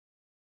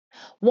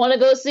Want to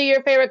go see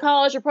your favorite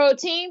college or pro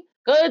team?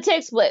 Go to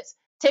TixSplits.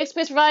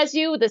 TixSplits provides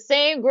you with the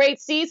same great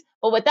seats,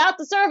 but without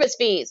the service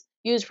fees.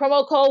 Use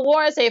promo code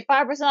WAR and save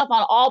 5% off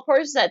on all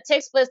purchases at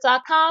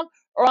TixSplits.com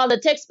or on the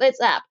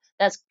TixSplits app.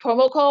 That's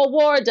promo code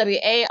WAR,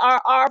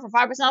 WARR, for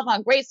 5% off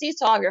on great seats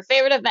to all of your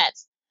favorite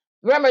events.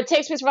 Remember,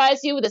 TixSplits provides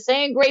you with the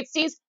same great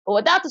seats, but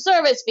without the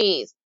service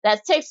fees.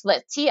 That's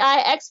TixSplits,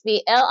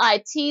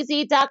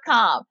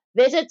 TixSplitz.com.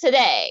 Visit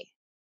today.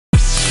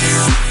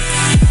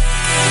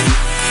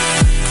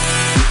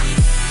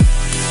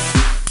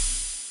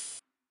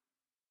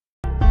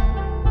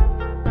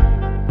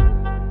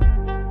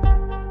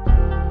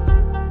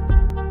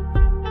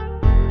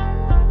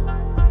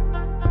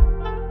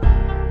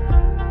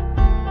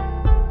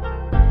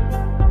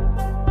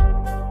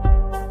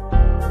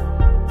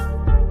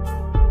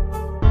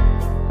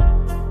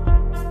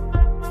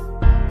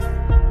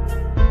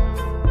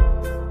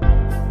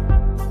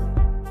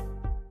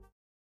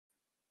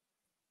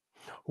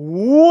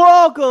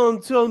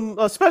 Welcome to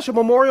a special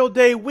Memorial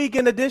Day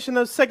weekend edition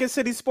of Second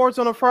City Sports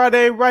on a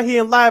Friday, right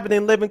here in live and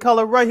in living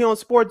color, right here on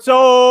Sports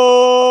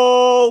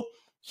Zone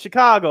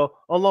Chicago,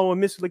 along with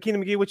Miss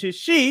Lakina McGee, which is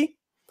she.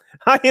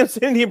 I am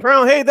Cindy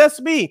Brown. Hey, that's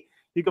me.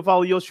 You can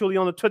follow yours truly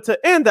on the Twitter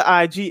and the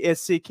IG at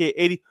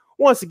CK80.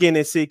 Once again,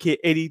 it's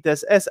CK80.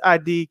 That's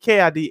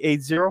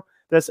SIDKID80.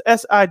 That's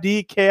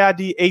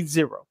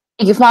SIDKID80.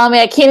 You can follow me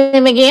at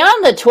Keenan McGee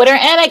on the Twitter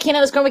and at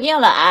Keenan_McGee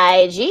on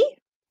the IG.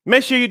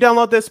 Make sure you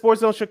download that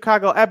Sports Zone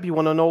Chicago app. You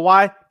want to know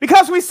why?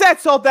 Because we said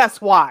so, that's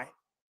why.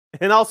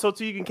 And also,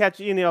 too, you can catch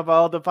any of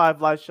our other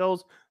 5 live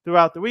shows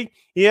throughout the week.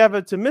 If you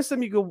ever to miss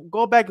them, you can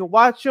go back and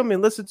watch them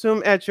and listen to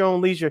them at your own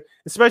leisure,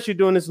 especially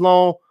during this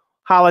long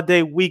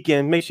holiday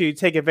weekend. Make sure you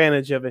take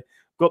advantage of it.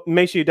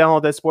 Make sure you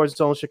download that Sports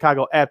Zone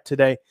Chicago app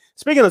today.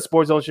 Speaking of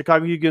Sports Zone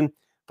Chicago, you can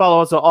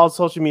follow us on all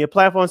social media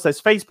platforms.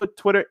 That's Facebook,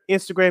 Twitter,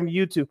 Instagram,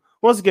 YouTube.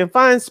 Once again,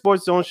 find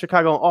Sports Zone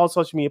Chicago on all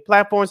social media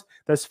platforms.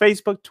 That's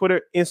Facebook,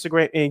 Twitter,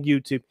 Instagram, and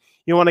YouTube.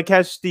 You want to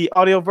catch the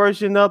audio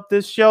version of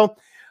this show,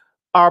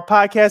 our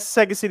podcast,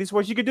 Second City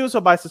Sports, you can do so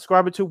by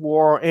subscribing to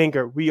War or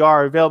Anger. We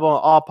are available on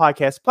all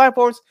podcast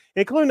platforms,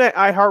 including that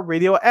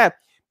iHeartRadio app.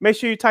 Make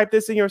sure you type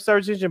this in your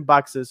search engine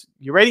boxes.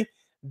 You ready?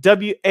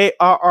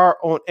 WARR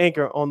on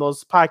Anchor on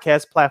those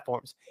podcast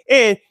platforms.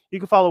 And you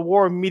can follow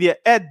War Media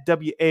at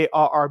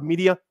WARR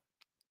Media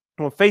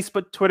on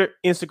Facebook, Twitter,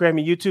 Instagram,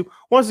 and YouTube.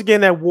 Once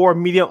again, that War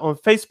Media on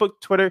Facebook,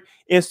 Twitter,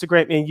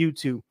 Instagram, and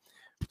YouTube.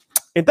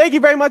 And thank you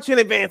very much in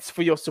advance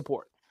for your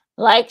support.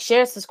 Like,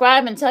 share,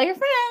 subscribe, and tell your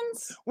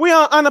friends. We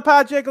are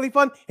unapologetically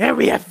fun, and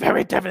we have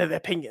very definite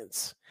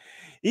opinions.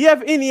 If you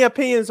have any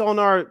opinions on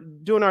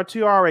doing our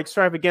 2-hour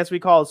extravaganza we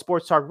call a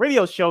Sports Talk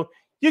Radio Show,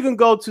 you can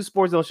go to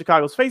Sports Zone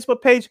Chicago's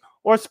Facebook page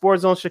or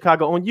Sports Zone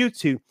Chicago on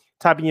YouTube.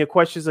 Type in your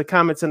questions or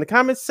comments in the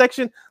comments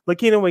section.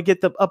 Lakina will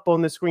get them up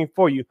on the screen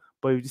for you.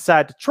 But if you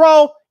decide to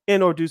troll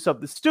and or do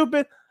something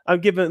stupid,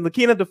 I'm giving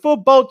Lakina the full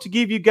boat to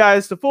give you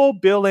guys the full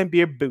bill and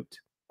beer boot.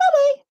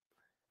 Bye-bye.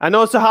 I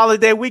know it's a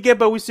holiday weekend,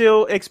 but we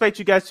still expect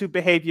you guys to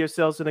behave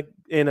yourselves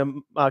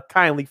in a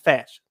kindly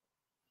fashion.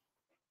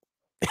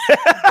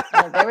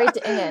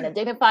 in a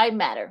dignified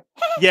manner.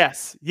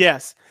 Yes.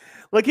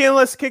 Lakina,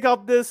 let's kick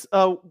off this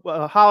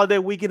holiday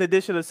weekend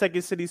edition of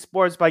Second City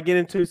Sports by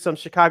getting into some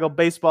Chicago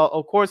baseball.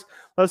 Of course,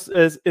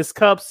 it's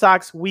Cubs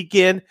Sox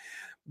weekend.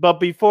 But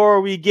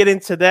before we get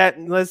into that,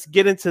 let's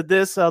get into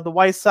this. The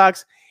White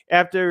Sox,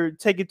 after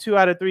taking 2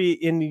 out of 3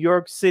 in New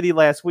York City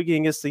last weekend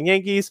against the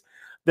Yankees,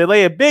 they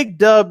lay a big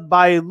dub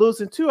by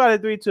losing 2 out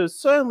of 3 to a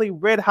certainly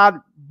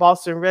red-hot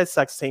Boston Red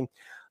Sox team.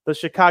 The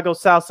Chicago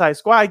Southside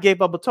squad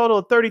gave up a total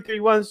of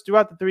 33 runs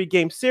throughout the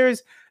 3-game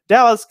series.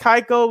 Dallas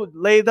Keuchel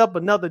laid up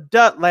another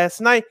dud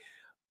last night,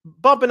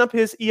 bumping up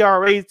his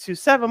ERA to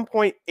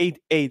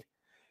 7.88.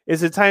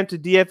 Is it time to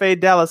DFA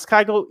Dallas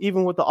Keuchel,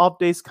 even with the off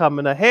days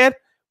coming ahead,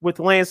 with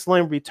Lance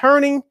Lynn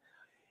returning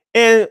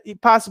and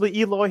possibly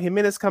Eloy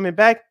Jimenez coming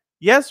back?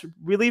 Yes,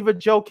 reliever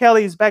Joe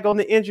Kelly is back on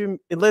the injury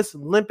list,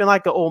 limping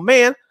like an old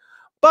man.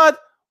 But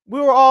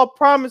we were all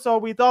promised, or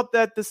we thought,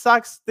 that the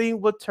Sox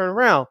thing would turn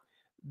around.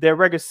 Their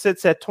record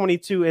sits at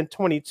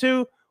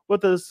 22-22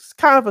 with a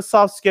kind of a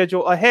soft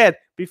schedule ahead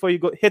before you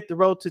hit the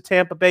road to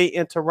Tampa Bay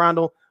and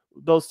Toronto,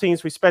 those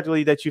teams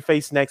respectively that you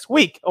face next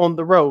week on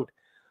the road.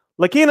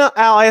 Lakina,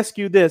 I'll ask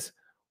you this.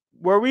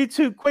 Were we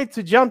too quick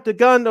to jump the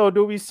gun, or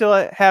do we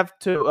still have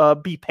to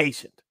be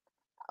patient?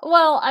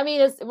 Well, I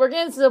mean, we're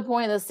getting to the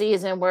point of the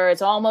season where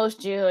it's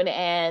almost June,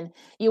 and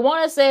you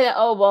want to say that,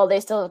 oh, well, they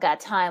still have got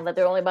time, that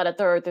they're only about a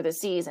third through the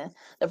season.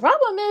 The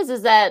problem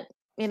is that,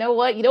 you know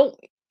what, you don't,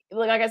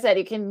 like I said,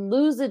 you can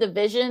lose the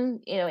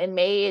division, in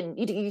May, and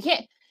you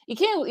can't,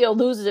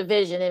 lose a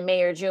division in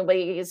May or June, but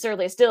you can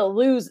certainly still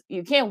lose.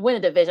 You can't win a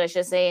division, I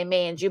should say, in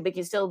May and June, but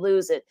you can still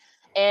lose it.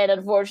 And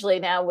unfortunately,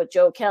 now with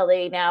Joe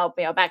Kelly now,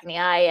 back in the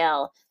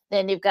IL,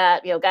 then you've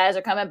got, guys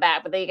are coming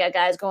back, but then you got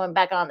guys going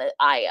back on the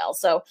IL.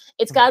 So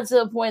it's gotten to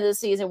the point of the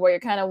season where you're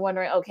kind of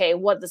wondering, okay,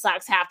 what the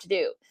Sox have to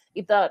do.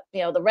 You thought,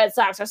 the Red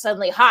Sox are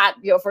suddenly hot,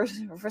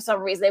 for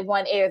some reason. They've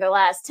won 8 of their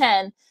last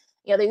 10.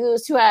 they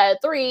lose 2 out of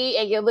 3,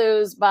 and you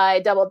lose by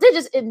double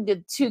digits in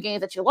the 2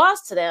 games that you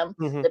lost to them.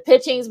 Mhm. The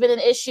pitching's been an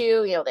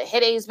issue. The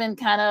hitting's been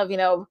kind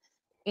of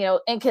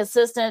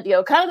inconsistent.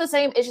 Kind of the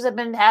same issues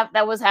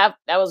that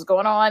was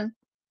going on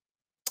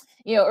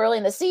early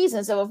in the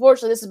season. So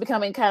unfortunately, this is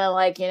becoming kind of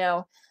like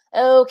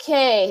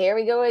okay, here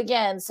we go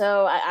again.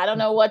 So I don't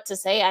know what to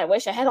say. I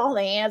wish I had all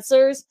the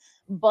answers,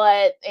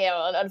 but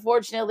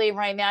unfortunately,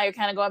 right now you're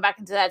kind of going back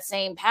into that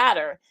same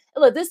pattern.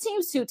 Look, this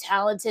team's too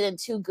talented and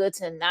too good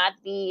to not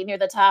be near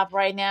the top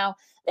right now.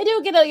 They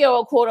do get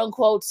a quote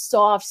unquote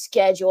soft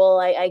schedule,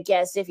 I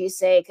guess, if you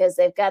say, because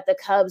they've got the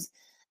Cubs.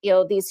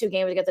 These 2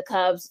 games, they got the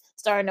Cubs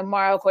starting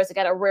tomorrow. Of course, they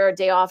got a rare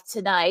day off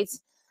tonight,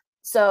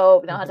 so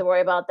we don't have to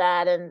worry about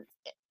that. And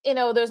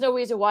there's no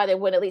reason why they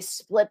wouldn't at least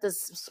split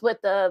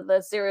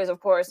the series. Of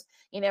course,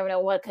 you never know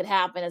what could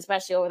happen,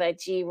 especially over that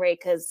G rate,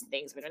 because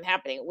things have been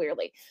happening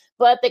weirdly.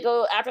 But they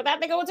go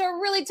into a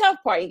really tough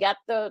part. You got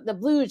the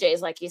Blue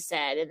Jays, like you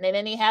said, and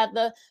then you have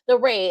the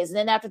Rays, and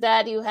then after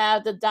that you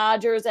have the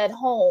Dodgers at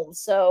home.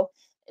 So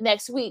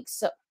next week,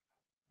 so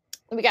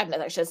we got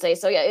another, I should say.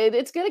 So yeah,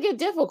 it's gonna get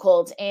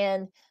difficult,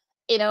 and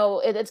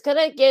it's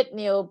gonna get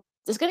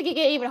it's gonna get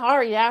even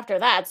harder after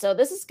that. So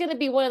this is gonna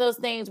be one of those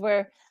things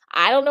where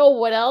I don't know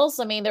what else.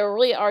 I mean, there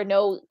really are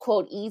no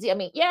quote easy. I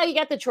mean, yeah, you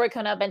got Detroit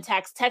coming up, and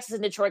Texas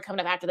and Detroit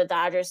coming up after the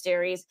Dodgers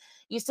series.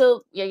 You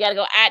got to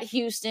go at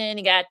Houston.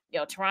 You got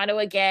Toronto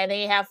again. Then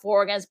you have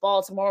 4 against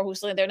Baltimore, who's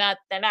still they're not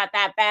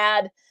that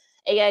bad.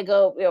 And you got to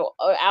go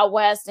out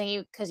west,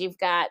 and because you've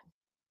got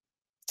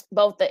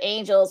both the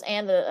Angels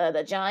and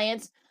the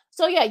Giants.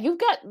 So yeah, you're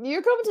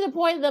coming to the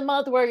point of the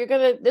month where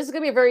this is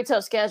gonna be a very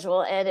tough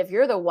schedule. And if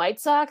you're the White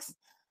Sox,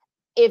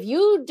 if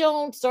you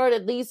don't start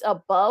at least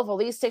above at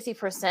least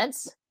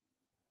 60%,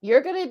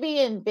 you're going to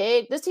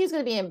be this team's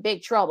going to be in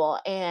big trouble.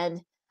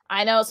 And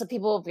I know some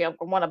people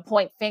want to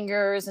point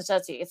fingers and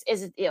stuff. Is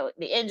it,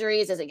 the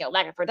injuries? Is it,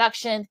 lack of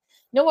production?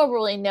 No one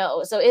really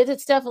knows. So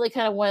it's definitely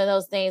kind of one of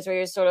those things where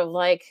you're sort of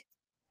like,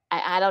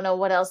 I don't know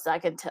what else I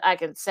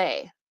can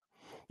say.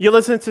 You're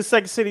listening to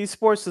Second City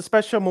Sports, the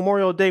special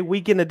Memorial Day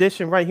weekend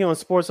edition right here on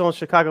Sports Zone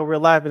Chicago. We're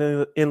live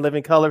and in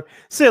living color.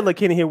 Sid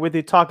Lakina here with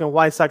you talking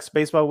White Sox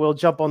baseball. We'll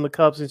jump on the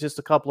Cubs in just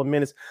a couple of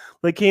minutes.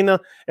 Lakina,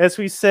 as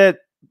we said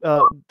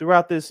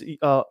throughout this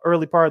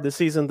early part of the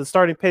season, the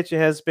starting pitcher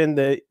has been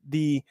the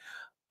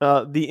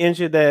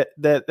injury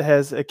that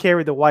has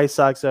carried the White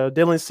Sox.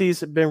 Dylan Cease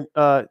has been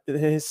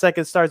his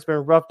second start's been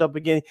roughed up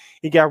again.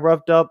 He got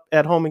roughed up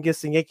at home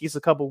against the Yankees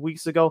a couple of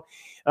weeks ago.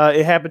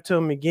 It happened to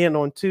him again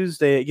on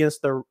Tuesday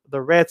against the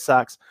Red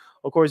Sox.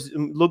 Of course,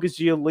 Lucas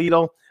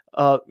Giolito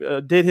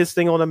did his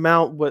thing on the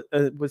mound with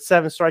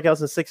 7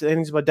 strikeouts in 6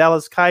 innings, but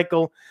Dallas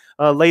Keuchel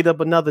laid up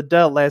another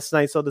dud last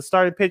night. So the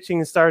starting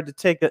pitching started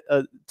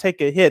to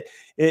take a hit.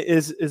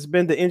 It's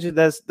been the injury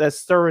that's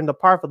stirring the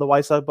pot for the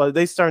White Sox, but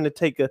they starting to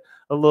take a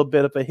little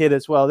bit of a hit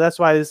as well. That's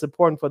why it's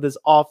important for this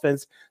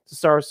offense to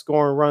start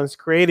scoring runs,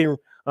 creating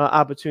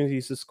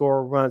opportunities to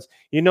score runs.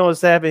 They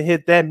haven't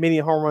hit that many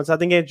home runs. I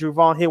think Andrew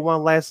Vaughn hit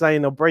one last night,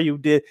 and Abreu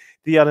did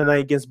the other night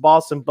against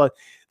Boston. But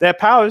that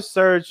power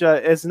surge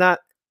is not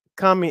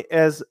coming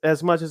as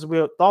much as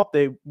we thought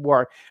they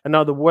were. I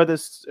know the weather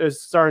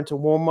is starting to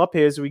warm up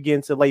here as we get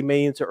into late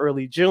May into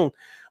early June.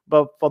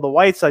 But for the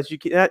White Sox,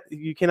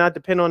 you cannot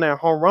depend on that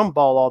home run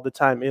ball all the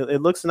time.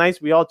 It looks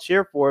nice. We all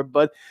cheer for it,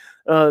 but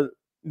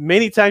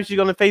many times you're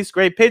going to face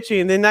great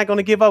pitching, and they're not going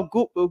to give up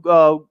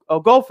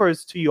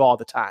gophers to you all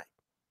the time.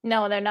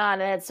 No, they're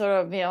not. And it's sort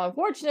of,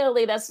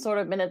 unfortunately, that's sort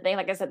of been a thing.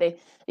 Like I said,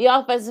 the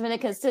offense has been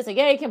inconsistent.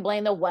 Yeah, you can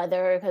blame the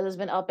weather because it's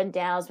been up and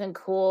down, it's been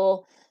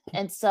cool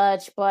and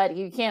such, but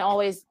you can't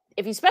always,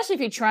 especially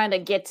if you're trying to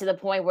get to the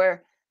point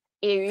where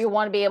you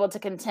want to be able to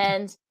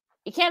contend,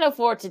 you can't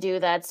afford to do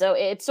that. So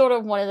it's sort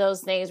of one of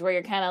those things where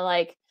you're kind of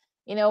like,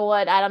 you know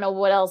what, I don't know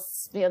what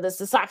else, the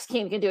Sox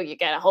team can do. You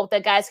got to hope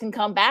that guys can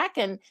come back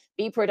and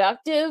be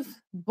productive.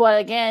 But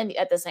again,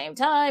 at the same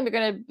time, you're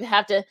going to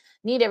have to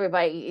need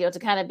everybody, to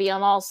kind of be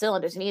on all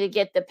cylinders. You need to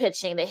get the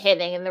pitching, the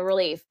hitting, and the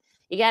relief.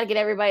 You got to get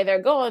everybody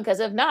there going, because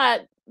if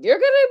not, you're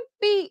going to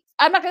be,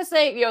 I'm not going to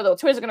say, the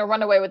Twins are going to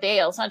run away with the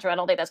AL Central. I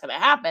don't think that's going to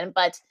happen,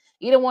 but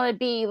you don't want to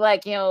be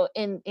like, out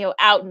in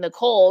the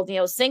cold,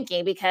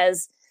 sinking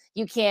because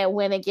you can't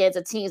win against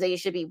the teams that you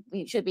should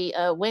be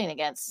winning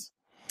against.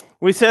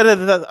 We said it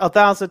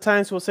 1,000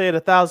 times. We'll say it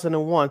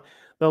 1,001.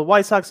 The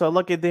White Sox are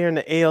lucky they're in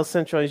the AL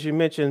Central, as you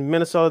mentioned.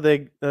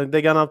 Minnesota,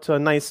 they got off to a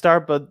nice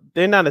start, but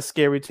they're not a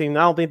scary team.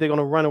 I don't think they're going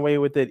to run away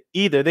with it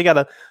either. They got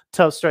a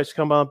tough stretch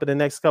coming up in the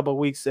next couple of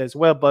weeks as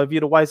well. But if you're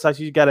the White Sox,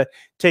 you got to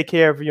take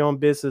care of your own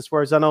business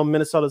first. I know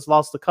Minnesota's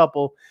lost a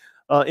couple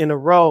in a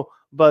row,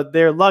 but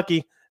they're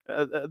lucky.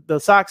 The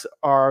Sox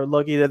are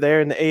lucky that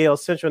they're in the AL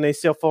Central and they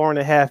still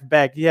 4.5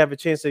 back. You have a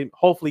chance to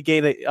hopefully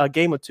gain a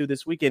game or two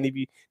this weekend if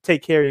you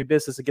take care of your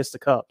business against the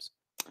Cubs.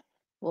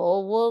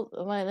 Well,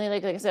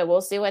 like I said,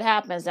 we'll see what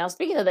happens. Now,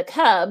 speaking of the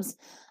Cubs,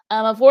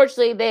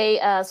 unfortunately,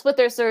 they split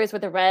their series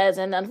with the Reds,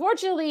 and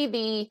unfortunately,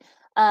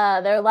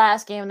 their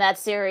last game in that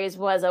series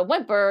was a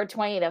whimper,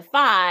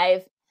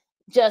 20-5.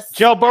 just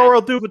Joe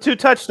Burrow threw for 2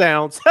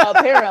 touchdowns.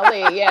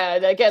 apparently, yeah.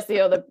 I guess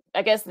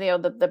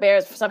the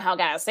Bears somehow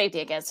got a safety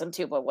against them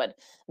too, but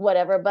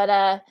whatever.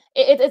 But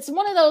it's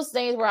one of those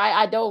things where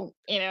I don't,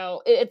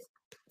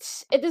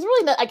 it's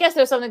really not, I guess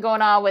there's something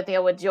going on with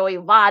with Joey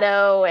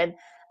Votto and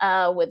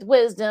with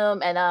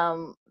Wisdom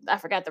and I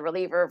forgot the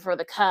reliever for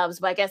the Cubs,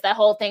 but I guess that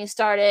whole thing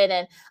started,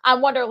 and I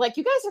wonder, like,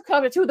 you guys are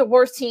covering 2 of the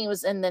worst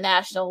teams in the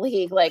National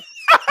League. Like,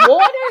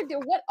 what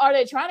are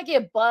they trying to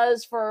get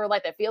buzz for?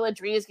 Like the Field of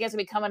Dreams games to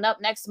be coming up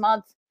next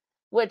month,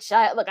 which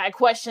I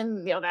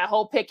question that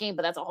whole picking,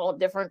 but that's a whole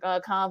different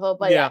convo.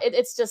 But yeah,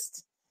 it's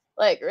just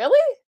like really.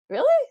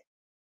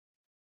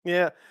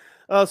 Yeah,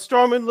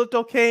 Storman looked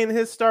okay in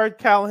his start.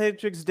 Kyle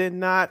Hendricks did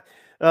not.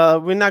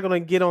 We're not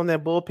going to get on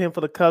that bullpen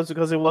for the Cubs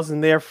because it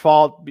wasn't their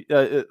fault.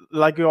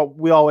 Like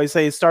we always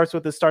say, it starts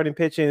with the starting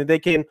pitching, and they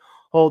can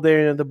hold their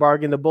end of the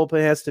bargain. The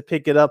bullpen has to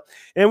pick it up.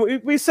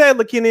 And we said,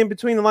 looking in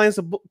between the lines,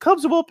 the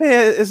Cubs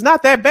bullpen is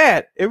not that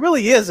bad. It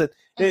really isn't.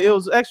 Mm-hmm. It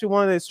was actually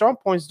one of their strong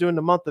points during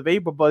the month of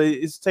April, but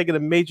it's taken a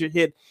major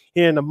hit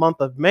here in the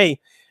month of May.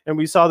 And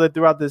we saw that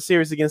throughout the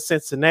series against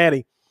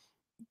Cincinnati.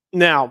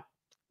 Now,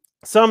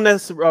 some of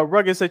that's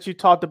rugged that you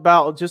talked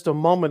about just a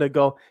moment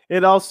ago.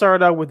 It all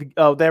started out with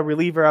that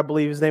reliever, I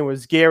believe his name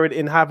was Garrett,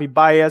 and Javi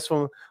Baez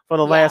from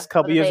the last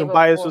couple of years when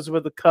Baez was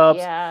with the Cubs.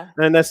 Yeah.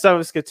 And that stuff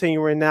is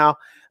continuing now.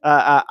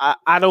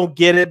 I don't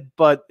get it,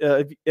 but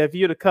if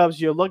you're the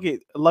Cubs, you're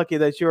lucky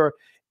that you're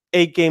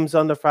 8 games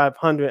under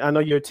 500. I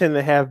know you're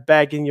 10.5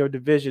 back in your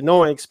division. No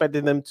one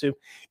expected them to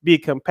be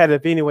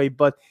competitive anyway,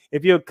 but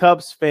if you're a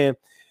Cubs fan,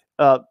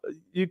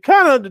 you're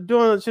kind of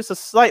doing just a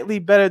slightly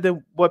better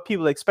than what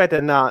people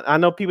expected. Now, I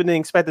know people didn't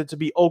expect it to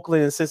be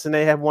Oakland and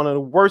Cincinnati have one of the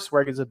worst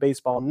records of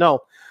baseball. No,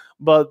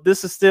 but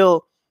this is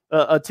still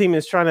a team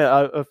that's trying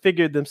to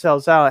figure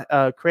themselves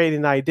out, create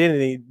an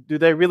identity. Do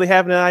they really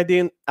have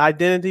an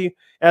identity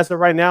as of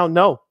right now?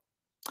 No.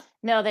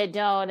 No, they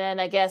don't. And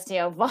I guess,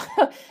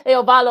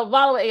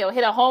 Votto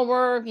hit a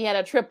homer, he had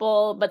a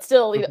triple, but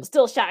still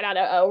shot out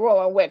a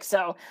Rowan Wick.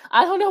 So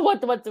I don't know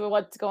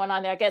what's going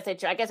on there. I guess they're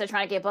trying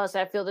to get buzz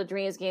that Field of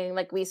Dreams game,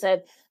 like we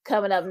said,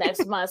 coming up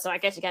next month. So I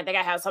guess they gotta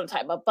have some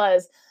type of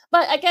buzz.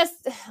 But I guess,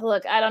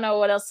 look, I don't know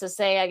what else to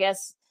say. I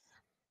guess,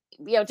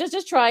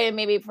 just try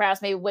and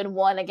perhaps win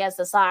one against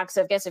the Sox.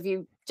 I guess if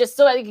you just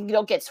so that you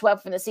don't get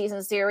swept from the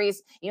season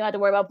series, you don't have to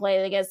worry about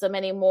playing against them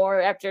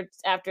anymore after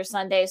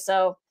Sunday.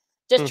 So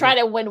just try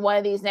to win one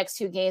of these next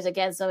 2 games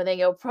against them, and then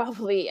you'll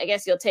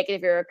take it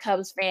if you're a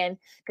Cubs fan,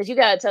 because you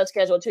got a tough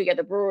schedule too. You got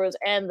the Brewers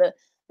and the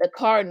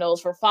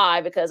Cardinals for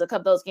 5, because a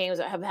couple of those games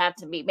have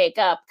to make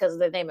up because of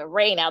the name of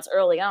rainouts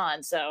early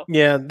on. So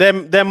yeah,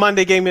 that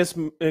Monday game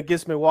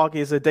against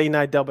Milwaukee is a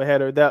day-night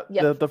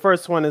doubleheader. The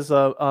first one is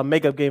a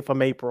makeup game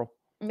from April.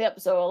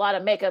 Yep. So a lot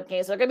of makeup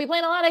games. So they're going to be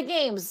playing a lot of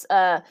games.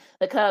 The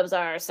Cubs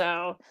are.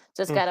 So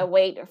just got to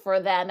wait for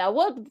that. Now,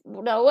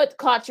 what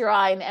caught your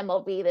eye in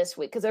MLB this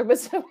week? Because it did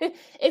get a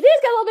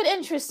little bit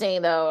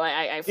interesting, though.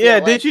 I feel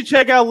like. Did you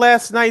check out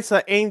last night's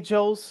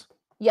Angels?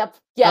 Yep.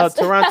 Yes.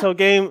 Toronto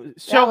game.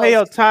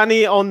 Shohei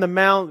Ohtani on the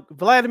mound.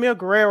 Vladimir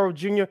Guerrero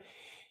Jr.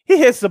 He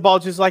hits the ball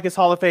just like his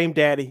Hall of Fame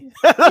daddy.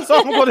 That's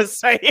all I'm going to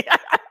say.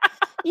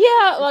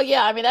 Yeah, well,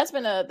 yeah. I mean, that's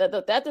been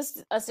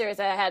that's a series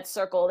that I had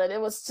circled, and it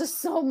was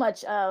just so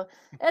much.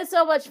 It's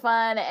so much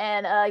fun,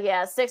 and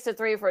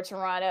 6-3 for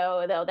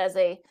Toronto. Though that's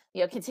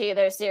continue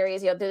their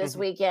series through this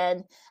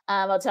weekend.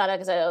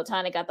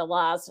 Ohtani got the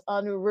loss.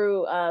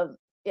 Unruh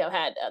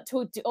had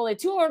only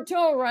two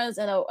runs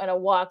and a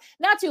walk.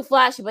 Not too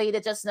flashy, but he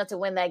did just enough to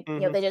win that.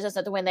 They just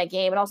enough to win that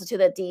game, and also to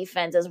the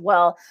defense as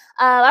well.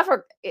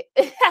 It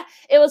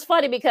was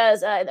funny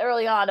because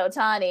early on,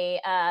 Ohtani,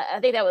 I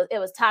think it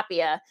was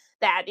Tapia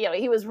that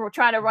he was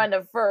trying to run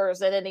to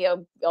first, and then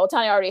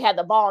Ohtani already had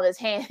the ball in his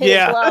hand,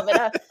 his glove,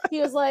 and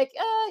he was like,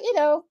 come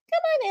on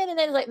in, and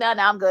then he's like, no,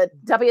 I'm good.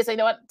 Tapia said, you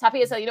know what,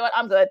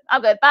 I'm good,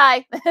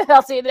 bye.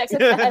 I'll see you the next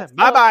time.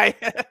 Bye.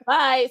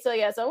 Bye. So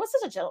so what's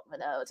such a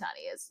gentleman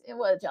Ohtani is. It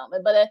was a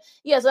gentleman, but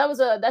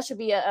so that should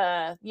be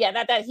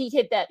that he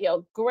hit that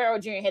Guerrero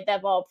Jr. hit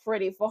that ball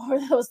pretty far.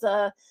 That was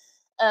one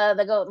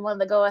of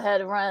the go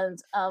ahead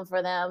runs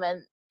for them,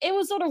 and it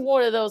was sort of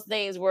one of those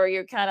things where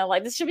you're kind of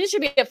like, this should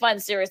be a fun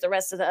series the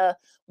rest of the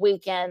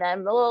weekend.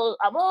 I'm a little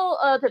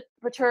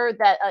perturbed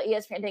that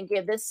ESPN didn't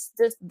give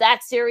that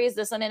series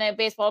the Sunday Night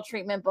Baseball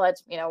treatment,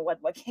 but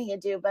what can you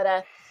do?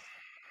 But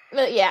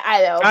yeah,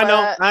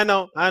 I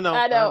know,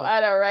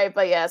 right?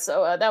 But yeah,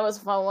 so that was a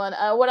fun one.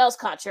 What else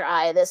caught your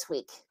eye this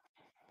week?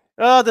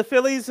 The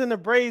Phillies and the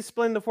Braves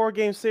splitting the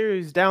 4-game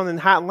series down in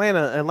hot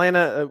Atlanta.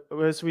 Atlanta,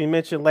 as we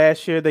mentioned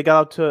last year, they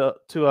got out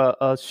to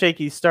a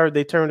shaky start.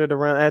 They turned it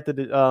around after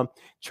the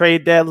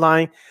trade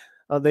deadline.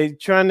 They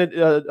trying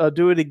to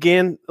do it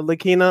again,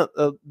 Lakina.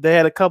 They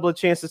had a couple of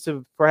chances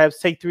to perhaps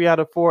take 3 out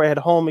of 4 at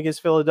home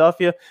against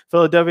Philadelphia.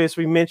 Philadelphia, as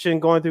we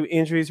mentioned, going through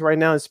injuries right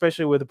now,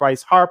 especially with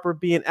Bryce Harper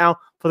being out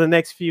for the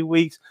next few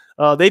weeks.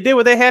 They did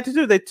what they had to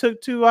do. They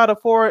took 2 out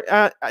of 4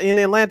 in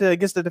Atlanta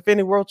against the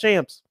defending world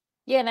champs.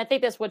 Yeah, and I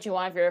think that's what you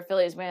want for your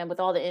Phillies, man, with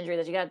all the injury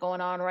that you got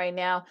going on right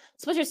now.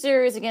 Split your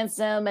series against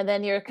them, and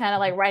then you're kind of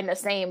like right in the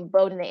same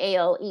boat in the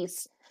AL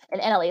East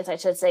and NL East, I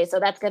should say. So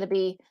that's going to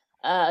be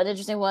an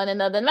interesting one. And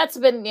the Mets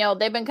have been,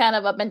 they've been kind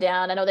of up and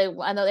down. I know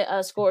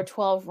they scored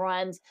 12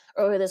 runs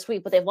earlier this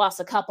week, but they've lost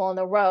a couple in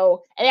a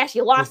row, and they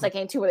actually lost Mhm. that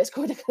game too, where they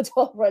scored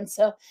 12 runs.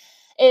 So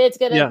it's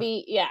gonna Yeah.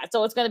 be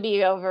so it's gonna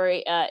be a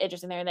very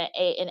interesting there in the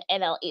A in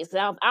NL East.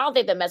 'Cause I don't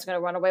think the Mets are gonna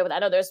run away with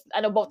it.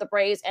 I know both the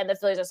Braves and the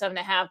Phillies are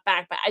 7.5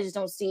 back, but I just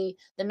don't see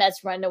the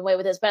Mets running away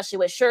with it, especially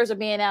with Scherzer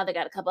being out. They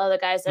got a couple other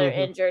guys that are Mhm.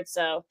 injured.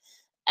 So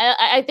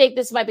I think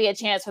this might be a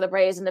chance for the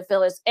Braves and the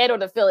Phillies or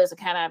the Phillies to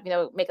kind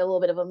of, make a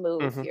little bit of a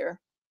move Mhm. here.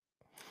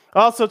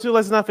 Also, too,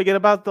 let's not forget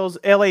about those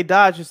LA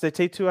Dodgers that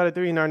take 2 out of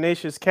 3 in our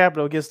nation's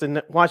capital against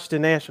the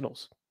Washington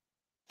Nationals.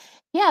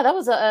 Yeah, that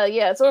was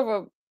a sort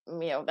of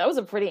that was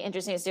a pretty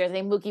interesting series. I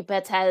think Mookie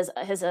Betts had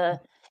his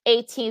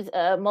 18th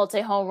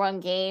multi-home run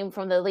game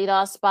from the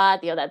leadoff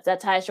spot. That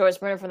ties George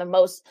Springer for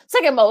the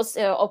second most.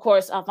 Of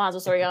course, Alfonso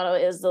Soriano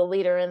is the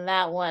leader in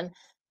that one.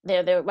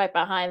 They're right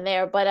behind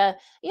there. But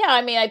yeah,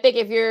 I mean, I think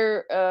if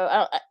you're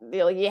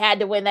you had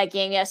to win that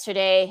game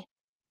yesterday.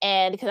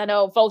 And because I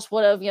know folks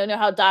would have, know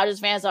how Dodgers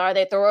fans are,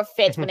 they throw a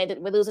fit when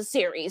we lose a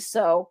series.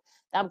 So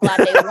I'm glad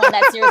they won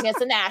that series against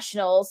the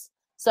Nationals.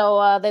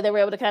 So they were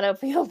able to kind of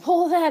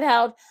pull that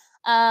out.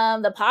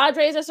 The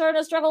Padres are starting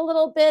to struggle a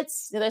little bit.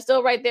 They're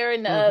still right there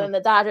Mhm. in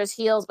the Dodgers'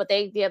 heels, but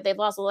they've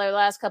lost their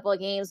last couple of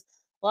games,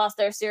 lost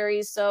their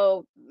series.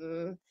 So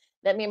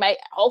that mean might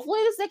hopefully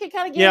they can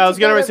kind of get Yeah, it I was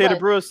gonna together. say the But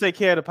Brewers take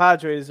care of the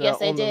Padres yes,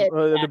 they on did.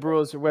 the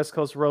Brewers West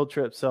Coast road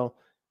trip. So,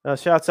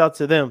 shouts out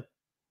to them.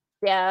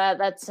 Yeah,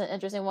 that's an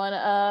interesting one.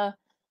 Nothing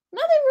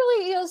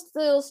really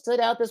still stood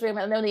out this week.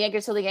 I know the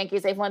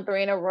Yankees. They've won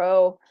 3 in a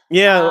row.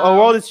 Yeah, Um,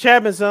 Aroldis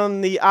Chapman's on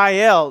the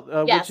IL,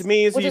 which yes,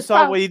 means which you is saw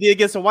probably what he did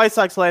against the White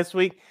Sox last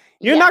week.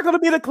 You're yes, not going to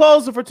be the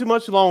closer for too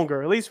much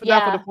longer, at least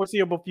not for the yeah.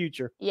 foreseeable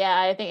future. Yeah,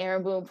 I think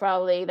Aaron Boone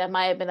probably that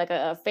might have been like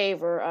a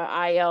favor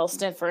IL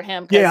stint for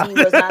him because Yeah, he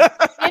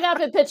had not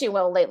been pitching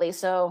well lately.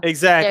 So there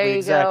exactly, you go.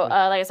 exactly.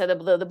 Like I said,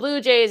 the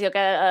Blue Jays, you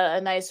got a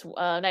nice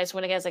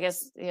win against, I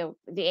guess,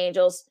 the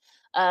Angels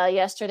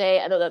yesterday.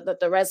 I know that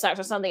the Red Sox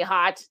are something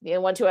hot.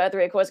 1, 2 out of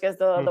 3, of course, against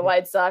the Mhm.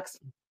 White Sox.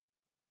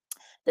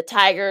 The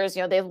Tigers,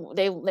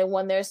 they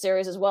won their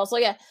series as well. So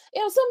yeah,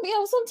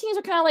 some teams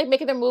are kind of like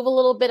making their move a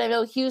little bit. I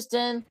know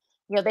Houston,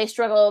 they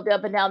struggled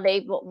up and down.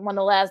 They won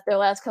their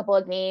last couple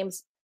of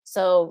games.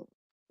 So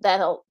that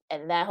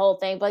whole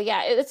thing. But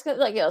yeah, it's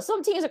like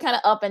some teams are kind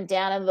of up and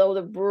down. And though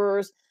the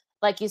Brewers,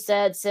 like you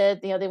said,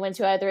 they went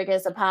 2 out of 3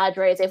 against the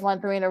Padres. They've won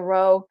 3 in a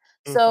row.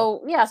 Mhm.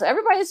 So yeah, so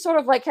everybody's sort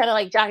of like kind of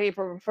like jockeying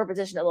for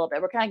position a little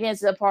bit. We're kind of getting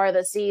to the part of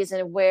the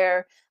season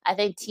where I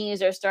think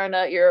teams are starting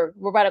to.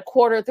 We're about a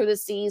quarter through the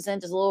season,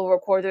 just a little over a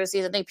quarter through the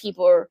season. I think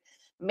people are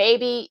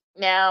maybe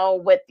now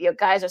with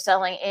guys are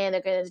settling in,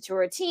 they're getting into a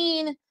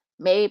routine.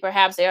 Maybe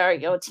perhaps they are,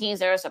 teams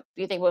that are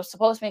you think were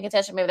supposed to be in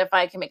contention. Maybe they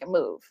finally can make a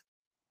move.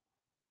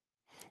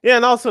 Yeah,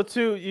 and also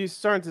too, you're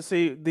starting to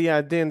see the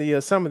identity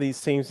of some of these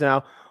teams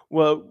now.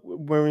 Well,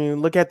 when you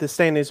look at the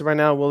standings right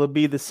now, will it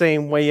be the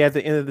same way at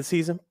the end of the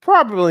season?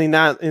 Probably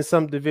not in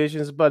some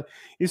divisions, but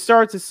you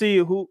start to see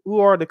who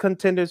are the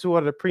contenders, who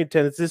are the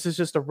pretenders. This is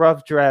just a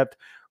rough draft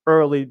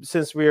early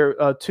since we're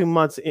 2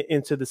 months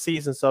into the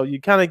season, so you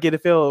kind of get a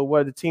feel of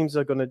what the teams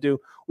are going to do.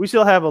 We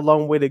still have a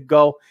long way to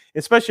go,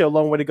 especially a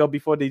long way to go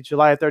before the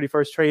July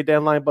 31st trade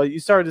deadline. But you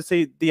start to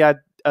see the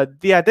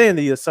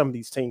identity of some of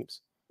these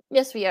teams.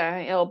 Yes, we are.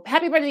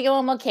 Happy birthday to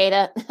Yoel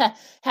Moncada.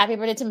 Happy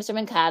birthday to Mr.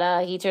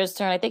 Moncada. He just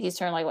turned, I think he's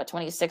turned like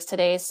 26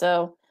 today.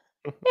 So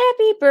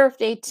happy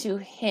birthday to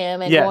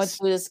him and going Yes.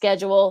 through the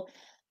schedule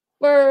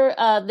for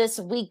this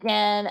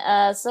weekend.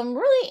 Some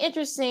really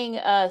interesting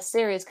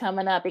series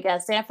coming up. You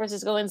got San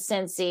Francisco and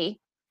Cincy.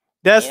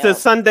 That's You the know,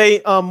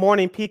 Sunday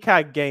morning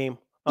Peacock game.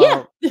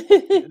 yeah.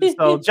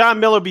 So John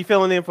Miller be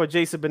filling in for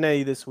Jason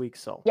Benetti this week.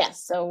 So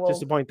Yes. So just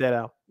to we'll point that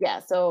out. yeah.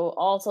 So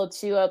also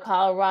to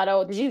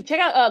Colorado. Did you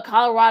check out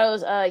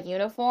Colorado's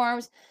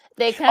uniforms?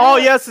 They kind Oh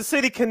of yes, the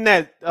City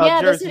Connect yeah,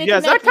 the jersey. City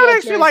Yes, I Connect, kind yeah, of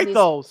actually like jerseys.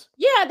 those.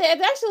 Yeah,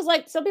 it actually was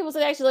like some people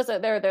said actually looks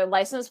like their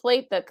license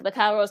plate, the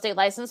Colorado State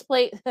license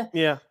plate.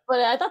 Yeah, But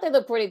I thought they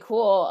looked pretty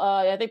cool.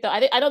 I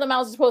know the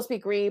mountains are supposed to be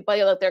green,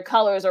 but their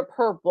colors are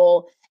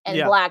purple and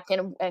yeah, black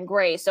and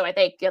gray. So I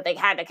think they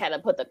had to kind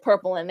of put the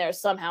purple in there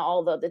somehow.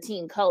 All the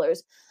team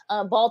colors.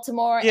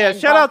 Baltimore yeah. and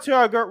Shout out to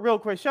our girl, real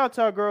quick. Shout out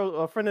to our girl,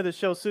 a friend of the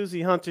show,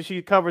 Susie Hunter.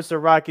 She covers the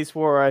Rockies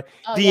for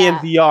oh yeah,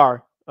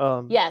 DNVR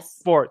yes,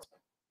 Sports.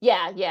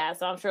 yeah.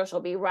 So I'm sure she'll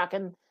be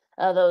rocking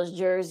those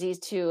jerseys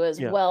too as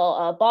Yeah.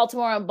 well.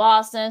 Baltimore and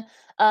Boston.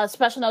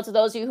 Special note to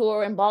those of you who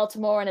are in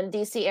Baltimore and in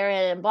DC area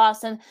and in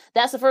Boston.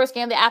 That's the first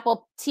game, the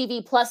Apple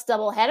TV Plus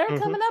doubleheader Hmm.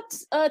 coming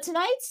up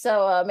tonight.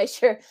 So make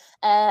sure.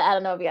 I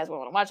don't know if you guys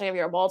want to watch it if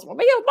you're in Baltimore,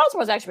 but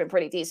Baltimore's actually been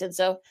pretty decent.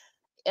 So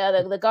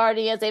the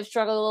Guardians, they've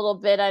struggled a little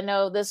bit. I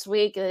know this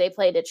week they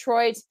play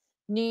Detroit,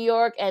 New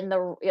York, and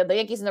the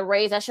Yankees and the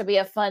Rays. That should be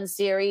a fun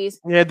series.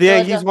 Yeah, the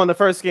Yankees Philadelphia, won the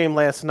first game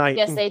last night.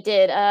 yes, they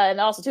did, and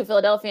also to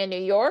Philadelphia and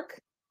New York,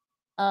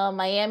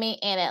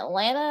 Miami and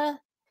Atlanta.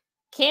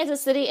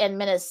 Kansas City and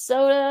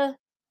Minnesota,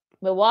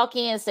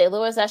 Milwaukee and St.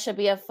 Louis. That should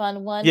be a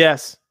fun one.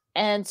 Yes.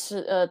 And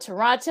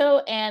Toronto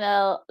and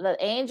the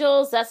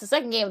Angels. That's the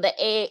second game of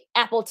the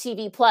Apple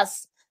TV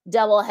Plus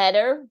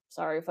doubleheader.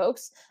 Sorry,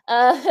 folks.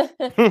 Sorry.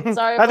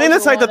 I think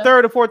that's like the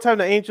third or fourth time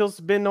the Angels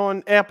been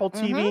on Apple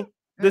TV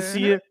this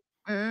year.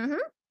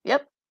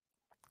 Yep.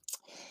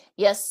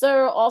 Yes,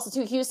 sir. Also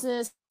to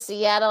Houston,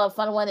 Seattle, a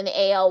fun one in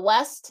the AL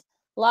West.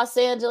 Los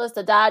Angeles,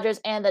 the Dodgers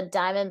and the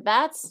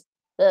Diamondbacks.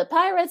 The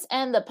Pirates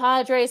and the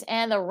Padres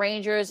and the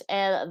Rangers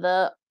and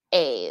the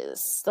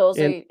A's.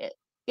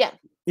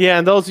 Yeah,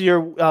 and those are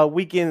your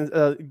weekend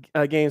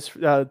games,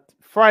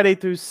 Friday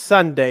through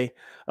Sunday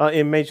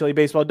in Major League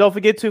Baseball. Don't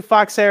forget to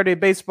Fox Saturday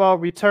Baseball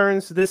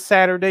returns this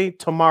Saturday,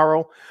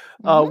 tomorrow,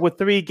 with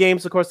 3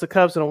 games. Of course, the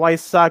Cubs and the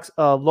White Sox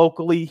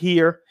locally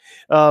here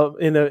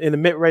in the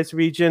Mid-West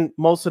region.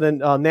 Most of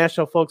the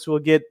national folks will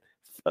get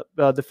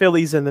the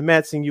Phillies and the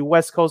Mets, and you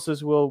West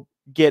Coasters will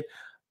get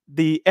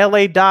the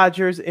LA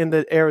Dodgers and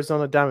the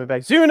Arizona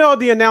Diamondbacks. Do you know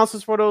the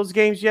announcers for those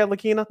games yet,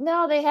 Lakina?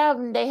 No, they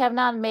haven't. They have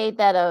not made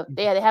that.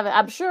 They haven't.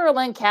 I'm sure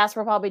Len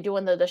Casper probably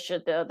doing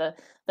the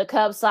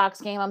Cubs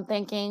Sox game. I'm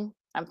thinking.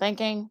 I'm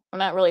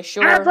not really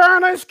sure.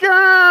 Everyone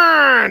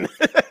gone.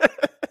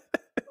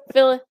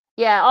 Philly.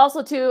 Yeah.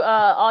 Also, to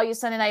all you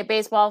Sunday night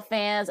baseball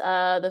fans,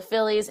 the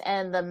Phillies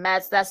and the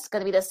Mets. That's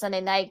going to be the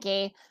Sunday night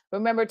game.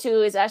 Remember,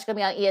 too, it's actually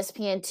going to be on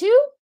ESPN2.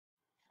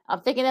 I'm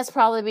thinking that's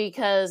probably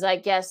because I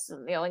guess,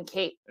 in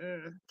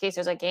case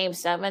there's a game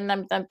 7,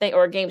 I'm thinking,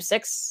 or game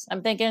 6,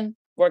 I'm thinking,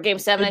 or game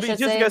 7, I should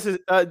say.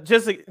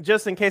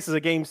 Just in case it's a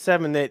game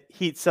 7 that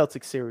Heat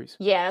Celtics series.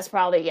 Yeah, that's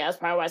probably why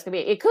it's gonna be.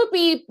 It could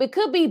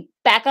be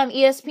back on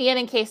ESPN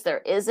in case there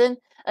isn't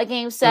a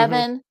game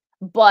 7,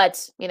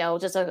 but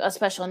just a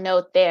special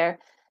note there.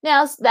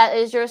 Now that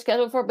is your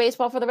schedule for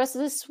baseball for the rest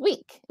of this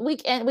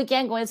weekend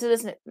going into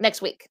this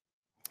next week.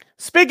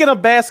 Speaking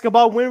of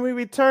basketball, when we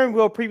return,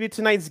 we'll preview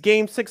tonight's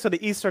Game 6 of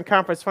the Eastern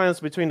Conference Finals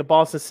between the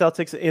Boston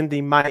Celtics and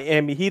the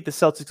Miami Heat. The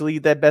Celtics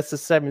lead that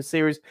best-of-7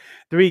 series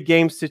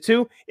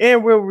 3-2,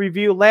 and we'll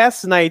review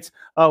last night's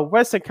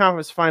Western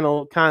Conference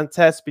Final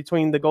contest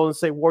between the Golden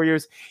State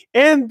Warriors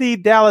and the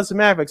Dallas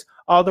Mavericks.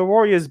 Are the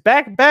Warriors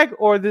back,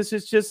 or this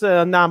is just an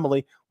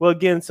anomaly? We'll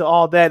get into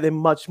all that and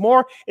much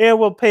more, and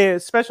we'll pay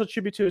a special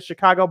tribute to a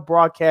Chicago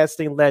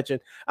broadcasting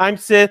legend. I'm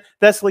Sid.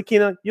 That's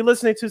Lakina. You're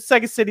listening to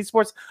Second City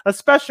Sports, a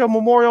special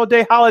Memorial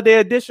Day holiday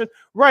edition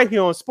right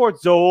here on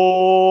Sports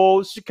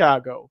Zone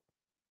Chicago.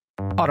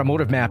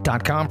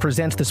 AutomotiveMap.com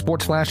presents the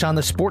Sports Flash on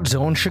the Sports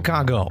Zone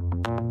Chicago.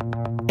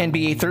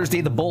 NBA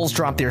Thursday, the Bulls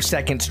dropped their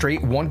second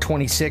straight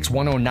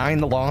 126-109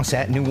 the loss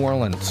at New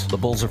Orleans. The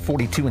Bulls are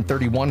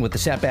 42-31 with the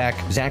setback.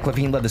 Zach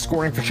LaVine led the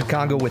scoring for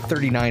Chicago with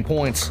 39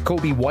 points.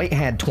 Kobe White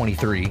had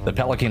 23. The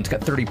Pelicans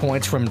got 30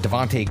 points from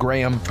Devontae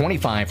Graham,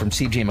 25 from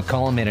CJ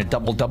McCollum, and a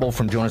double-double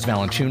from Jonas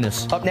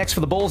Valanciunas. Up next for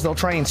the Bulls, they'll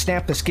try and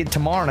snap the skid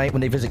tomorrow night when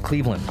they visit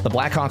Cleveland. The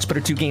Blackhawks put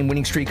a 2-game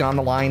winning streak on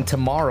the line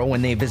tomorrow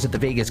when they visit the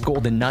Vegas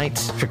Golden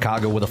Knights.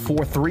 Chicago with a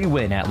 4-3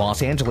 win at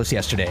Los Angeles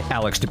yesterday.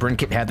 Alex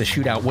DeBrincat had the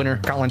shootout winner.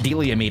 Colin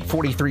Delia made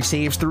 43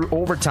 saves through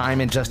overtime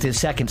in just his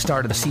second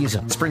start of the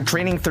season. Spring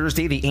training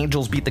Thursday, the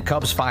Angels beat the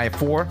Cubs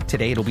 5-4.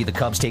 Today, it'll be the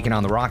Cubs taking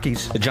on the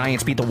Rockies. The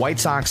Giants beat the White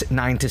Sox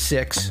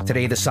 9-6.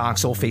 Today, the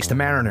Sox will face the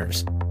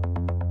Mariners.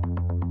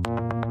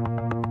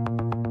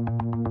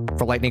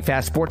 For lightning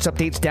fast sports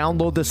updates,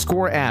 download the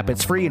Score app.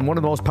 It's free and one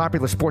of the most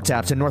popular sports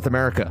apps in North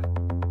America.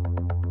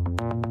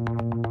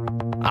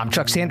 I'm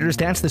Chuck Sanders.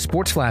 That's the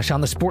Sports Flash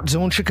on the Sports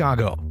Zone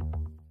Chicago.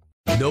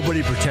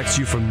 Nobody protects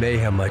you from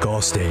mayhem like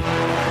Allstate.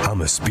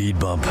 I'm a speed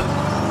bump.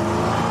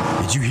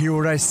 Did you hear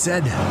what I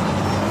said?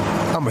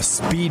 I'm a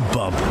speed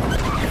bump.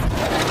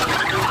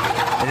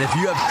 And if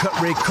you have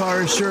cut-rate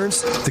car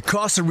insurance, the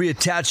cost to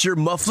reattach your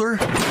muffler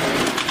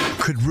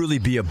could really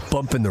be a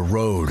bump in the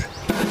road.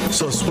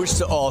 So switch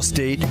to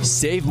Allstate,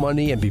 save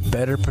money, and be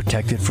better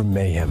protected from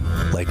mayhem,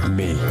 like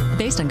me.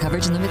 Based on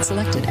coverage and limits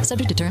selected,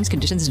 subject to terms,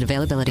 conditions, and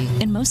availability.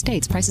 In most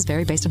states, prices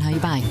vary based on how you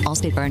buy.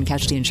 Allstate Bar and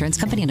Casualty Insurance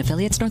Company and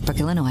affiliates, Northbrook,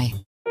 Illinois.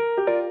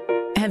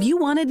 Have you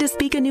wanted to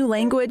speak a new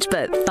language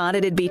but thought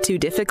it'd be too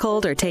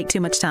difficult or take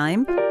too much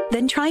time?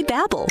 Then try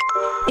Babbel.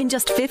 In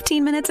just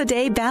 15 minutes a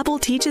day, Babbel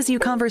teaches you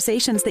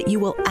conversations that you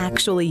will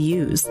actually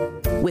use.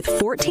 With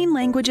 14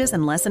 languages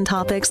and lesson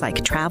topics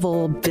like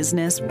travel,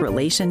 business,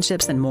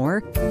 relationships, and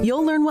more,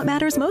 you'll learn what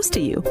matters most to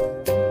you.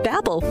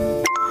 Babbel.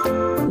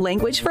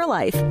 Language for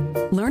life.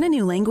 Learn a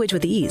new language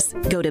with ease.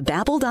 Go to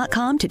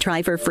Babbel.com to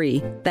try for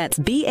free. That's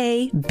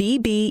BABBEL.com.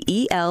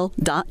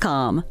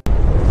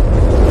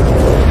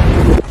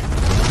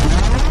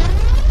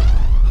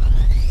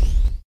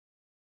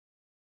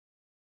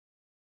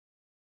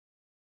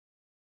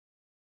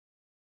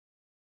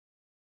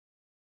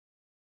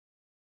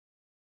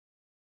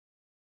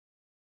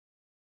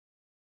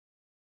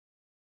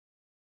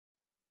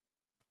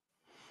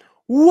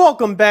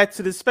 Welcome back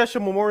to the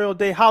special Memorial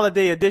Day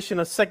holiday edition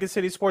of Second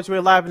City Sports.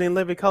 We're live and in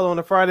living color on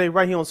a Friday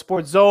right here on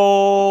Sports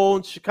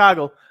Zone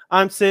Chicago.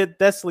 I'm Sid.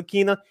 That's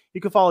Lakina.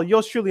 You can follow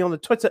yours truly on the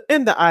Twitter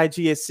and the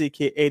IG at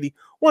CK80.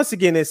 Once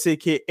again, at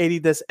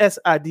CK80. That's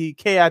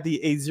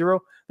SIDKID80.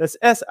 That's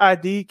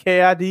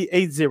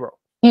SIDKID80.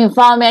 You can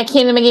follow me at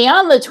Keenan McGee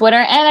on the Twitter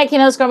and at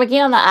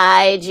Keenan_McGee on the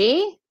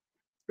IG.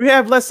 We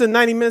have less than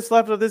 90 minutes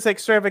left of this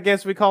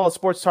extravaganza we call a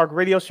Sports Talk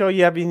Radio Show.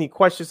 You have any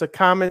questions or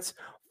comments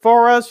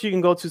for us, you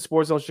can go to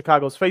Sports Zone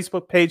Chicago's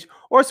Facebook page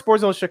or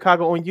Sports Zone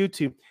Chicago on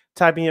YouTube.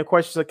 Type in your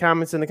questions or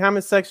comments in the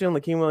comment section.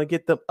 Lakina will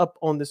get them up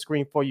on the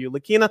screen for you.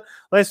 Lakina,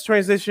 let's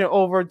transition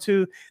over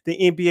to the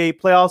NBA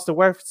playoffs. The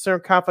Western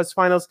Conference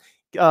Finals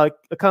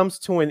comes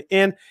to an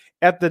end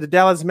after the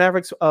Dallas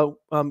Mavericks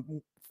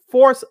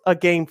force a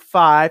Game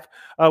 5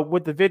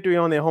 with the victory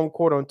on their home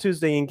court on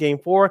Tuesday in Game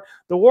 4.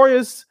 The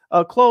Warriors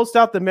closed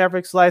out the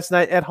Mavericks last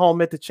night at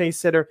home at the Chase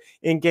Center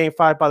in Game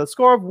 5 by the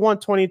score of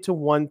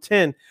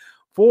 120-110.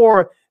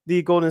 For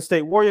the Golden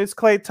State Warriors,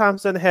 Klay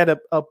Thompson had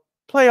a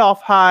playoff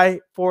high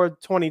for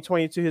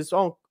 2022, his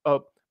own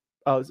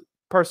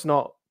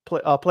personal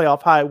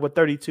playoff high with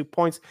 32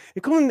 points,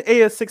 including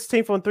 8 of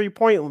 16 from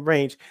three-point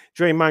range.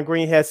 Draymond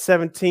Green had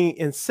 17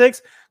 and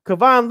 6.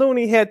 Kevon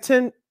Looney had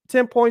 10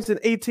 points and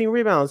 18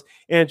 rebounds.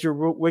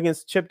 Andrew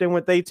Wiggins chipped in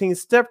with 18.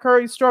 Steph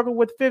Curry struggled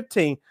with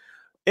 15.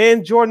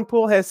 And Jordan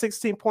Poole had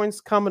 16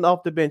 points coming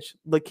off the bench.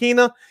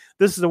 Lakina,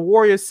 this is the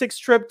Warriors' 6th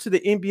trip to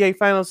the NBA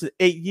Finals in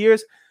 8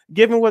 years.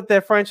 Given what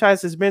that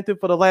franchise has been through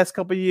for the last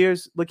couple of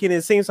years, Lakina,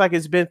 it seems like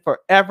it's been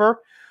forever.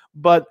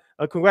 But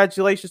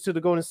congratulations to the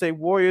Golden State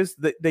Warriors.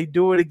 They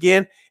do it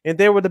again, and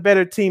they were the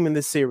better team in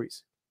this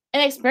series.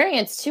 And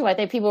experience, too. I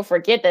think people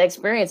forget that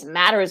experience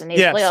matters in these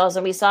playoffs,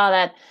 and we saw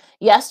that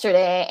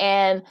yesterday.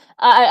 And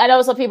I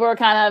know some people are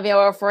kind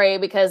of, afraid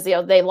because,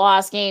 they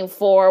lost Game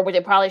 4, which they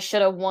probably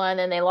should have won,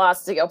 and they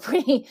lost,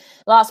 pretty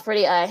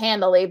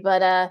handily.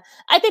 But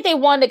I think they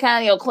wanted to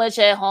kind of, clinch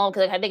it at home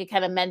because I think it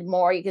kind of meant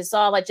more. You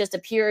saw just a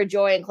pure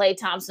joy in Klay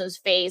Thompson's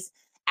face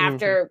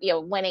after,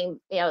 winning,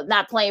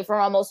 not playing for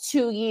almost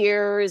 2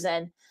 years,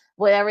 and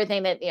with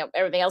everything that,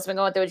 everything else been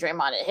going through,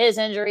 Draymond and his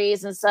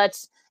injuries and such,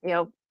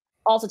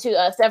 also,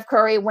 to Steph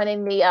Curry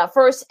winning the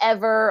first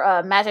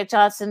ever Magic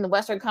Johnson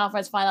Western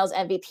Conference Finals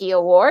MVP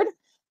award.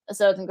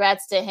 So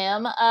congrats to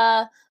him.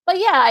 But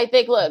yeah, I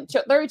think, look,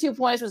 32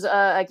 points was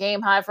a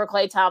game high for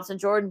Klay Thompson.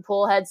 Jordan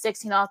Poole had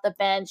 16 off the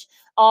bench.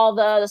 All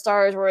the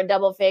stars were in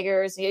double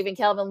figures. Even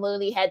Kevon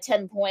Looney had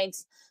 10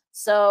 points.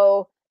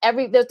 So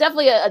there's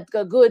definitely a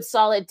good,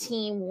 solid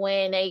team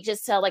win. And you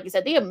just tell, like you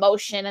said, the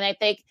emotion. And I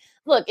think,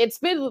 look, it's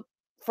been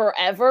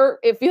forever.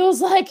 It feels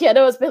like,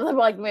 it's been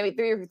like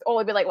maybe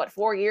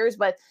 4 years,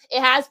 but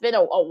it has been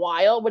a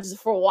while, which is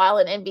for a while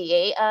in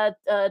NBA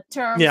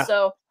terms. Yeah.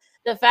 So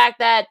the fact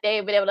that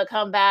they've been able to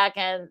come back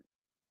and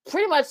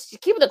pretty much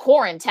keep the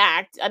core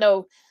intact. I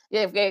know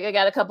they've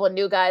got a couple of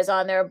new guys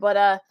on there,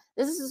 but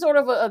this is sort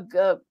of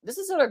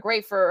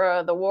great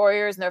for the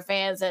Warriors and their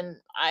fans. And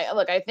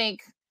I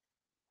think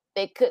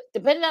they could,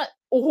 depending on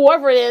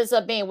whoever it is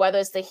being, whether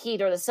it's the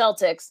Heat or the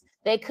Celtics,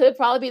 they could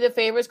probably be the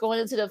favorites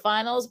going into the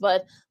finals,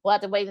 but we'll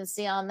have to wait and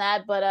see on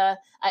that. But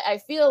I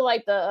feel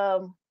like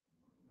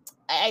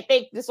I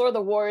think this sort of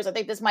the Warriors, I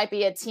think this might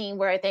be a team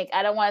where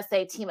I don't want to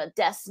say team of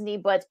destiny,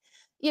 but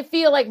you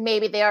feel like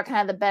maybe they are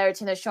kind of the better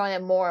team. They're showing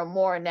it more and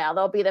more now.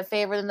 They'll be the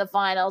favorite in the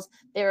finals.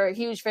 They're a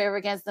huge favorite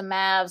against the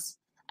Mavs.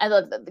 And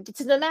look,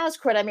 to the Mavs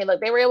credit,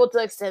 they were able to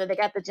extend it. They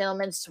got the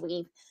gentleman's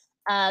sweep.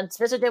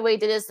 Spencer Dinwiddie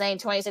did his thing,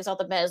 26 off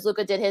the bench.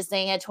 Luka did his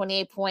thing at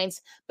 28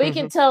 points. But you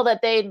can tell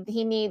that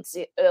he needs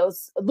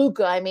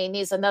Luka.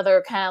 Needs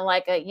another kind of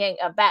like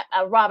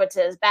a Robert to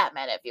his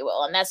Batman, if you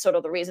will. And that's sort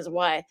of the reasons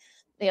why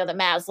the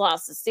Mavs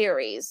lost the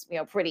series,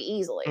 pretty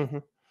easily. Mm-hmm.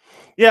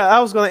 Yeah, I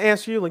was going to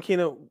ask you,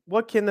 Lakina,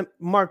 what can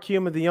Mark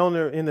Cuban, the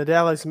owner in the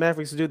Dallas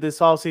Mavericks, do this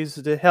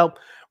offseason to help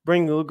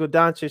bring Luka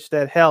Doncic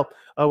that help?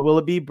 Will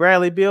it be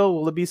Bradley Beal?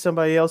 Will it be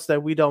somebody else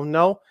that we don't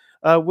know?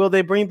 Will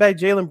they bring back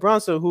Jalen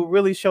Brunson, who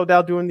really showed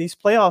out during these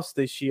playoffs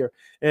this year?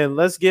 And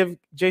let's give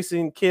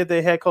Jason Kidd,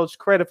 the head coach,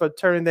 credit for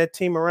turning that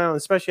team around,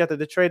 especially after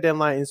the trade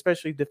deadline, and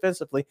especially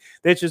defensively.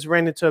 They just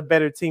ran into a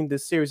better team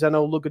this series. I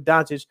know Luka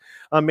Doncic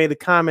made a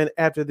comment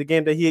after the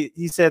game that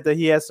he said that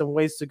he has some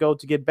ways to go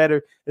to get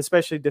better,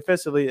 especially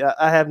defensively.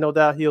 I have no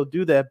doubt he'll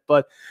do that.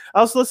 But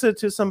I was listening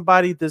to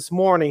somebody this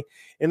morning,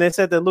 and they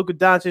said that Luka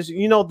Doncic,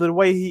 the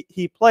way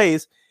he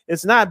plays,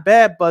 it's not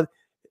bad, but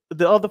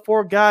the other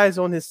 4 guys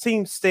on his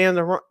team stands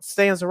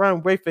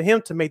around, wait for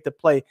him to make the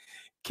play.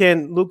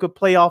 Can Luka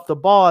play off the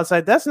ball? It's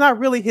like, that's not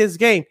really his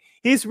game.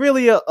 He's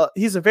really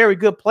he's a very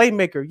good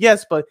playmaker,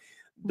 yes, but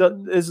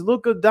is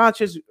Luka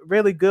Doncic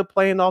really good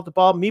playing off the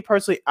ball? Me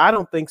personally, I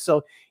don't think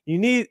so. You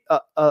need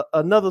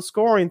another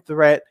scoring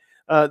threat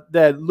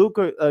that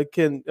Luka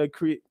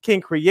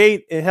can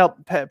create and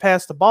help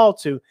pass the ball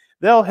to.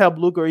 They'll help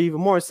Luka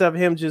even more instead of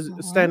him just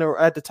standing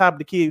at the top of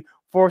the key,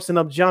 forcing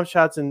up jump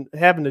shots and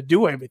having to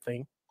do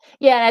everything.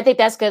 Yeah, and I think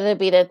that's going to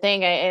be the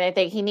thing. And I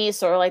think he needs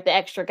sort of like the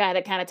extra guy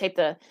to kind of take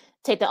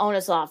the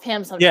onus off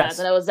him sometimes. Yes.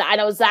 I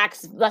know Zach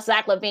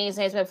LaVine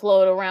has been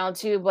floated around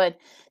too, but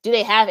do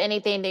they have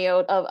anything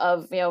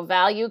of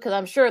value? Because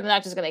I'm sure they're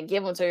not just going to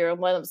give them to you and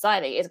let them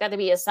sign it. It's got to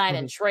be a sign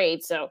and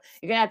trade. So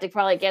you're gonna have to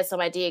probably get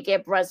somebody. Do you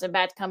get Brunson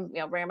back to come,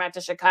 bring him back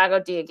to Chicago?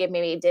 Do you get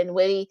maybe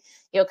Dinwiddie,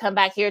 come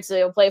back here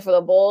to play for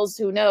the Bulls?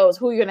 Who knows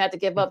who you're gonna have to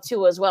give up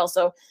to as well.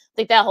 So I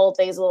think that whole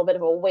thing is a little bit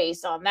of a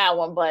waste on that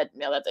one, but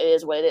that it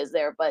is what it is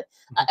there. But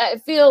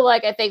I feel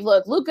like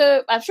look,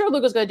 Luka, I'm sure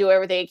Luka's going to do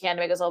everything he can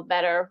to make himself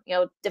better,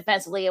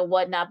 defensively and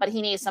whatnot, but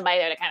he needs somebody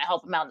there to kind of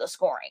help him out in the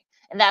scoring.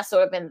 And that's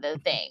sort of been the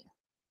thing.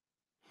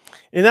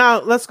 And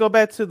now let's go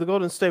back to the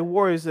Golden State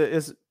Warriors.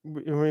 As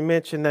we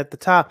mentioned at the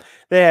top,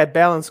 they had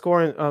balanced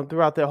scoring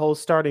throughout their whole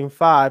starting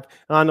five.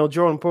 And I know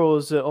Jordan Poole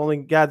was the only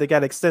guy that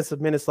got extensive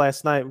minutes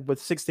last night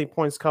with 16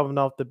 points coming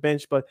off the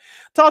bench. But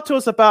talk to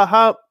us about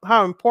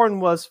how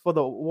important it was for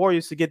the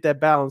Warriors to get that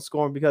balanced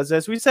scoring, because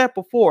as we said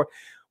before,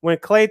 when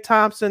Klay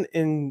Thompson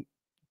and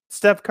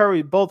Steph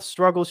Curry both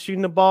struggle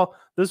shooting the ball,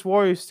 this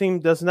Warriors team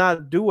does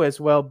not do as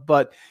well.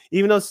 But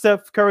even though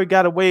Steph Curry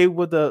got away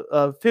with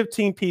a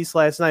 15-piece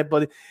last night,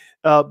 but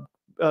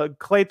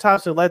Klay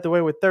Thompson led the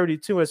way with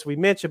 32, as we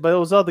mentioned, but it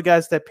was other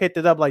guys that picked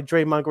it up, like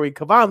Draymond Green.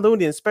 Kevon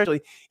Looney,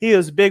 especially, he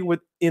was big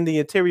in the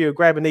interior,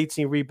 grabbing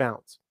 18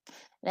 rebounds.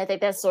 And I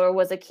think that sort of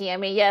was the key. I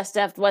mean, yes,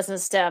 Steph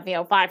wasn't Steph,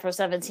 5 for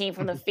 17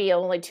 from the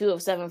field, only 2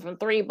 of 7 from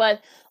 3.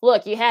 But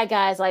look, you had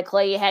guys like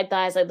Klay, you had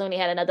guys like Looney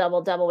had a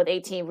double-double with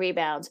 18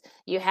 rebounds.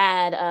 You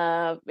had,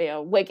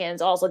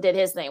 Wiggins also did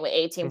his thing with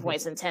 18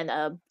 points and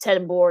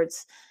 10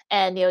 boards.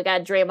 And,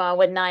 got Draymond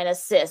with 9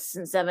 assists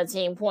and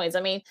 17 points.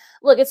 I mean,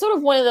 look, it's sort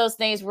of one of those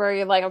things where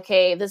you're like,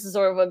 okay, this is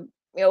sort of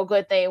a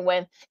good thing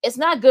when it's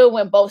not good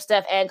when both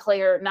Steph and Klay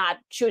are not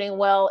shooting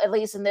well, at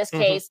least in this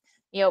case.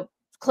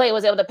 Klay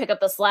was able to pick up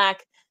the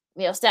slack.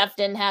 Steph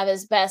didn't have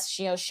his best,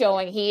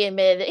 showing. He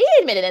admitted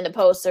in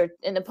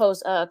the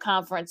post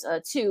conference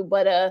too.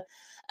 But I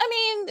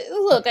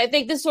mean, look, I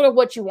think this is sort of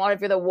what you want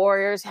if you're the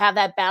Warriors, have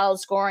that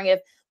balanced scoring. If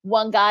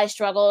one guy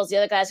struggles, the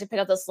other guys can pick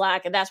up the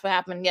slack, and that's what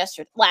happened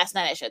last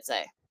night, I should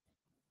say.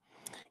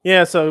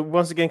 Yeah, so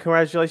once again,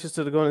 congratulations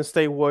to the Golden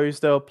State Warriors.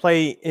 They'll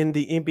play in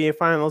the NBA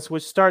Finals,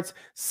 which starts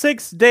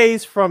 6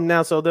 days from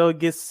now, so they'll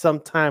get some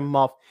time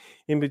off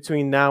in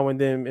between now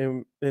and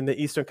then in the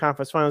Eastern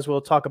Conference Finals.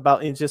 We'll talk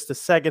about in just a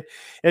second.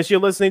 As you're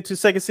listening to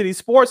Second City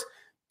Sports,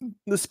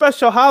 the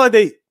special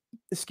holiday,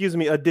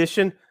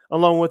 edition,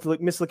 along with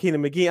Miss Lakina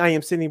McGee. I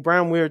am Sydney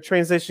Brown. We're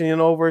transitioning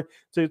over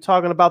to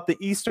talking about the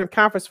Eastern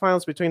Conference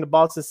Finals between the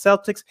Boston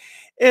Celtics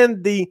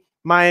and the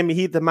Miami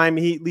Heat. The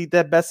Miami Heat lead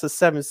that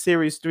best-of-7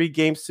 series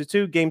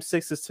 3-2. Game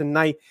 6 is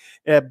tonight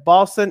at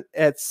Boston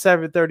at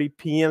 7:30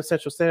 p.m.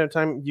 Central Standard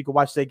Time. You can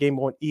watch that game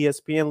on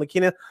ESPN.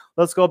 Lakina,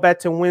 let's go back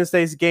to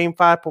Wednesday's Game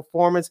 5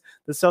 performance.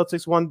 The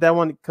Celtics won that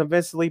one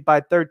convincingly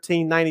by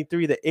 13,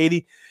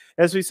 93-80.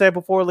 As we said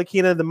before,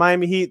 Lakina, the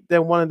Miami Heat,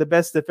 they're one of the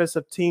best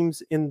defensive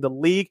teams in the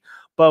league.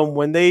 But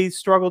when they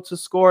struggle to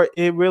score,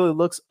 it really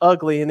looks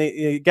ugly, and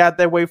it got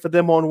that way for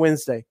them on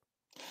Wednesday.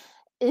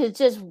 It's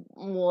just,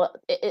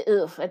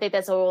 I think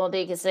that's the only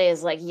thing you can say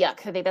is like,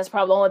 yuck. I think that's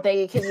probably the only thing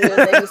you can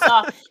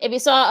use. If you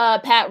saw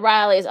Pat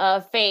Riley's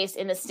face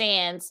in the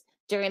stands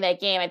during that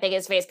game, I think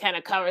his face kind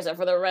of covers it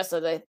for the rest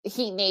of the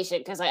Heat Nation.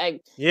 Because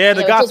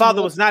the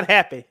Godfather was not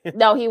happy.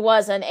 No, he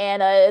wasn't.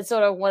 And it's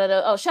sort of one of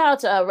the, shout out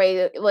to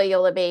Ray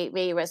Loyola,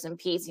 may rest in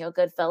peace,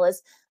 good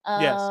fellas.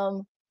 Yes.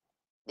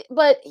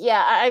 But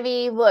yeah, I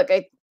mean, look,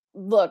 I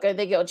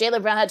think,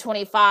 Jaylen Brown had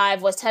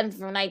 25, was 10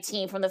 from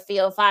 19 from the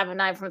field, 5 of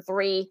 9 from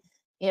 3.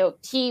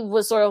 He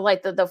was sort of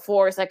like the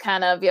force that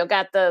kind of,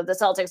 got the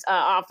Celtics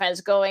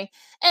offense going.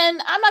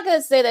 And I'm not going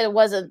to say that it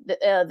wasn't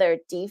their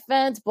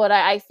defense, but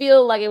I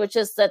feel like it was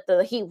just that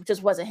the Heat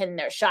just wasn't hitting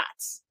their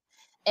shots.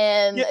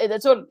 And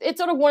it's sort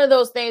of one of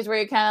those things where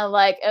you're kind of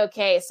like,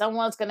 okay,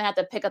 someone's going to have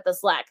to pick up the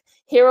slack.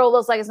 Hero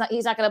looks like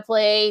he's not going to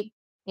play,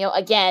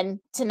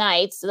 again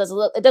tonight. So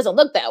it doesn't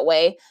look that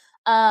way.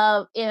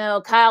 Kyle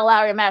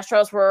Lowry and Matt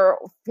Strus were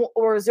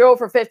 0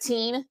 for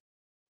 15.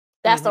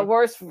 That's the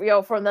worst,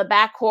 from the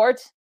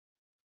backcourt.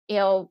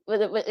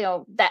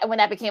 That when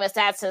that became a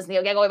stat since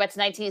going back to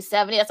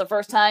 1970, that's the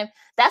first time.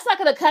 That's not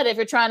going to cut it if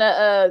you're trying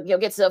to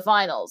get to the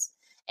finals.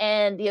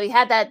 And you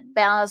had that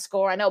balanced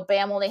score. I know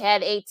Bam only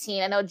had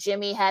 18. I know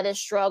Jimmy had his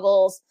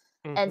struggles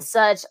and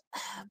such,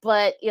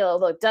 but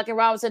look, Duncan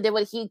Robinson did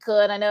what he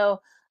could. I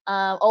know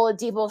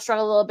Oladipo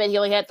struggled a little bit. He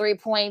only had 3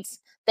 points.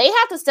 They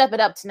have to step it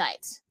up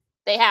tonight.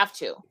 They have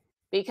to.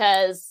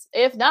 Because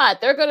if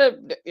not, they're gonna,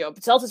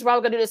 Celtics are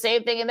probably gonna do the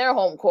same thing in their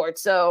home court.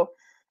 So,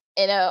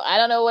 I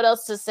don't know what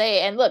else to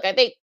say. And look, I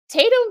think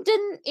Tatum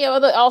didn't,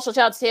 also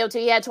shout out to Tatum too.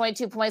 He had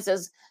 22 points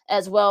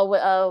as well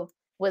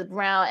with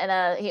Brown,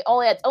 and he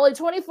only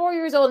 24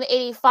 years old and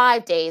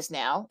 85 days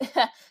now,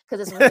 because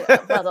it's a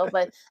puzzle.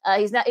 But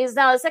he's now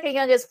the second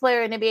youngest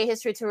player in NBA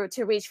history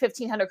to reach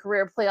 1,500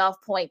 career playoff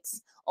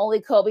points.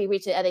 Only Kobe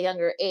reached it at a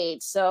younger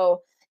age.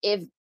 So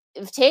if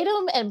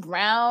Tatum and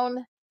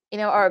Brown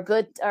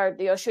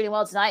are shooting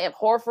well tonight, if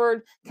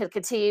Horford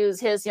continues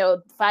his,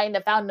 finding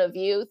the fountain of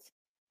youth,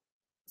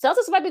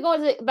 Celtics might be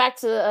going back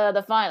to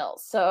the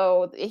finals.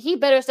 So he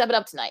better step it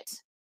up tonight.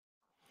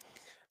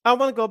 I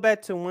want to go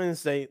back to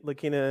Wednesday,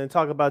 Lakina, and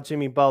talk about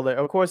Jimmy Butler.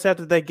 Of course,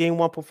 after that Game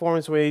 1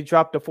 performance where he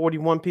dropped the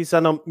 41 piece, I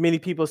know many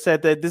people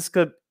said that this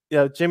could,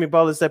 Jimmy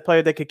Butler is that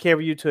player that could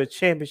carry you to a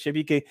championship.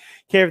 He could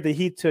carry the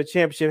Heat to a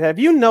championship. Have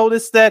you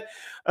noticed that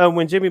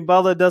when Jimmy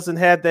Butler doesn't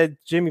have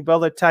that Jimmy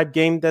Butler type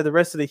game, that the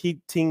rest of the Heat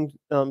team,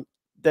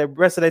 the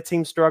rest of that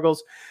team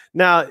struggles?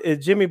 Now,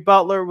 if Jimmy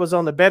Butler was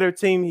on the better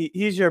team,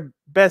 he's your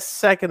best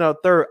second or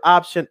third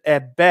option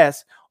at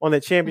best on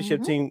the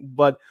championship team,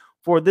 but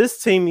for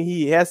this team,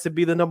 he has to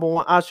be the number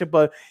one option.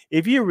 But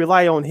if you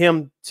rely on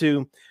him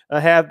to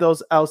have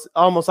those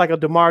almost like a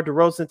DeMar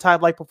DeRozan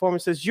type like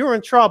performances, you're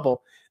in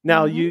trouble.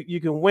 Now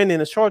you can win in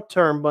the short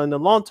term, but in the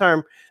long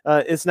term,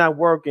 it's not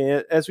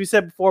working. As we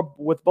said before,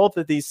 with both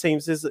of these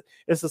teams, it's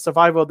the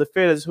survival of the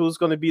fittest. Who's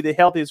going to be the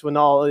healthiest when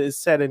all is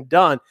said and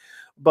done?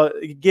 But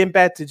getting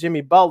back to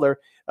Jimmy Butler,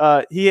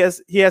 he has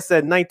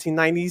that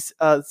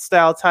 1990s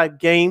style type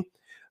game.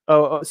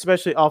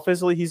 Especially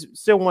offensively, he's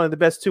still one of the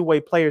best two-way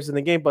players in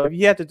the game. But if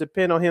you had to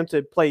depend on him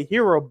to play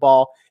hero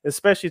ball,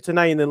 especially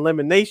tonight in the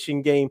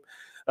elimination game,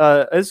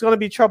 it's going to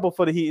be trouble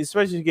for the Heat,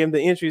 especially given the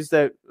injuries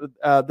that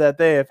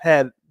they have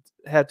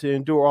had to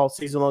endure all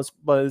season long,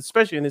 but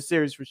especially in this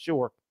series for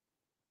sure.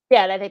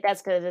 Yeah, and I think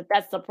that's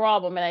the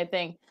problem. And I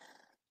think,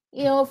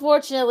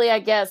 unfortunately, I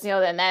guess,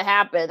 then that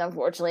happened.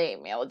 Unfortunately,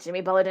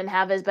 Jimmy Butler didn't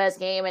have his best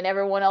game and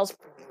everyone else.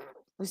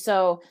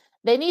 So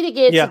they need to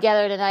get it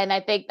together tonight, and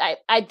I think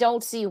I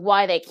don't see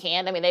why they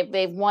can't. I mean,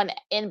 they've won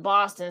in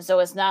Boston, so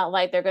it's not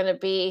like they're going to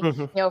be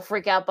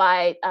freak out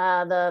by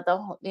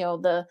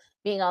the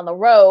being on the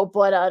road.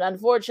 But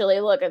unfortunately,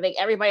 look, I think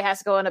everybody has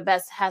to go in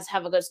has to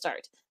have a good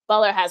start.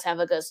 Butler has to have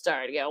a good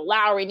start.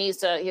 Lowry needs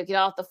to get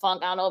off the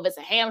funk. I don't know if it's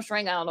a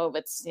hamstring. I don't know if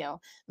it's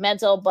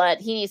mental, but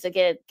he needs to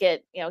get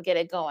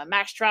it going.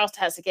 Max Strus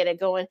has to get it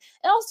going,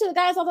 and also the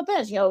guys on the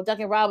bench.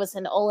 Duncan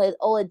Robinson,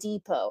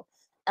 Oladipo.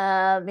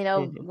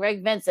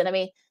 Greg Vincent. I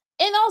mean,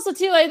 and also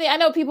too, I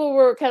know people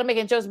were kind of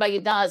making jokes about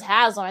Udonis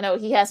Haslem. I know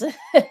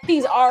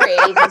he's our age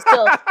and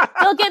still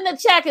getting the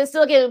check and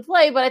still getting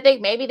play, but I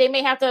think maybe they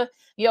may have to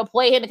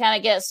play him to kind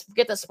of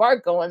get the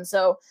spark going.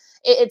 So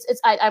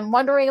I'm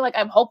wondering, like,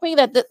 I'm hoping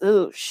that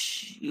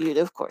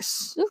of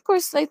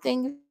course I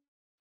think.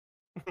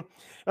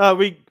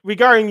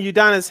 Regarding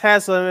Udonis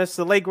Haslem, as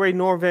the late great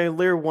Norm Van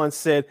Lier once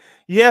said,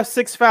 "You have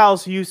 6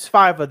 fouls, use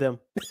 5 of them."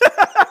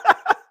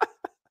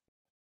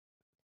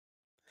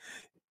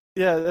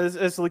 Yeah,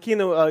 as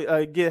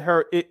Lakina get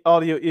her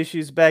audio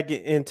issues back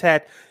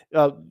intact.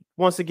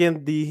 Once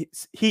again, the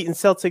Heat and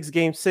Celtics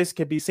Game 6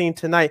 can be seen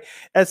tonight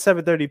at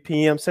 7:30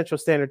 p.m. Central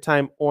Standard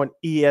Time on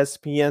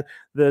ESPN.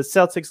 The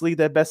Celtics lead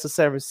that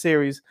best-of-7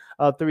 series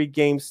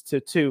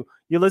 3-2.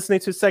 You're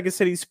listening to Second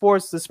City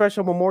Sports, the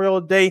special Memorial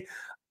Day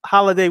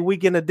holiday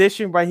weekend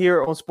edition right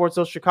here on Sports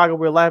Zone Chicago.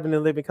 We're live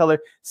in living color.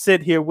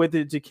 Sit here with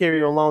it to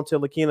carry along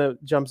till Lakina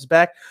jumps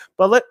back.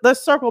 But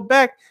let's circle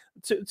back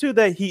to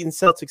that Heat and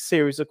Celtics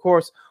series. Of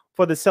course,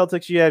 for the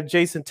Celtics, you have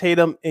Jason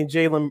Tatum and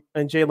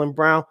Jaylen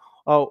Brown,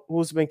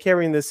 who's been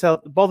carrying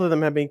both of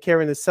them have been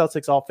carrying the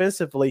Celtics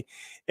offensively.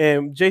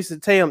 And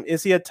Jason Tatum,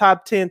 is he a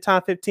top 10,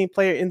 top 15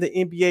 player in the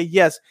NBA?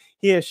 Yes,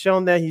 he has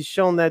shown that. He's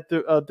shown that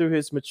through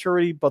his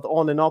maturity, both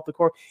on and off the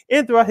court,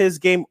 and throughout his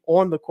game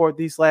on the court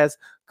these last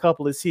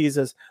couple of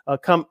seasons.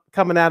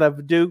 Coming out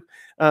of Duke,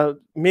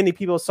 many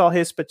people saw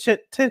his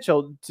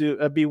potential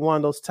to be one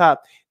of those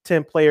top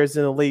 10 players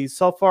in the league.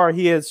 So far,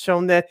 he has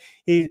shown that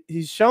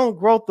he's shown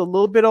growth a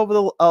little bit over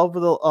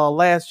the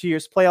last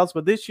year's playoffs,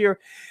 but this year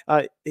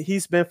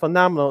he's been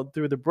phenomenal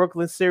through the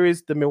Brooklyn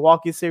series, the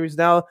Milwaukee series,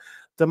 now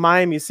the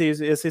Miami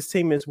series, as his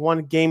team is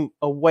one game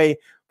away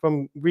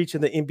from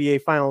reaching the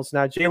NBA Finals.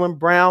 Now, Jaylen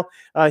Brown,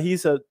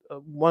 he's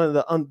one of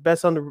the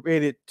best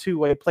underrated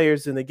two-way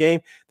players in the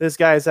game. This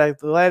guy is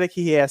athletic.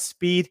 He has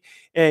speed,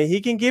 and he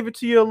can give it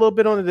to you a little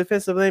bit on the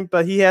defensive end,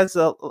 but he has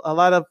a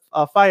lot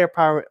of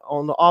firepower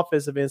on the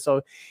offensive end.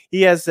 So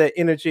he has that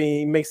energy.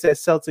 He makes that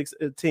Celtics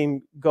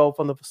team go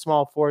from the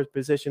small forward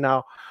position.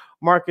 Now,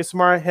 Marcus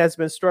Smart has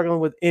been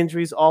struggling with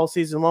injuries all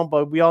season long,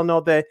 but we all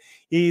know that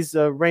he's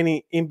a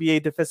reigning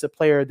NBA Defensive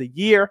Player of the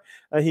Year.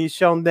 He's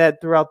shown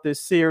that throughout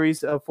this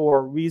series for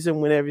a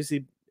reason whenever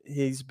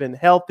he's been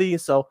healthy.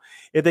 So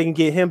if they can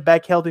get him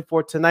back healthy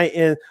for tonight,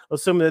 and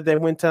assuming that they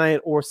win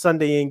tonight or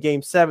Sunday in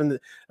Game 7,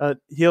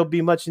 he'll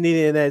be much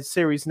needed in that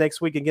series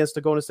next week against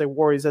the Golden State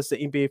Warriors as the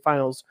NBA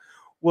Finals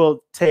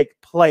will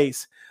take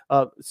place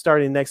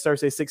starting next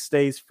Thursday, 6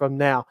 days from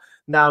now.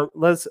 Now,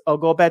 let's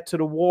go back to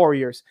the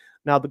Warriors.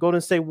 Now, the Golden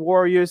State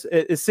Warriors,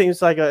 it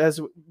seems like, as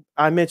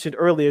I mentioned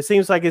earlier, it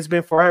seems like it's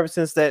been forever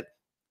since that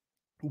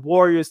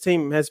Warriors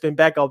team has been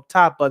back up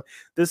top, but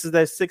this is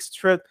their 6th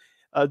trip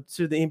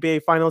to the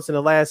NBA Finals in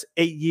the last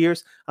 8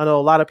 years. I know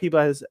a lot of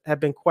people have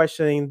been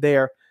questioning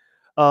their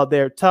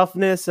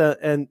toughness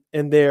and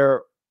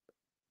their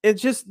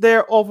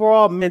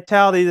overall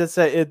mentality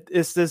that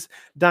it's this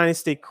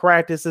dynasty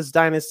cracked, it's this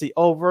dynasty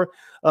over.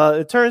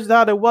 It turns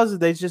out it wasn't.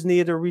 They just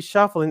needed a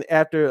reshuffling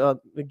after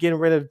getting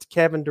rid of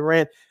Kevin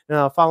Durant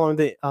following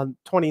the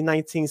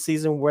 2019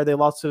 season where they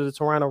lost to the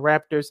Toronto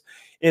Raptors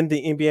in the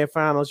NBA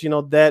Finals. You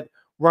know, that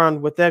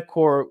run with that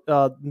core.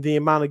 The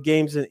amount of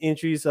games and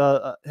injuries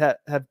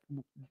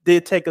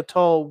did take a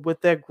toll with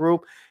that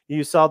group.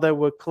 You saw that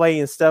with Clay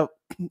and Steph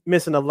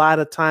missing a lot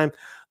of time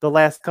the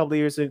last couple of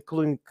years,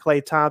 including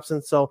Klay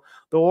Thompson. So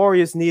the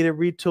Warriors needed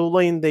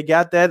retooling. They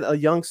got that, a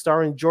young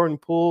star in Jordan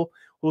Poole,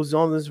 who's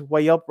on his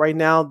way up right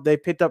now. They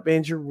picked up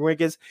Andrew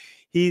Wiggins.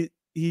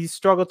 He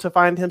struggled to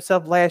find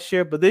himself last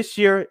year, but this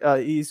year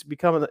he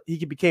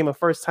became a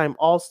first-time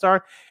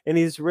All-Star, and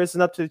he's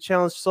risen up to the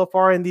challenge so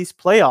far in these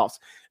playoffs.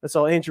 And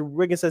so Andrew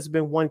Wiggins has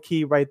been one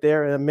key right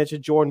there. And I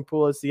mentioned Jordan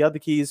Poole as the other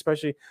key,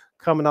 especially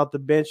coming out the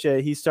bench.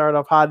 He started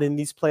off hot in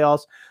these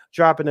playoffs,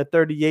 dropping a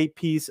 38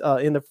 piece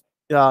in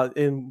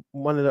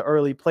one of the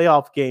early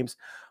playoff games.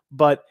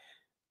 But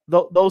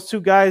those two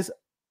guys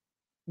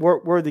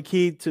were the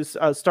key to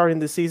starting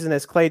the season,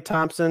 as Klay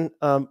Thompson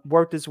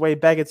worked his way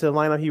back into the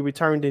lineup. He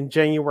returned in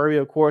January,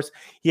 of course.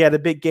 He had a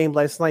big game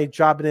last night,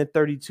 dropping in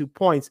 32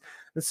 points.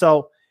 And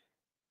so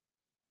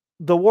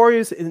the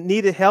Warriors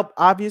needed help,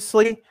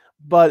 obviously,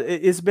 but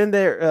it's been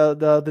there.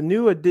 The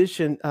new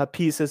addition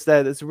pieces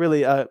that has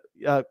really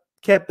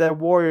kept that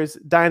Warriors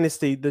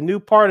dynasty, the new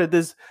part of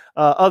this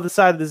other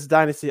side of this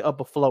dynasty, up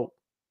afloat.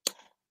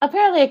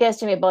 Apparently, I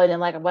guess Jimmy Butler didn't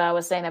like what I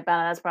was saying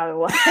about it. That's probably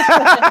why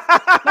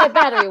my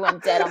battery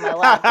went dead on my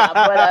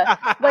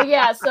laptop. But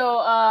yeah, so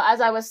as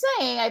I was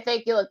saying, I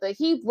think the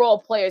Heat role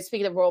players,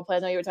 speaking of role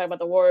players, I know you were talking about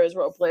the Warriors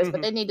role players,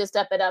 but they need to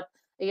step it up,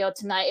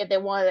 tonight if they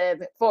want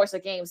to force a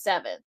Game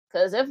 7.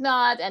 Because if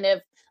not, and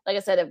if, like I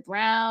said, if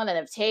Brown and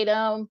if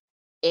Tatum,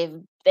 if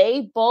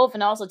they both,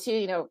 and also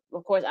too,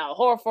 of course, Al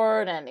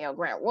Horford and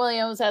Grant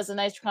Williams has a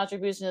nice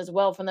contribution as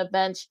well from the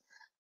bench.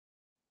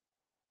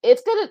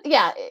 It's gonna,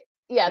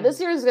 this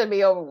series is gonna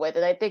be over with,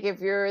 and I think if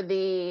you're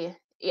the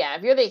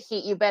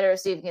Heat, you better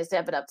see if you can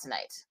step it up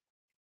tonight.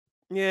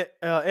 Yeah,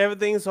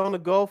 everything's on the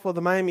go for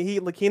the Miami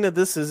Heat. Lakina,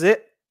 this is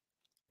it.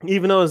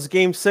 Even though it's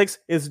Game 6,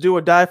 it's do or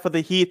die for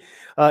the Heat.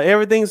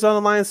 Everything's on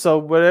the line, so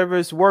whatever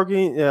is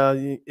working,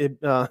 it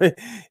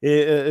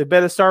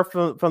better start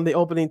from the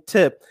opening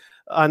tip.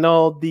 I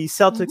know the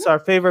Celtics are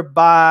favored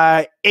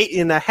by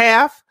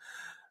 8.5.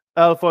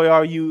 For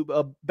all you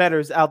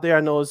bettors out there,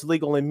 I know it's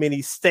legal in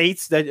many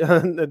states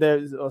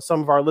that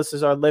some of our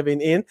listeners are living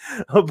in.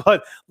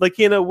 But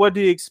Lakina, what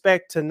do you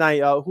expect tonight?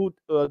 Do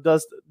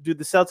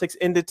the Celtics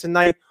end it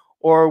tonight,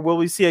 or will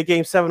we see a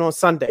Game 7 on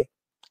Sunday?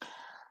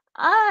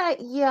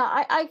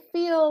 I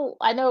feel,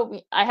 I know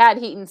I had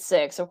Heat in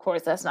 6. Of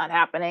course, that's not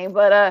happening.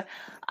 But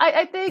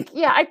I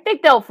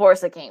think they'll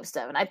force a Game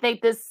 7. I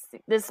think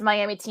this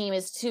Miami team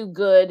is too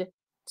good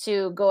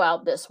to go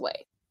out this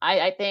way.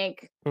 I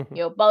think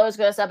Butler's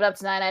going to step it up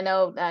tonight. I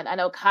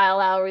know Kyle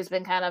Lowry's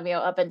been kind of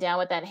up and down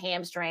with that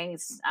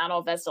hamstrings. I don't know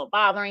if that's still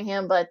bothering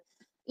him, but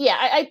yeah,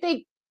 I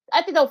think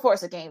they'll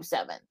force a Game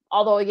 7.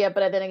 Although,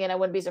 but then again, I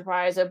wouldn't be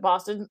surprised if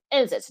Boston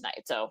ends it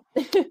tonight. So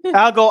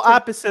I'll go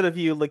opposite of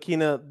you,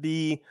 Lakina.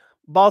 The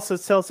Boston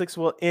Celtics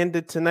will end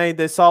it tonight.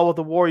 They saw what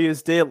the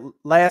Warriors did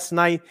last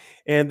night,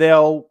 and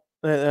they'll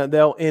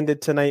end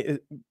it tonight.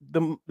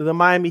 The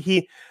Miami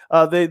Heat,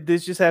 they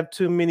just have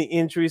too many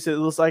injuries. It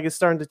looks like it's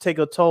starting to take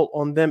a toll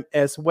on them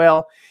as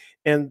well.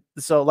 And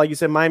so, like you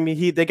said, Miami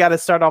Heat, they got to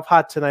start off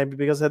hot tonight,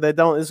 because if they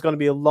don't, it's going to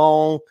be a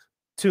long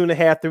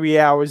 2.5, 3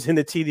 hours in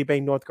the TD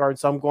Bank North Garden.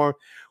 So I'm going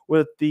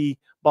with the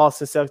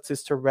Boston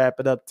Celtics to wrap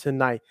it up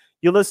tonight.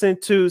 You're listening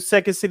to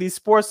Second City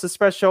Sports, the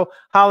special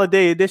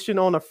holiday edition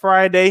on a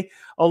Friday,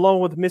 along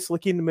with Miss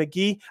Lakina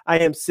McGee. I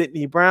am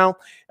Sydney Brown.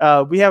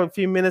 We have a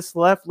few minutes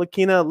left.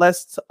 Lakina,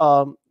 let's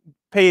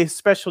pay a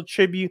special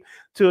tribute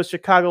to a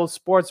Chicago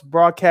sports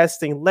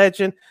broadcasting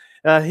legend.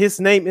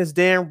 His name is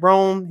Dan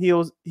Roan. He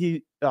was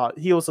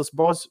a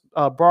sports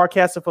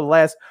broadcaster for the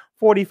last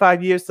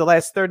 45 years, the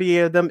last 38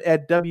 of them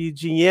at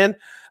WGN.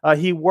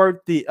 He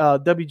worked the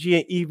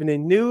WGN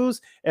Evening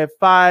News at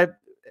 5,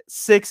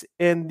 6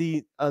 in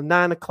the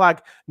 9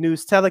 o'clock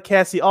news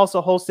telecast. He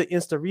also hosted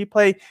Instant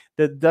Replay,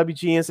 the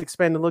WGN's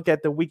expanded look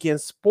at the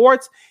weekend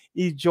sports.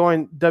 He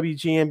joined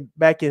WGN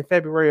back in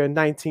February of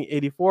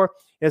 1984.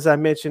 As I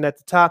mentioned at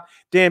the top,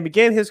 Dan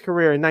began his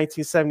career in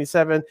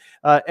 1977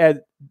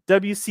 at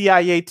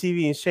WCIA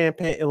TV in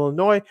Champaign,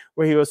 Illinois,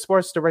 where he was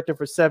sports director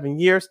for 7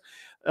 years.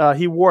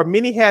 He wore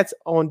many hats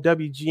on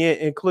WGN,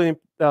 including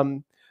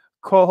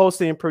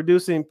co-hosting and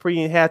producing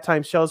pre- and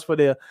halftime shows for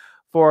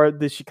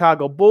the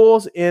Chicago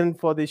Bulls and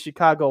for the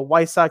Chicago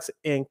White Sox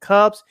and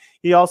Cubs.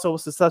 He also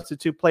was the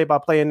substitute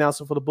play-by-play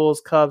announcer for the Bulls,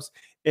 Cubs,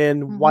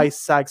 and White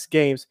Sox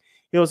games.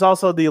 He was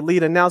also the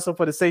lead announcer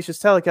for the station's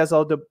telecast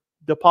of the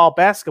DePaul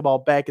basketball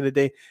back in the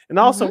day, and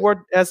also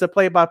worked as a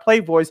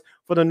play-by-play voice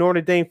for the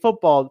Notre Dame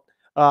football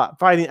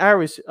Fighting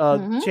Irish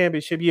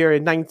championship year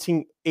in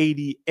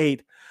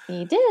 1988.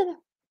 He did.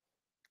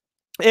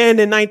 And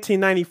in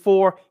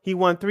 1994, he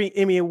won 3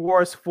 Emmy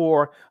Awards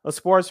for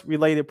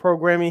sports-related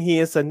programming. He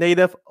is a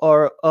native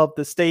of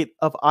the state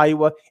of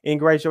Iowa and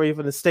graduated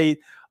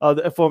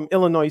from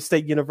Illinois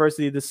State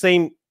University, the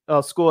same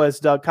school as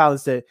Doug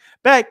Collins did,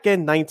 back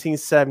in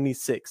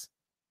 1976.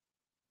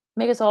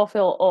 Make us all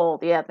feel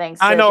old. Yeah, thanks.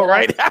 I know,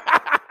 right?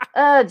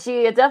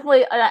 Gee, it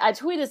definitely. I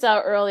tweeted this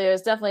out earlier.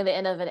 It's definitely the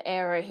end of an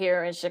era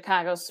here in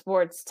Chicago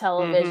sports Mm-hmm.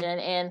 television.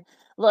 And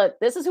look,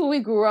 this is who we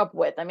grew up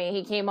with. I mean,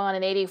 he came on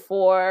in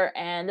 '84,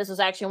 and this was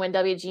actually when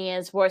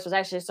WGN Sports was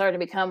actually starting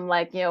to become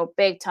like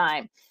big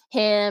time.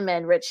 Him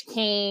and Rich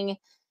King,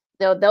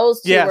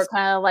 those two were Yes.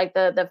 kind of like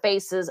the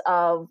faces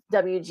of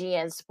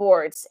WGN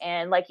Sports.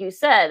 And like you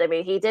said, I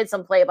mean, he did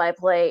some play by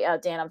play.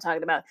 Dan, I'm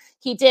talking about.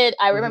 He did.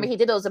 I remember Mm-hmm. he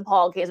did those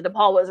DePaul games.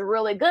 DePaul was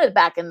really good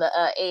back in the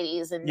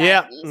 '80s and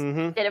Yeah. '90s.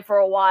 Mm-hmm. Did it for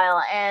a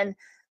while, and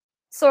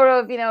sort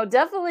of,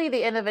 definitely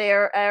the end of the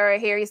era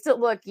here. He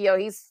still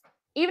he's,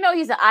 even though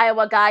he's an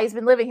Iowa guy, he's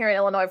been living here in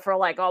Illinois for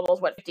like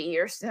almost 50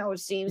 years now, it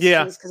seems.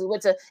 Yeah. Jeez, because he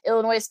went to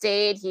Illinois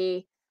State.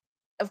 He,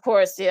 of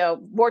course,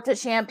 worked at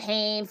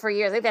Champaign for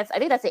years. I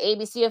think that's the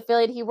ABC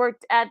affiliate he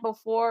worked at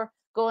before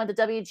going to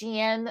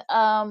WGN.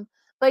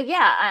 But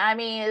yeah, I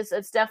mean,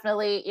 it's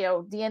definitely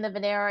the end of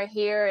an era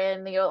here,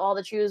 and all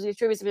the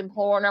tributes have been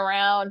pouring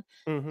around,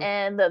 Mm-hmm.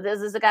 and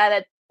this is a guy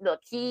that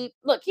he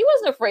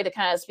wasn't afraid to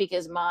kind of speak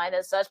his mind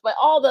and such, but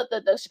all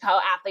the Chicago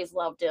athletes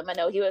loved him. I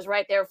know he was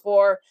right there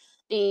for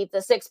the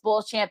six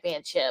Bulls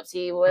championships.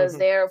 He was Mm-hmm.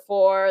 there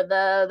for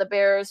the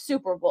Bears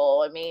Super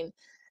Bowl. I mean,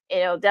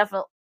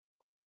 definitely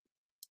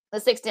the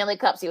 6 Stanley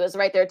Cups. He was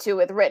right there too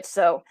with Rich.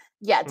 So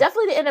yeah,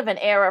 definitely the end of an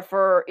era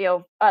for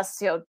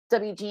us,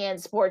 WGN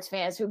sports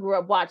fans who grew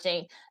up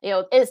watching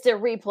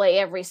instant replay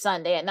every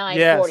Sunday at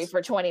 9:40 Yes. for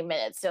 20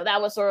 minutes. So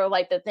that was sort of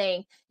like the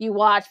thing you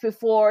watch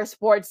before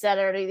Sports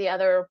Center or the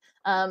other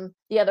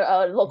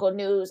local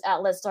news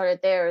outlets started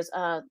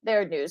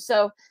their news.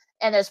 So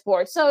and their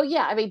sports. So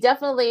yeah, I mean,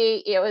 definitely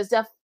it's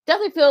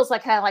definitely feels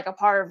like kind of like a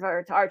part of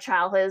our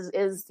childhood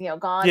is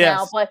gone now.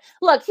 Yes. But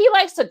look, he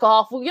likes to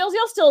golf. You'll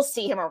still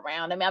see him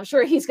around. I mean, I'm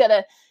sure he's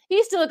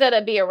still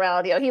gonna be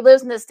around. He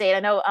lives in the state. I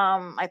know.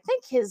 I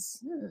think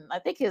his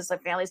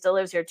like, family still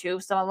lives here too.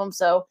 Some of them.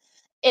 So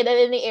in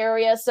the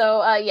area.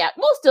 So yeah,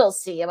 we'll still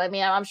see him. I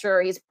mean, I'm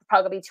sure he's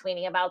probably gonna be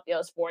tweeting about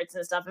sports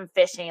and stuff and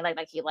fishing,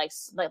 like he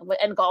likes, like,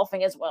 and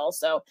golfing as well.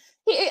 So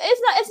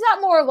it's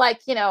not more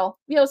like see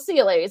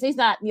you later. He's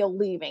not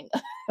leaving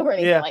or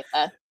anything like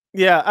that.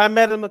 Yeah, I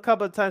met him a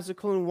couple of times,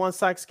 including one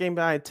Sox game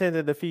that I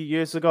attended a few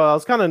years ago. I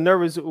was kind of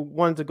nervous,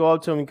 wanted to go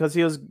up to him because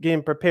he was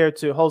getting prepared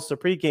to host a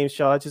pregame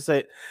show. I just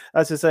say,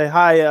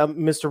 "Hi,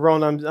 Mr.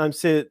 Roan. I'm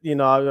Sid.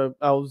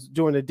 I was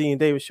doing the Dean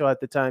Davis show at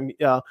the time.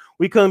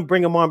 We couldn't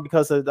bring him on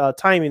because of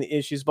timing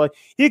issues, but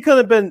he could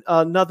have been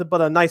nothing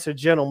but a nicer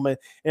gentleman,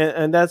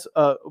 and that's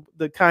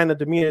the kind of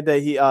demeanor that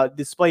he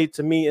displayed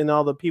to me and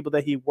all the people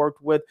that he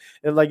worked with.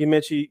 And like you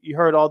mentioned, you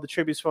heard all the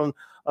tributes from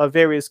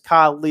various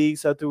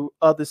colleagues through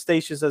other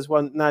stations as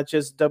well, not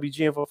just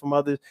WGN, but from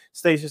other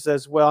stations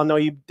as well. I know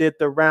he did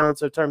the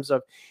rounds in terms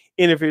of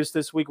interviews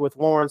this week with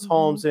Lawrence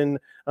Holmes and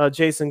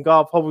Jason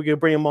Goff. Hope we can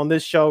bring him on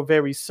this show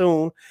very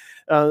soon.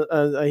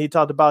 He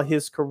talked about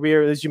his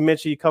career. As you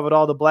mentioned, he covered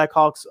all the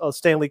Blackhawks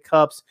Stanley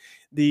Cups,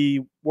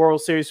 the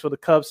World Series for the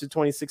Cubs in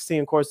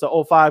 2016, of course,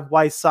 the 05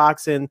 White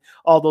Sox, and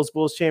all those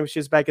Bulls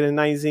championships back in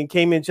the 90s, and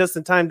came in just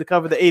in time to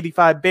cover the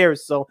 85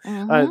 Bears. So,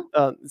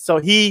 so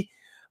he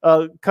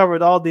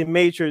covered all the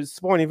major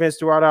sporting events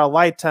throughout our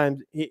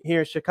lifetime here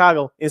in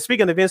Chicago. And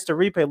speaking of instant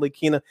replay,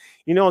 Lakina,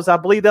 I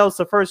believe that was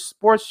the first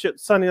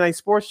Sunday night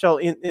sports show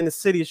in the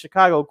city of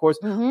Chicago. Of course,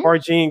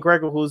 Gene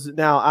Gregor, who's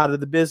now out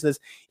of the business,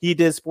 he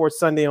did Sports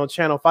Sunday on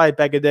Channel 5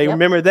 back in the day. Yep.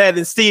 Remember that?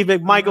 And Steve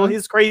McMichael,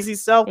 his crazy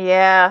self.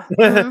 Yeah.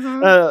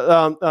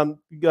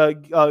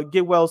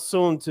 Get well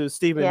soon to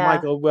Steve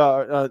McMichael.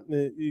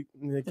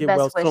 Get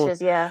well wishes,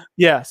 soon. Yeah.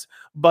 Yes,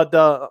 but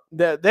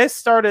they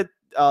started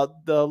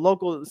the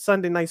local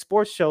Sunday night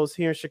sports shows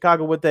here in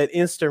Chicago with that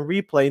instant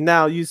replay.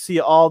 Now you see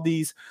all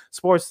these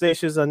sports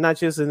stations, not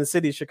just in the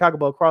city of Chicago,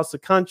 but across the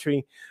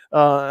country,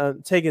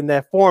 taking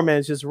that format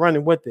and just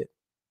running with it.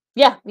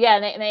 Yeah,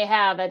 and they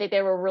have. I think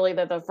they were really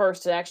the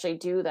first to actually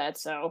do that.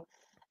 So,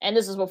 and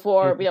this is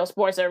before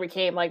sports ever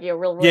became like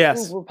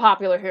real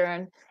popular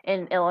here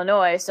in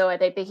Illinois. So I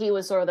think that he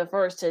was sort of the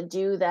first to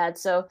do that.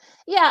 So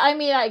yeah, I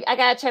mean, I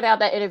gotta check out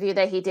that interview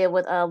that he did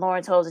with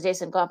Lawrence Holmes and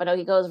Jason Goff. I know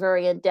he goes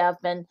very in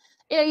depth, and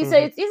you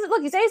say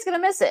he's gonna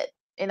miss it.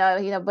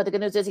 But the good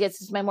news is he gets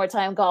to spend more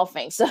time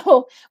golfing,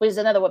 so which is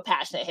another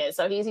passion of his.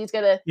 So he's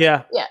gonna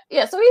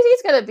so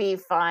he's gonna be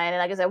fine. And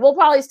like I said, we'll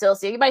probably still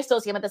see. You might still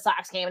see him at the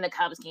Sox game and the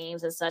Cubs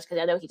games and such, because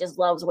I know he just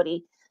loves what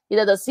he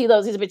does see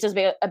those. He's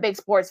a big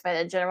sports fan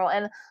in general,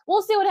 and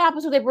we'll see what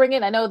happens when they bring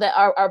in. I know that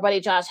our buddy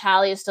Josh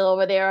Halley is still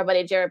over there. Our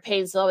buddy Jared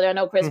Payne's still over there. I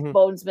know Chris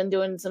Bowden's been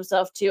doing some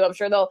stuff too. I'm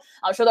sure they'll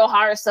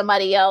hire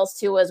somebody else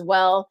too as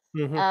well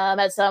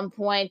at some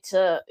point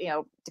to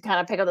kind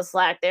of pick up the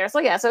slack there. So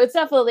yeah, so it's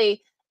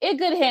definitely in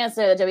good hands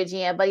there at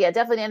WGN. But yeah,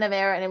 definitely in the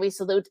air, and we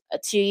salute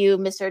to you,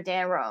 Mr.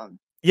 Dan Roan.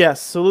 Yes,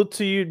 salute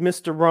to you,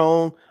 Mr.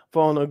 Roan,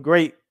 for a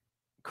great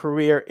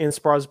career in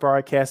sports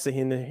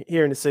broadcasting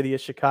here in the city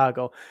of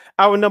Chicago.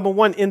 Hour number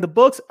 1 in the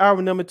books.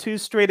 Hour number 2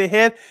 straight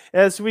ahead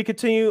as we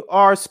continue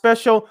our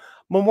special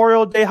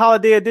Memorial Day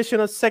holiday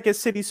edition of Second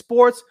City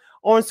Sports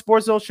on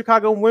Sports Zone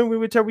Chicago. When we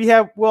return,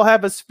 we'll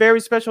have a very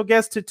special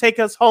guest to take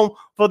us home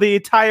for the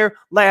entire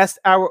last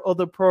hour of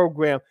the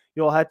program.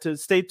 You'll have to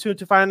stay tuned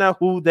to find out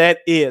who that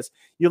is.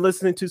 You're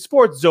listening to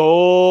Sports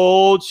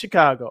Zone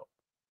Chicago.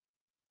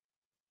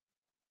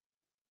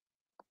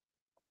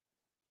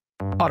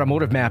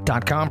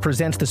 AutomotiveMap.com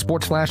presents the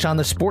Sports Flash on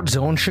the Sports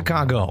Zone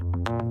Chicago.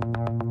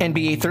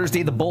 NBA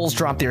Thursday, the Bulls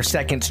dropped their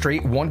second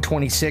straight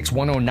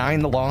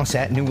 126-109 the loss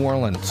at New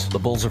Orleans. The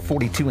Bulls are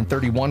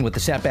 42-31 with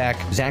the setback.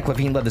 Zach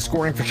LaVine led the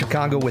scoring for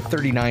Chicago with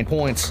 39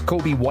 points.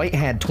 Kobe White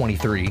had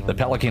 23. The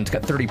Pelicans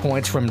got 30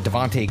 points from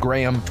Devontae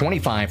Graham,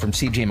 25 from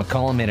CJ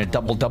McCollum, and a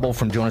double-double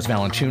from Jonas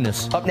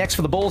Valanciunas. Up next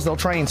for the Bulls, they'll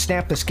try and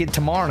snap the skid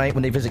tomorrow night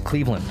when they visit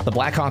Cleveland. The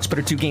Blackhawks put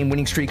a 2-game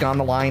winning streak on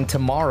the line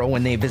tomorrow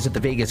when they visit the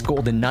Vegas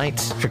Golden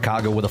Knights.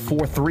 Chicago with a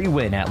 4-3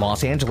 win at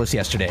Los Angeles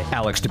yesterday.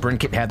 Alex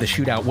DeBrincat had the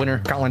shootout winner.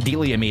 Colin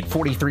Delia made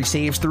 43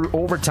 saves through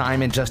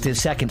overtime in just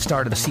his second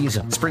start of the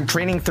season. Spring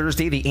training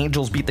Thursday, the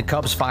Angels beat the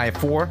Cubs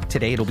 5-4.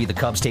 Today, it'll be the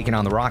Cubs taking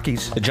on the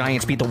Rockies. The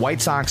Giants beat the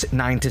White Sox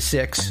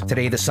 9-6.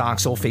 Today, the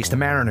Sox will face the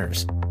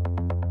Mariners.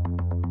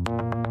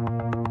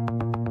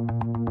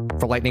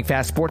 For lightning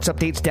fast sports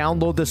updates,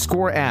 download the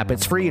Score app.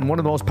 It's free and one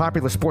of the most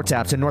popular sports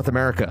apps in North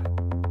America.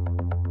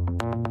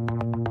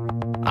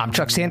 I'm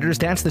Chuck Sanders.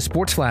 That's the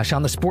Sports Flash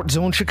on the Sports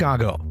Zone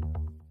Chicago.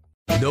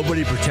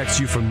 Nobody protects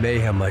you from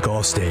mayhem like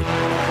Allstate.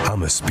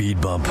 I'm a speed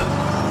bump.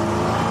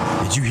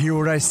 Did you hear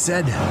what I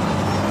said?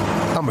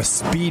 I'm a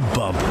speed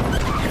bump.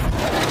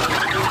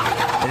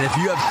 And if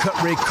you have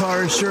cut-rate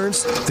car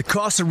insurance, the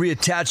cost to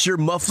reattach your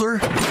muffler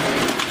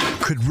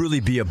could really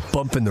be a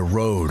bump in the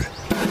road.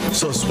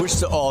 So switch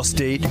to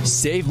Allstate,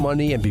 save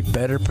money, and be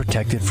better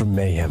protected from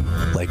mayhem,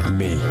 like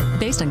me.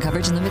 Based on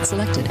coverage and limits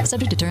selected,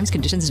 subject to terms,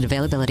 conditions, and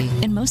availability.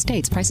 In most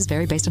states, prices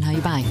vary based on how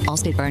you buy.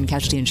 Allstate Bar and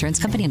Casualty Insurance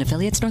Company and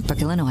affiliates,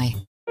 Northbrook, Illinois.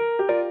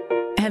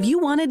 Have you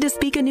wanted to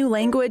speak a new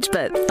language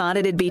but thought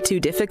it'd be too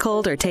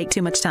difficult or take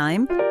too much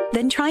time?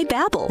 Then try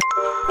Babbel.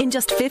 In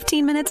just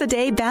 15 minutes a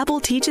day, Babbel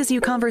teaches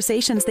you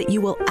conversations that you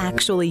will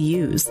actually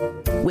use.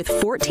 With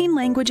 14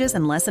 languages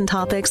and lesson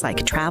topics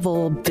like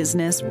travel,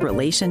 business,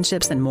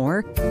 relationships, and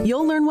more,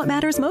 you'll learn what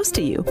matters most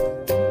to you.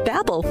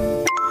 Babbel.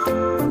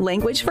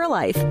 Language for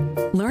life.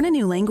 Learn a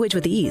new language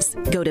with ease.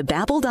 Go to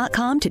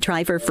Babbel.com to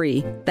try for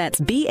free. That's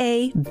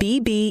BABBEL.com.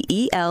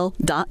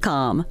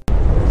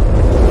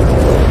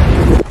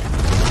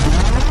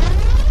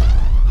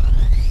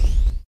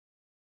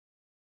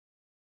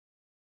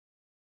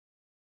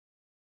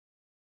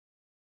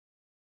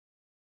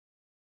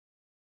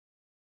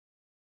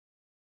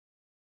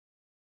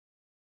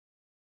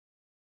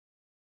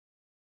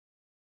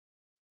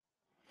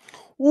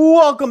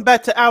 Welcome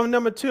back to hour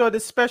number 2 of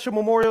this special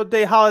Memorial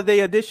Day holiday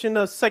edition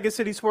of Second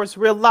City Sports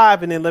Real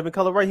Live and in living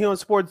color right here on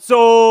Sports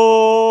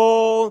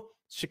Zone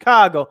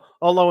Chicago.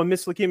 Along with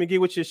Miss Lakeem McGee,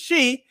 which is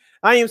she.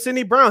 I am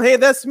Cindy Brown. Hey,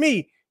 that's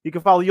me. You can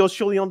follow yours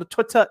truly on the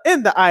Twitter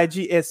and the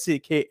IG at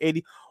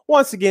CK80.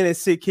 Once again,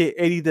 it's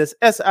CK80. That's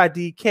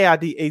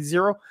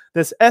SIDKID80.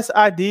 That's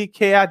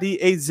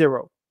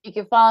SIDKID80. You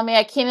can follow me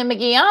at Keenan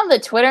McGee on the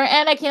Twitter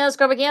and at Keenan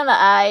McGee on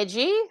the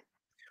IG.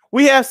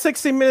 We have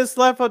 60 minutes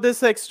left of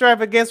this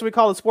extravaganza we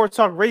call a Sports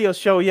Talk Radio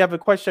Show. You have a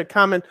question,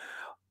 comment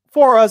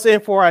for us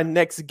and for our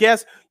next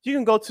guest, you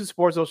can go to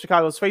Sports Zone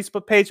Chicago's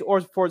Facebook page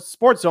or for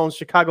Sports Zone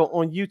Chicago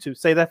on YouTube.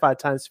 Say that 5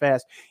 times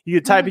fast. You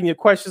can type in your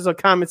questions or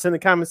comments in the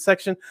comment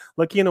section.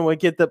 Lakina will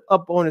get them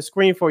up on the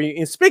screen for you.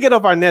 And speaking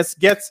of our next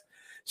guest,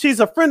 she's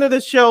a friend of the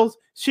show.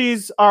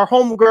 She's our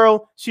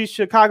homegirl. She's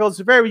Chicago's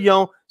very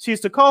own. She's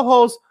the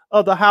co-host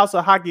of the House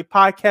of Hockey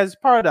podcast,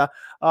 part of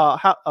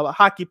the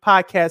Hockey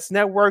Podcast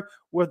Network,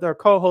 with her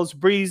co-host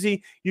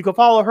Breezy. You can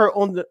follow her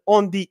on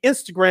the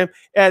Instagram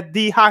at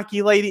the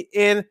Hockey Lady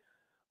and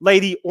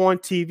Lady on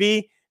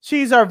TV.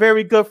 She's our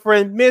very good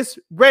friend, Miss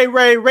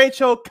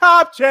Rachel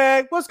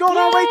Kopchak. What's going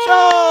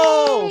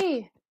on,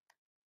 Rachel?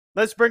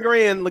 Let's bring her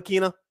in,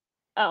 Lakina.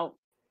 Oh,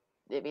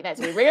 it'd be nice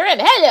to bring her in.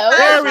 Hello.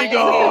 There we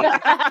go.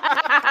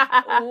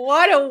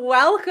 What a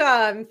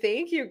welcome.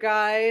 Thank you,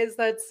 guys.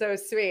 That's so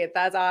sweet.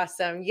 That's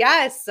awesome.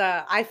 Yes,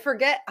 I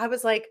forget. I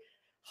was like,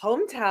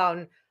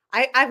 hometown.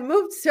 I've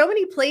moved so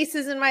many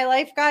places in my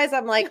life, guys.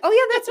 I'm like, oh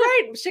yeah, that's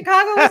right.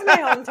 Chicago is my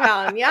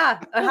hometown. Yeah,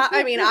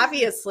 I mean,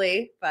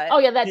 obviously, but oh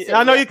yeah, that's.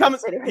 I know you coming.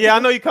 Yeah, I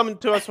know you're coming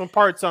to us from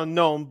parts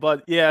unknown,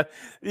 but yeah,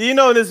 you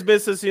know, in this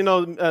business, you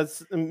know,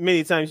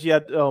 many times you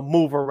have to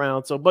move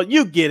around. So, but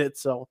you get it.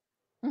 So,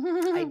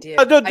 I do.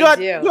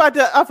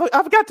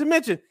 I forgot to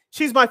mention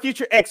she's my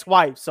future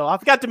ex-wife. So I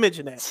forgot to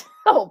mention that.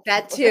 Oh,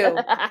 that too.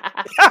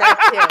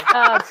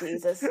 Oh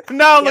Jesus!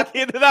 Now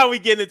we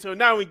get into it.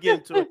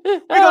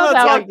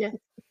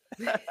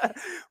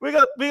 We're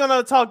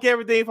gonna talk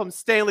everything from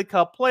Stanley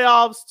Cup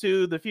playoffs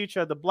to the future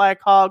of the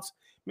Blackhawks,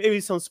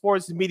 maybe some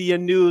sports media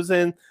news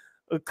and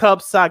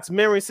Cubs Sox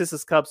memories. This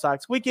is Cubs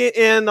Sox weekend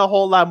and a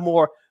whole lot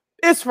more.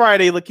 It's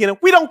Friday, Lakina.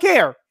 We don't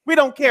care.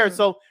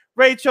 So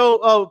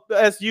Rachel,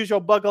 as usual,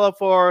 buckle up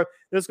for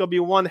there's gonna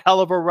be one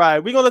hell of a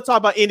ride. We're gonna talk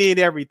about any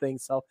and everything.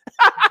 So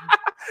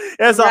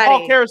as a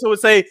Hawk Harrison would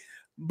say,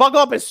 buckle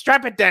up and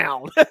strap it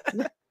down.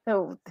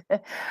 Oh,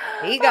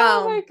 He oh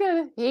gone. my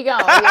goodness, he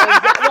gone.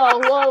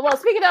 Well.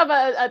 Speaking of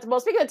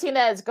a team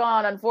that is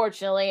gone,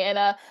 unfortunately, and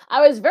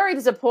I was very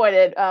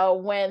disappointed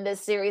when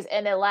this series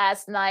ended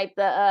last night.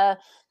 The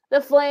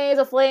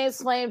Flames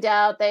flamed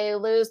out. They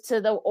lose to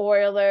the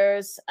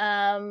Oilers.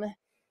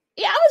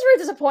 Yeah, I was really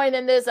disappointed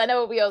in this. I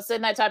know Sid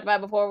and I talked about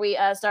it before we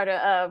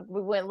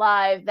we went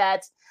live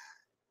that.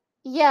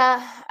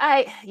 Yeah,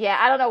 I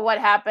don't know what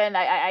happened.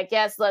 I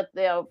guess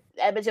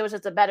Edmonton was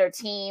just a better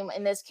team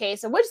in this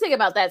case. So what do you think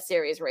about that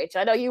series,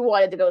 Rachel? I know you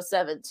wanted to go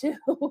 7-2.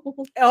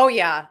 Oh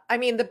yeah. I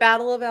mean, the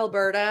Battle of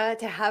Alberta,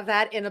 to have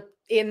that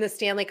in the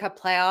Stanley Cup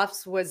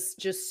playoffs was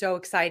just so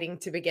exciting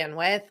to begin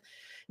with.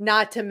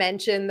 Not to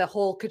mention the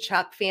whole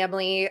Tkachuk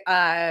family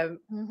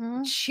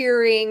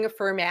cheering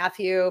for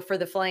Matthew, for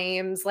the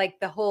Flames, like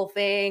the whole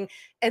thing.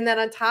 And then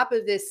on top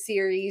of this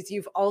series,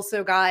 you've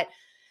also got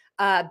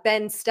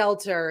Ben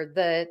Stelter,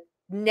 the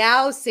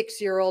now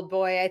 6-year-old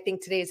boy. I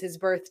think today's his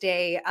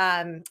birthday.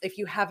 If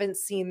you haven't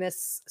seen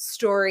this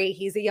story,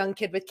 he's a young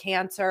kid with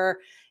cancer,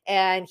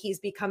 and he's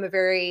become a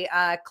very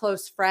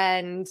close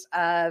friend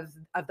of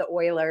the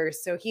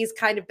Oilers. So he's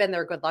kind of been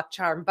their good luck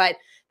charm, but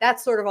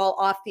that's sort of all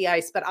off the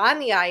ice. But on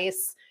the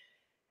ice,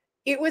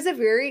 it was a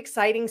very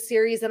exciting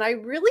series. And I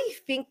really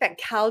think that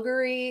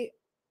Calgary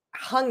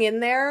hung in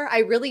there. I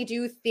really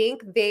do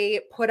think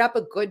they put up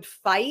a good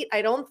fight.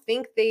 I don't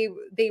think they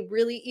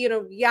really,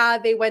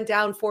 they went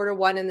down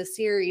 4-1 in the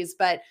series,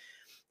 but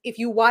if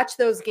you watch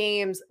those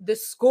games, the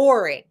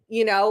scoring,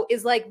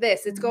 is like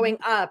this. It's going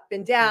up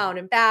and down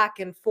and back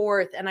and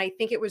forth. And I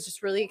think it was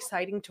just really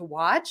exciting to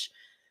watch.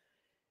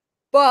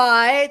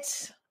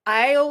 But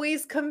I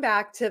always come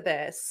back to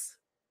this.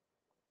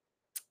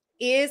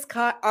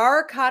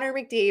 Are Connor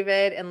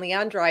McDavid and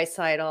Leon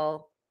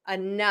Draisaitl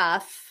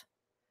enough?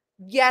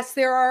 Yes,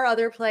 there are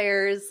other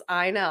players,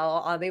 I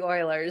know, on the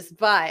Oilers,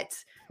 but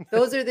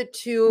those are the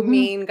two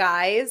main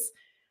guys.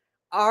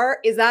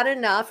 Is that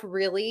enough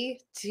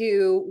really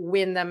to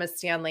win them a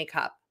Stanley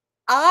Cup?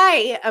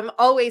 I am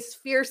always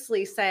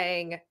fiercely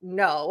saying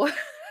no.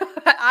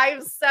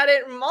 I've said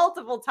it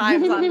multiple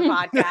times on the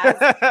podcast.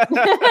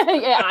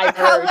 Yeah, I've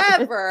heard.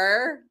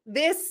 However,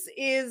 this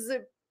is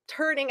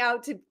turning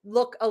out to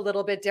look a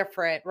little bit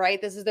different, right?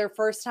 This is their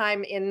first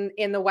time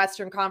in the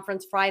Western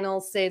Conference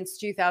Finals since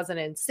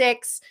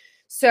 2006.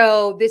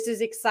 So this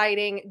is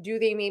exciting. Do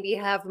they maybe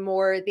have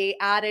more? They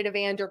added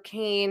Evander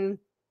Kane.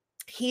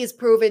 He's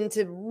proven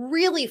to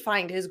really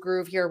find his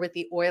groove here with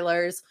the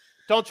Oilers.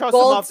 Don't trust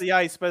him off the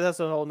ice, but that's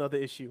a whole nother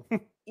issue.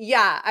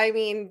 Yeah, I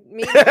mean,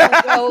 maybe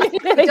don't go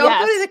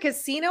to the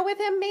casino with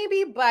him,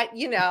 maybe, but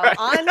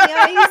on the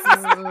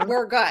ice,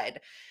 we're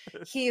good.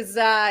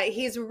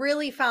 He's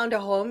really found a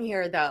home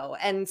here, though,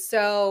 and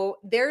so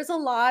there's a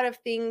lot of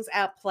things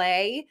at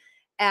play,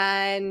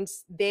 and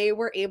they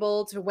were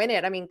able to win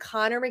it. I mean,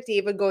 Connor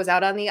McDavid goes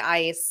out on the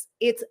ice.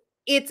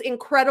 It's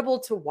incredible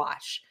to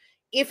watch.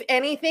 If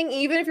anything,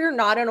 even if you're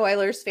not an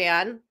Oilers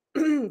fan,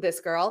 this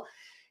girl,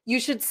 you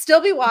should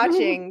still be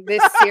watching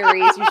this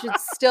series. You should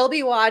still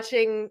be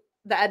watching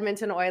the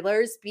Edmonton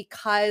Oilers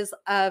because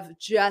of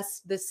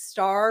just the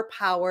star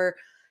power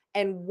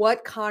and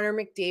what Connor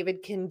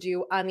McDavid can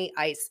do on the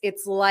ice.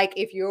 It's like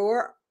if you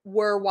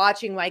were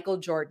watching Michael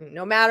Jordan,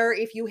 no matter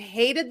if you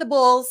hated the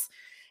Bulls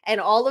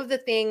and all of the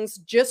things,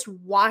 just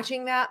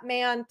watching that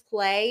man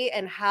play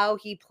and how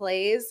he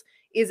plays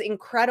is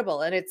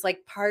incredible. And it's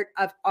like part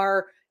of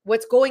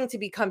what's going to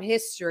become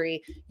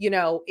history,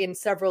 in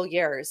several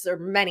years or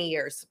many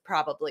years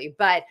probably,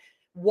 but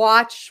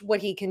watch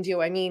what he can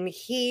do. I mean,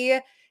 he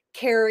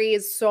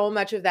carries so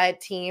much of that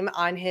team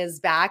on his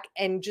back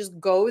and just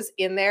goes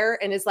in there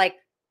and is like,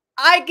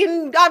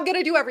 I'm going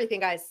to do everything,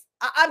 guys.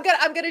 I'm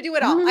going to do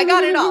it all. I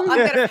got it all. I'm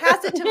going to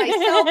pass it to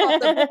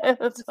myself.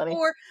 That's funny.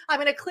 Or I'm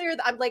going to clear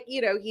I'm like,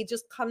 he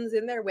just comes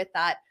in there with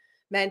that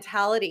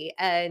mentality,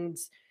 and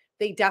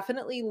they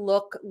definitely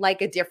look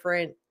like a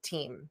different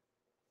team.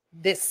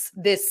 This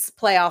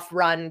playoff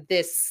run,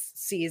 this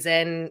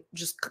season,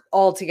 just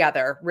all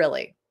together,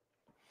 really.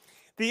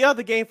 The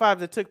other Game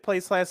 5 that took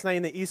place last night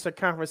in the Eastern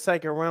Conference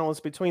second round was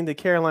between the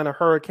Carolina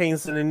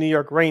Hurricanes and the New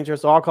York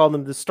Rangers. I'll call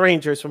them the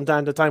Strangers from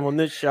time to time on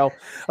this show.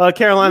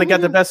 Carolina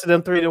got the best of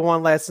them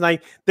 3-1 last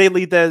night. They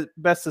lead the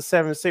best of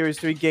 7 series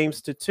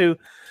 3-2.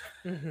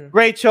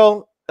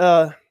 Rachel,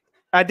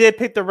 I did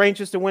pick the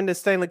Rangers to win the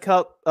Stanley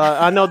Cup.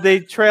 I know they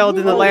trailed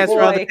in the last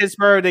round to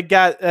Pittsburgh. They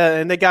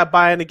got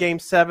by in the Game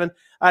 7.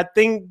 I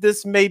think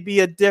this may be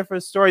a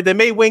different story. They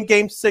may win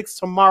Game 6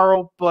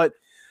 tomorrow, but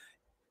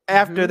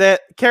after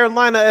that,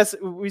 Carolina, as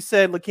we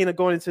said, Lakina,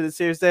 going into the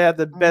series, they have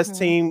the best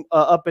team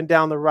up and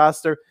down the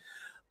roster.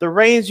 The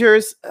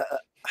Rangers,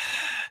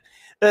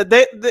 they're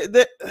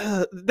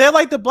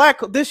like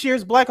this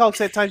year's Blackhawks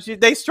at times.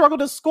 They struggle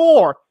to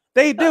score.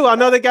 They do. I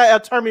know they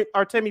got Artemi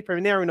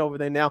Panarin over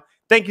there now.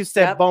 Thank you,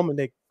 Steph Bowman,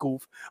 they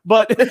goof.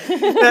 But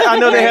I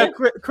know they have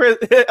Chris.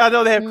 I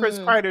know they have Chris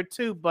Kreider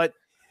too. But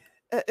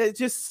it's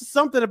just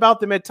something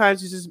about them at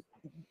times. It's just,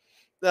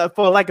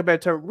 for lack of a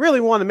better term, really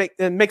want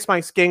to makes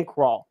my skin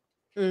crawl.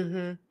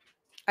 I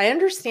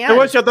understand. So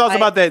what's your thoughts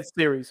about that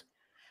series?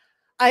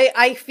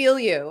 I feel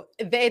you.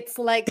 It's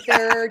like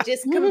they're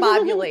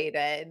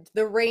discombobulated.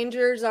 The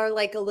Rangers are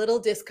like a little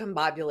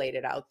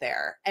discombobulated out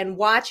there. And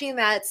watching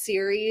that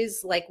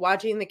series, like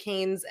watching the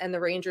Canes and the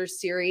Rangers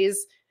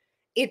series,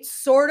 it's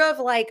sort of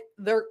like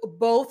they're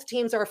both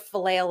teams are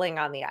flailing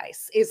on the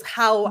ice, is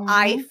how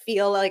I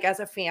feel like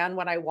as a fan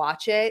when I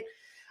watch it.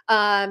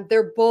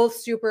 They're both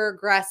super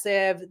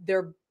aggressive.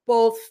 They're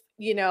both,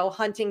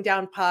 hunting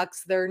down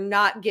pucks. They're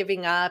not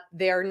giving up.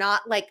 They're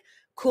not like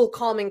cool,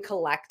 calm, and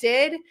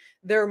collected.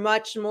 They're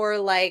much more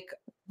like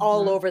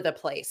all over the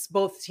place,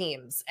 both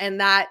teams. And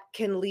that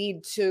can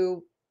lead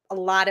to a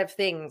lot of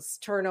things,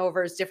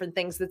 turnovers, different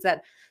things. That's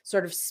that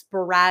sort of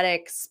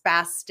sporadic,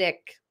 spastic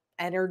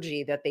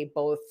energy that they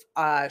both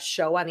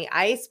show on the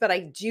ice. But I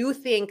do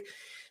think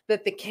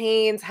that the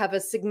Canes have a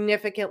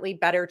significantly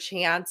better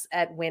chance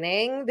at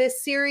winning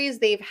this series.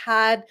 They've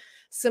had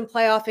some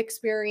playoff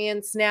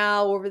experience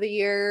now over the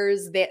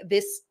years.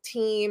 This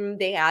team,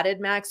 they added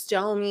Max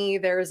Domi.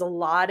 There's a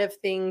lot of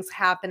things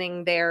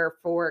happening there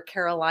for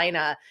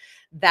Carolina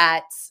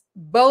that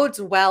bodes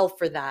well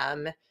for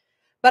them.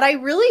 But I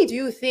really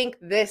do think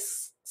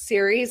this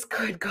series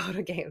could go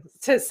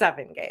to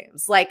 7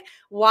 games. Like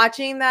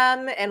watching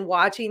them and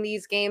watching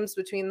these games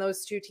between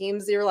those two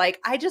teams, you're like,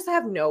 I just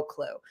have no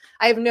clue.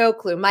 I have no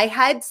clue. My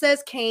head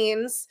says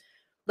Canes,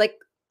 like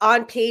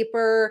on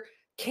paper,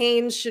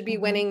 Canes should be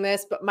winning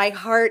this, but my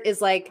heart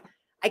is like,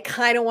 I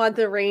kind of want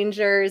the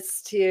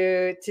Rangers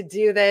to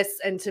do this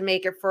and to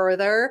make it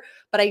further,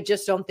 but I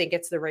just don't think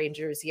it's the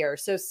Rangers' year.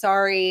 So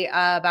sorry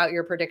about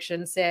your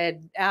prediction,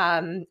 Sid,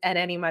 and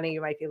any money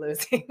you might be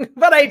losing.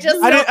 But I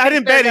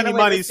didn't bet any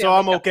money, so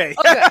I'm okay.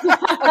 Oh, good.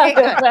 Okay,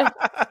 good.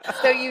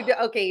 So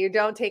you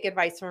don't take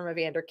advice from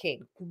Evander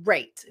Kane.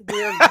 Great.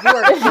 You are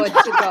good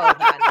to go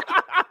then.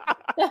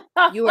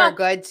 You are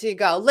good to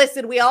go.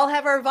 Listen, we all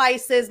have our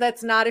vices.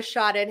 That's not a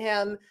shot at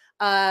him.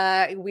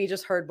 We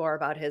just heard more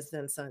about his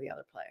than some of the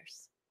other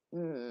players.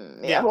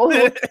 We'll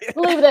leave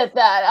it at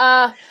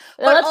that.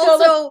 But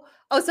also,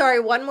 sorry,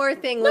 one more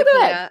thing,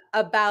 Lakina,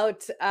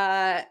 about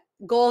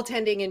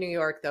goaltending in New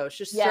York, though.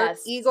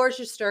 Igor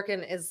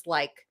Shesterkin is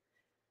like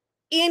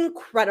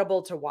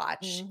incredible to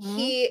watch.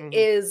 He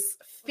is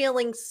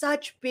filling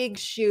such big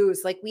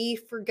shoes. Like we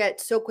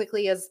forget so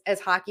quickly as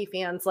hockey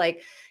fans,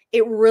 like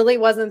it really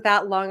wasn't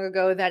that long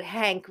ago that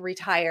Hank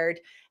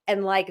retired.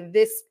 And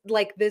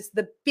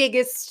the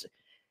biggest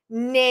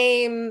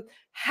name,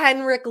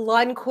 Henrik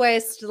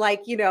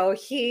Lundqvist,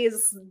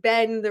 he's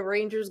been the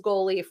Rangers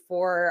goalie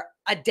for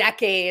a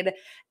decade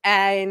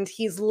and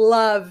he's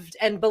loved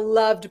and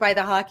beloved by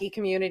the hockey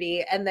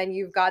community. And then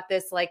you've got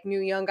this like new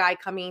young guy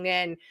coming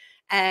in.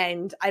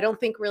 And I don't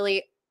think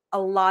really a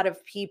lot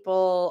of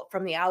people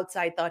from the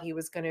outside thought he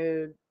was going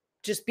to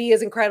just be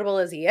as incredible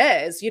as he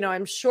is.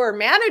 I'm sure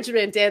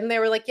management did. And they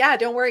were like, yeah,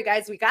 don't worry,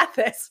 guys, we got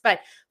this.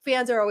 But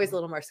fans are always a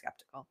little more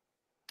skeptical.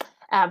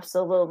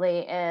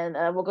 Absolutely. And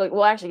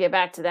we'll actually get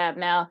back to that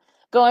now.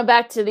 Going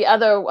back to the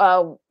other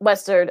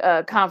Western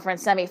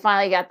Conference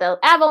semifinal, you got the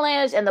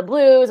Avalanche and the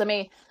Blues. I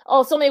mean,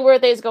 so many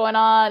weird things going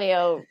on.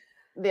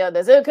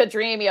 The Zilka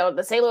Dream,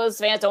 the St. Louis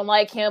fans don't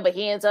like him, but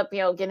he ends up,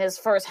 getting his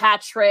first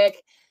hat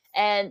trick.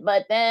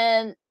 But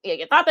then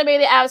you thought that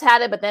maybe the Avs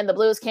had it, but then the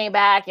Blues came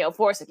back,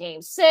 forced a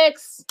game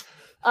 6.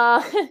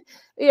 Where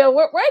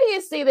do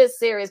you see this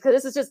series?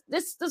 Because this is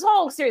just this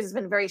whole series has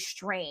been very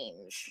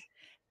strange.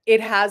 It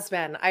has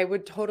been. I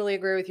would totally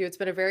agree with you. It's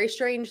been a very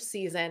strange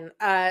season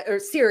or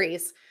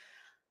series.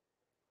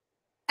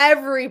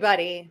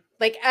 Everybody,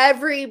 like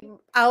every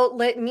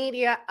outlet,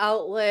 media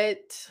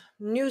outlet,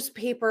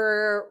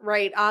 newspaper,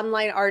 right,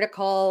 online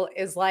article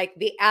is like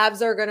the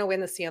Avs are going to win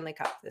the Stanley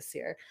Cup this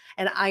year.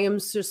 And I am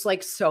just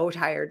like so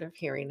tired of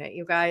hearing it,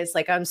 you guys.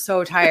 Like I'm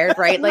so tired,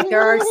 right? Like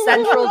there are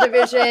Central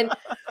Division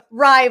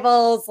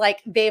rivals,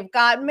 like they've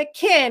got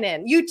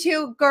McKinnon. You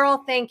too,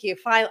 girl, thank you.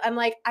 Fine. I'm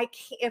like, I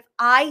can't, if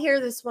I hear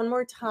this one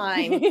more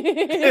time,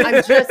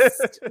 I'm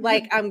just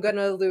like, I'm going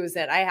to lose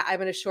it.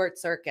 I'm in a short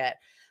circuit.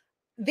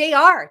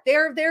 They're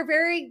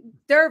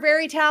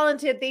very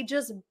talented. They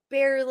just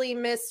barely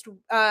missed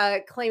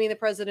claiming the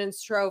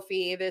President's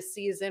Trophy this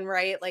season,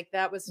 right? Like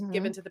that was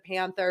given to the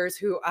Panthers,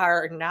 who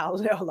are now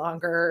no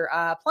longer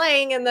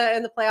playing in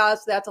the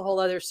playoffs. That's a whole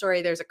other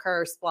story. There's a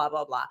curse, blah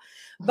blah blah.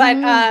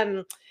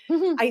 But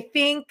I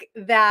think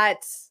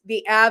that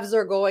the Avs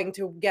are going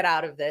to get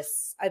out of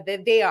this.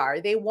 They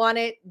are. They want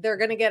it. They're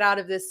going to get out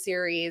of this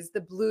series.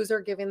 The Blues are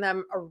giving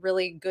them a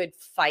really good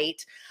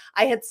fight.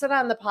 I had said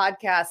on the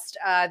podcast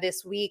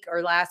this week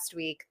or last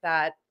week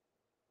that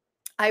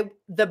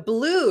the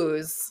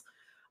Blues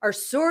are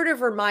sort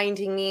of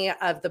reminding me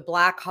of the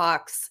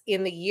Blackhawks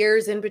in the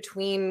years in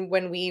between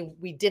when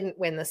we didn't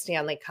win the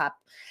Stanley Cup.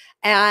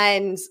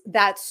 And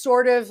that's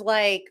sort of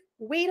like,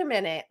 wait a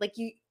minute, like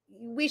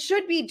we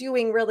should be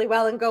doing really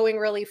well and going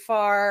really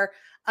far.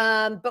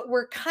 But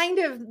we're kind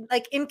of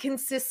like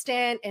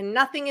inconsistent and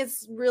nothing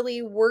is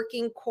really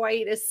working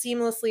quite as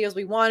seamlessly as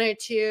we wanted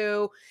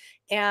to.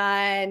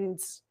 And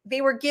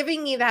they were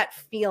giving me that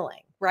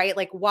feeling, right?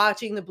 Like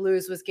watching the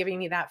Blues was giving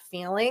me that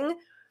feeling.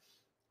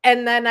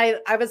 And then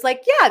I was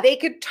like, yeah, they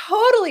could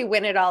totally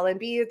win it all and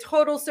be a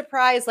total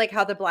surprise, like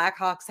how the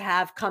Blackhawks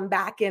have come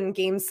back in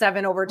game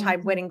 7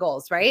 overtime winning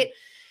goals, right?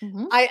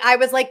 I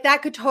was like,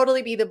 that could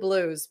totally be the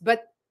Blues.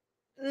 But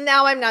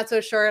now I'm not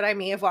so sure, and I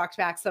may have walked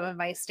back some of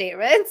my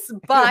statements.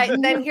 But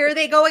then here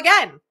they go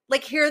again.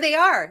 Like, here they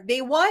are.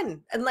 They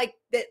won. And like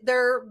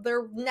they're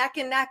neck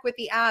and neck with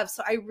the Avs.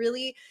 So I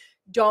really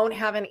don't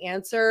have an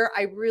answer.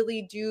 I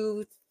really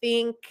do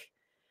think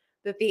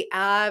that the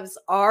Avs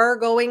are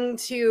going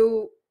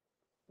to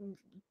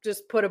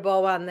just put a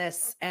bow on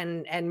this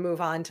and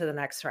move on to the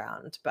next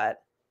round.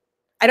 But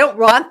I don't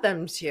want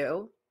them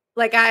to.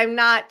 Like, I'm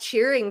not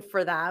cheering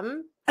for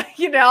them,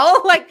 you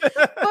know, like, but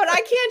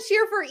I can't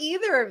cheer for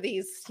either of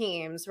these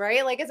teams,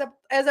 right? Like, as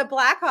a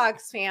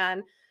Blackhawks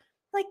fan,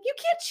 like, you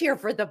can't cheer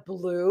for the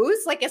Blues,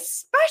 like,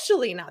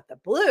 especially not the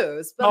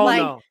Blues.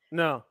 But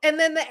no. And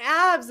then the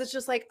Avs, it's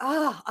just like,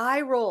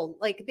 eye roll.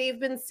 Like, they've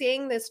been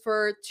saying this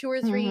for 2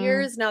 or 3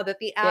 years now, that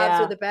the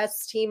Avs are the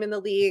best team in the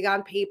league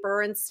on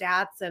paper and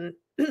stats. And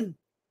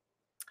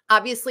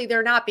obviously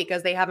they're not,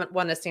 because they haven't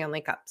won a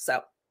Stanley Cup.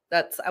 So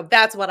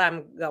that's what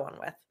I'm going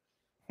with.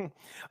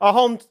 Our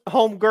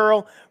home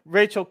girl,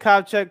 Rachel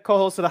Kopchak,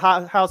 co-host of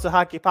the House of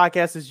Hockey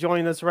podcast, is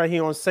joining us right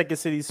here on Second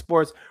City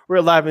Sports.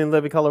 We're live in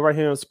living color right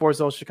here on Sports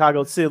Zone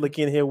Chicago. Sid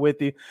Lakin here with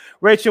you.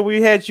 Rachel,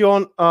 we had you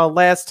on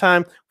last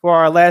time for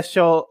our last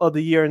show of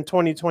the year in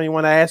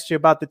 2021. I asked you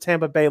about the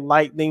Tampa Bay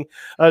Lightning.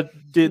 I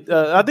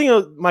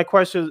think my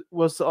question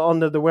was on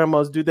the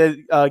Ramos. Do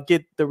they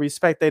get the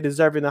respect they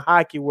deserve in the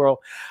hockey world?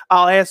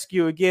 I'll ask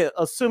you again,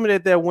 assuming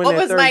that they're winning.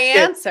 What was my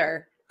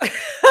answer?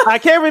 I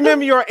can't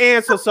remember your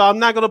answer, so I'm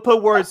not going to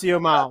put words in your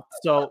mouth.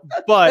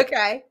 But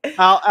okay,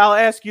 I'll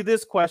ask you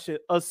this question: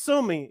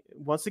 assuming,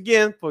 once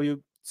again, for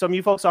you, some of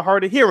you folks are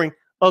hard of hearing,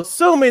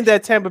 assuming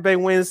that Tampa Bay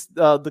wins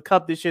the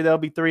Cup this year, that'll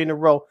be 3 in a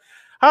row.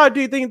 How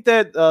do you think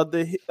that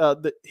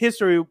the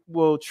history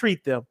will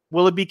treat them?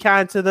 Will it be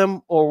kind to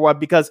them, or what?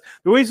 Because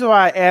the reason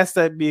why I asked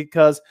that,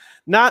 because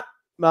not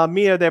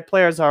many of their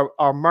players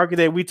are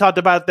marketed. We talked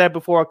about that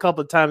before a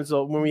couple of times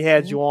when we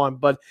had you on,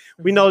 but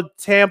we know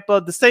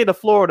Tampa, the state of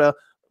Florida,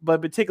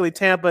 but particularly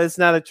Tampa, is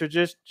not a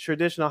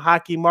traditional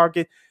hockey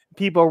market.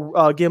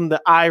 People give them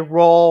the eye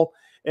roll,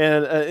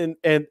 and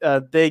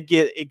they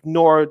get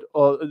ignored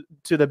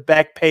to the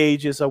back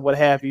pages or what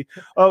have you.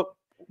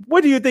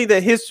 What do you think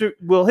that history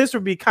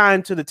be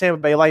kind to the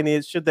Tampa Bay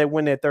Lightning should they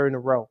win their 3rd in a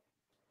row?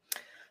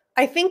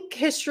 I think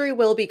history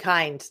will be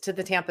kind to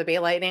the Tampa Bay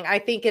Lightning. I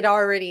think it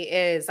already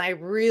is. I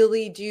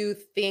really do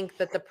think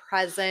that the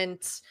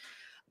present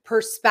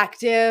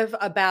perspective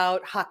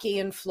about hockey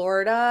in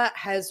Florida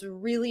has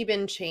really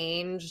been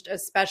changed,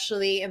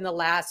 especially in the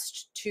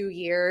last 2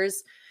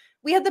 years.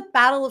 We had the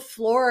Battle of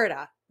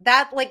Florida.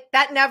 That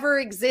never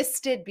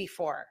existed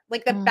before.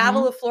 Like, the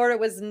Battle of Florida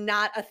was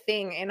not a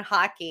thing in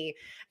hockey.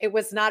 It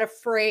was not a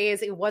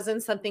phrase. It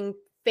wasn't something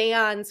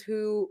fans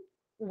who,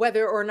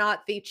 whether or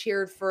not they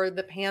cheered for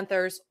the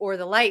Panthers or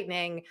the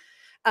Lightning,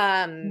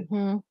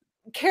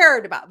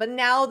 cared about. But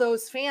now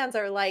those fans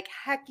are like,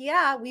 heck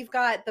yeah, we've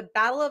got the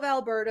Battle of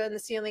Alberta in the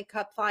Stanley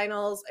Cup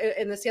finals,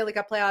 in the Stanley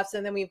Cup playoffs,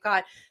 and then we've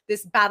got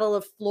this Battle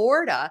of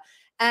Florida.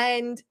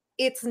 And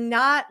it's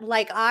not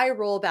like eye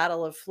roll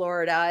Battle of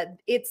Florida.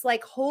 It's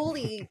like,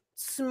 holy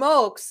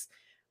smokes,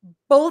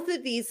 both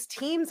of these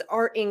teams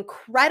are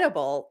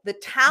incredible. The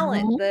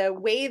talent, the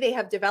way they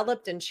have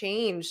developed and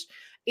changed,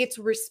 it's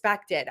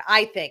respected.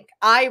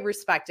 I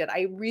respect it.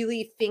 I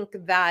really think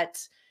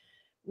that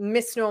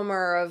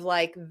misnomer of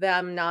like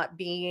them not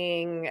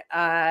being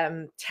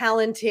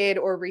talented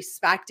or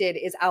respected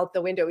is out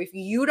the window. If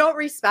you don't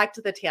respect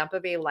the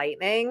Tampa Bay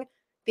Lightning,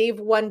 they've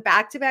won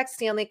back-to-back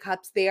Stanley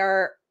Cups. They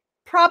are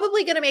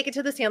probably going to make it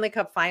to the Stanley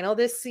Cup final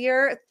this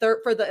year.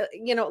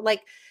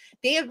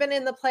 They have been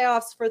in the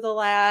playoffs for the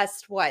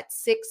last,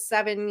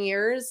 6-7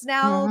 years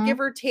now, give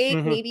or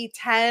take, maybe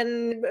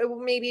 10,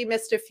 maybe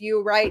missed a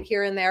few right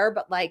here and there.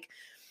 But like,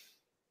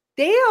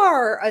 they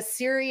are a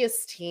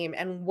serious team,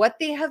 and what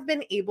they have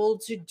been able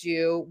to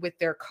do with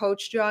their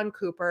coach, John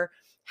Cooper,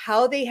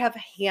 how they have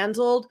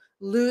handled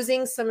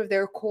losing some of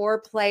their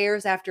core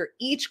players after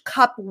each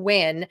cup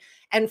win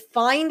and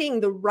finding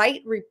the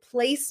right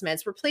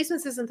replacements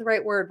isn't the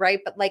right word, right?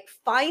 But like,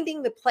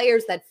 finding the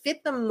players that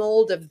fit the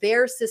mold of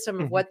their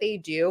system of what they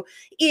do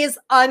is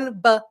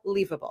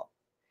unbelievable.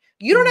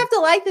 You don't have to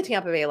like the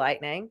Tampa Bay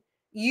Lightning.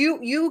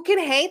 You can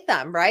hate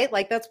them, right?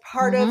 Like, that's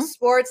part of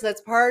sports. That's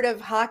part of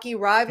hockey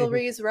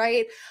rivalries,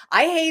 right?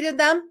 I hated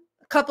them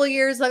couple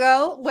years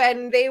ago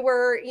when they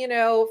were,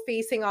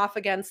 facing off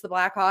against the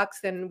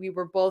Blackhawks, and we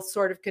were both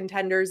sort of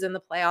contenders in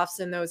the playoffs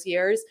in those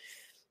years.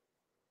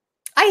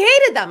 I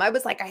hated them. I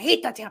was like, I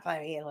hate the Tampa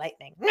Bay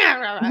Lightning.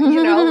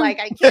 Like,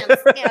 I can't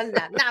stand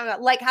them.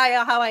 Like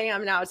how I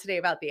am now today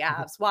about the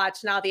Avs.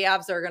 Watch, now the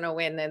Avs are going to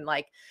win in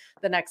like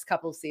the next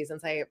couple of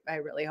seasons. I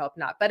really hope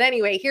not. But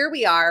anyway, here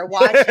we are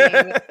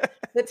watching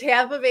the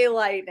Tampa Bay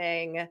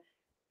Lightning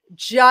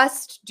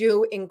just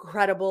do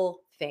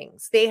incredible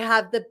things. They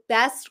have the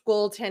best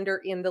goaltender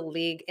in the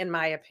league, in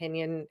my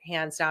opinion,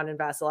 hands down, in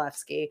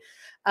Vasilevsky.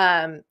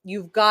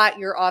 You've got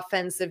your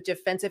offensive,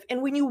 defensive.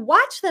 And when you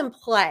watch them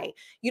play,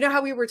 you know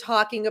how we were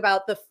talking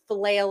about the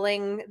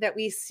flailing that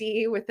we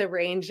see with the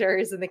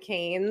Rangers and the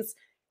Canes?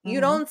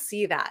 You don't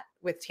see that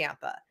with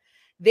Tampa.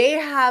 They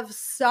have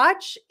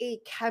such a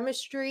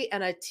chemistry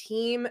and a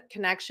team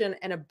connection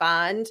and a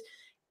bond.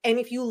 And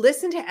if you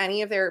listen to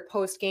any of their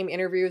post-game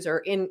interviews or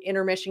in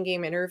intermission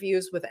game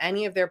interviews with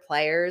any of their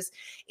players,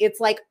 it's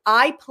like,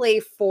 I play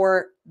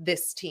for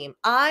this team.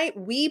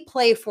 We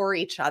play for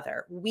each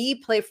other.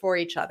 We play for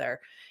each other.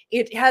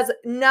 It has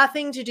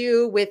nothing to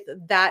do with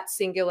that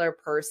singular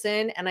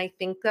person. And I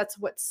think that's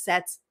what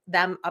sets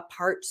them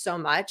apart so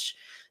much.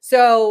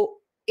 So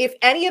if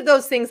any of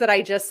those things that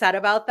I just said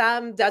about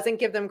them doesn't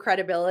give them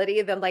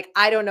credibility, then like,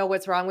 I don't know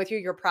what's wrong with you.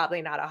 You're probably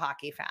not a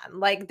hockey fan.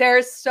 Like,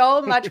 there's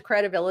so much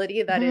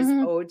credibility that is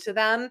owed to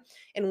them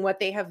and what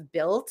they have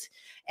built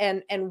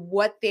and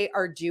what they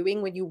are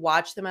doing when you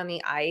watch them on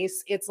the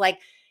ice. It's like,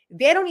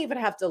 they don't even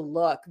have to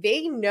look.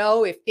 They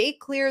know if they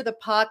clear the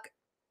puck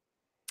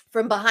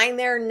from behind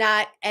their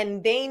net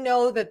and they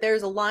know that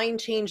there's a line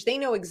change, they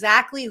know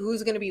exactly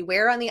who's going to be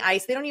where on the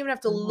ice. They don't even have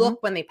to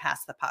look when they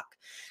pass the puck.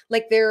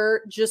 Like,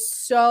 they're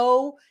just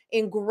so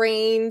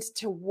ingrained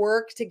to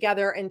work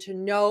together and to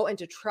know and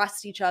to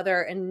trust each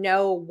other and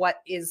know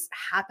what is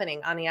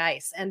happening on the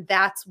ice. And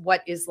that's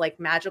what is like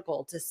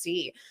magical to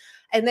see.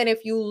 And then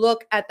if you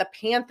look at the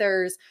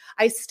Panthers,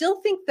 I still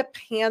think the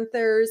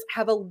Panthers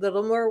have a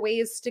little more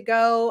ways to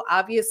go.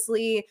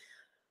 Obviously,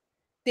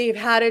 they've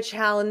had a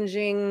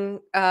challenging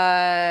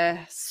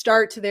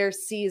start to their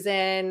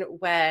season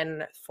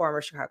when former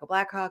Chicago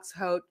Blackhawks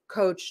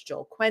coach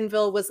Joel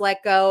Quenneville was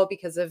let go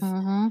because of,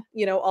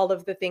 all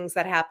of the things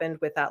that happened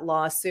with that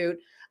lawsuit.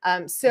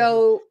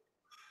 So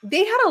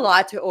they had a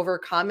lot to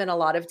overcome and a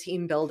lot of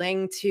team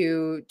building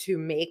to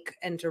make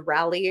and to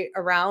rally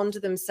around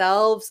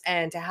themselves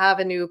and to have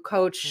a new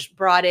coach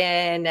brought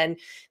in. And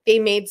they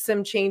made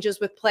some changes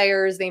with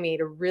players. They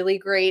made a really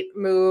great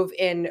move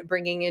in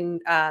bringing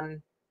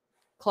in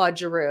Claude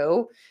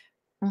Giroux.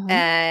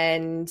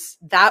 And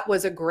that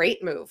was a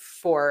great move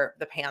for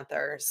the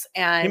Panthers.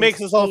 And he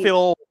makes us all feel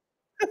old.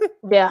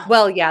 Yeah.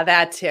 Well, yeah,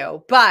 that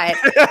too. But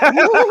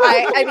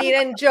I mean,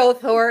 and Joe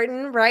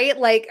Thornton, right?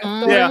 Like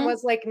Thornton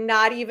was like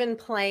not even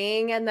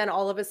playing. And then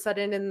all of a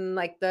sudden in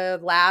like the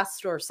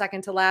last or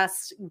second to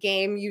last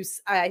game,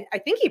 I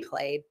think he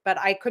played, but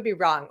I could be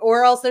wrong.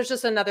 Or else there's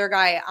just another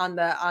guy on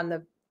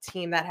the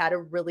team that had a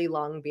really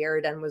long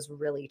beard and was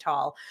really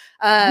tall.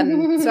 So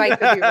I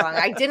could be wrong.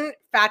 I didn't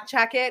fact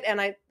check it and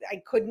I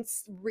couldn't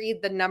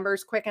read the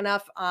numbers quick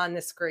enough on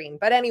the screen.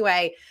 But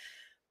anyway,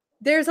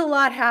 there's a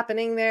lot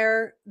happening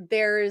there.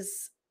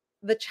 There's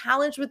the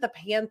challenge with the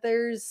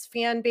Panthers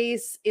fan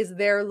base is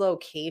their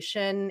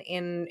location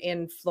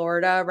in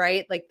Florida,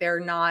 right? Like they're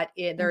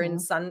in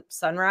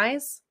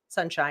Sunrise,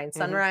 Florida.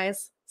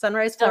 Sunrise.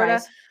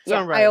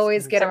 Yeah, I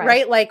always get it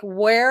right. Like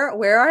where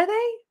are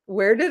they?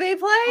 Where do they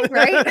play?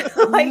 Right?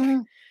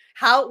 Like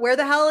where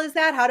the hell is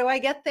that? How do I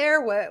get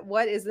there?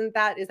 What isn't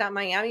that? Is that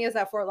Miami? Is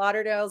that Fort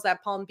Lauderdale? Is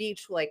that Palm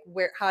Beach? Like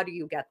how do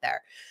you get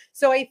there?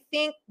 So I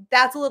think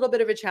that's a little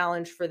bit of a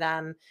challenge for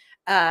them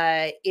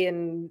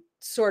in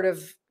sort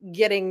of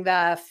getting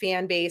the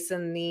fan base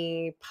and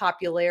the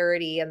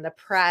popularity and the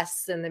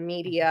press and the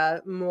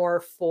media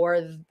more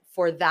for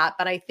that.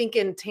 But I think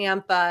in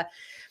Tampa,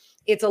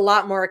 it's a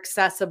lot more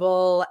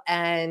accessible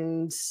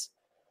and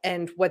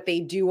what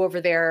they do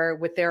over there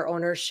with their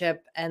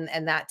ownership and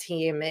that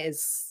team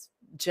is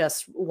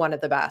just one of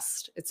the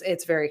best.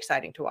 It's very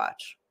exciting to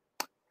watch.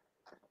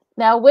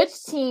 Now,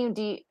 which team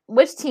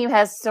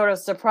has sort of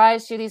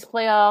surprised you these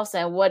playoffs,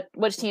 and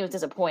which team has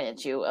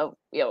disappointed you?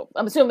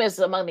 I'm assuming it's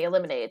among the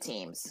eliminated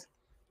teams.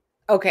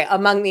 Okay,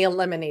 among the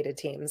eliminated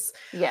teams.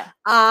 Yeah.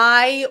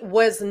 I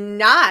was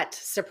not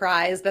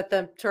surprised that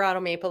the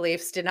Toronto Maple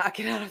Leafs did not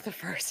get out of the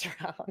first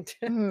round.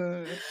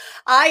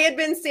 I had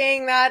been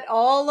saying that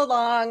all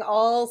along,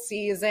 all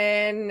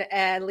season,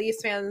 and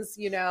Leafs fans,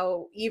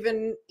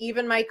 even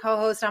my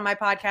co-host on my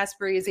podcast,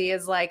 Breezy,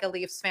 is like a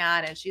Leafs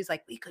fan, and she's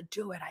like, we could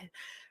do it.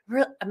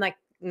 I'm like,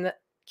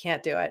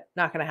 can't do it.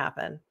 Not going to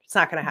happen. It's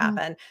not going to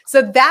happen.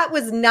 So that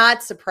was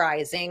not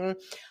surprising.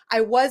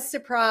 I was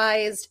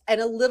surprised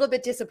and a little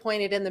bit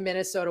disappointed in the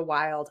Minnesota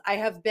Wild. I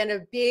have been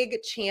a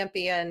big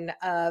champion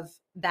of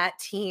that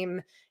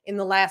team in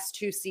the last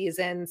 2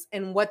 seasons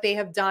and what they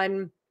have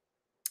done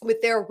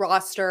with their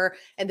roster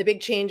and the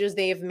big changes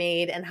they have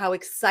made and how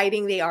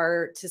exciting they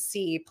are to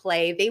see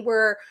play. They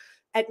were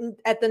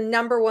at the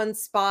number 1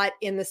 spot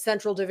in the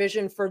Central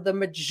Division for the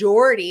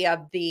majority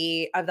of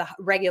the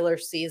regular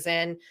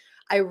season.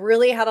 I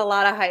really had a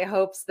lot of high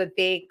hopes that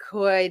they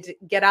could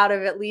get out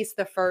of at least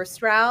the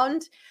first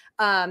round.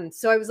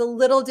 So I was a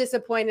little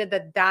disappointed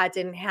that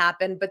didn't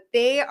happen, but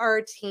they are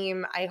a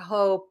team I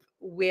hope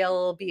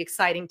will be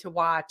exciting to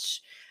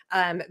watch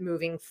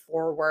moving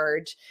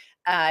forward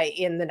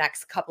in the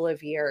next couple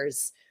of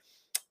years.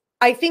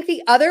 I think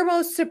the other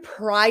most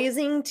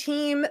surprising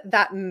team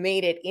that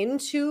made it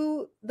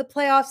into the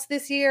playoffs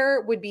this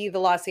year would be the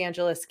Los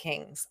Angeles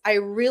Kings. I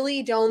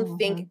really don't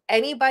think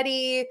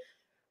anybody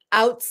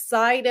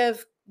outside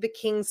of the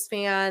Kings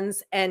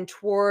fans and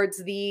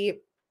towards the,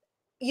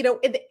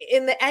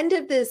 in the end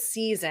of this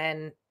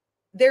season,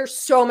 there's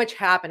so much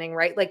happening,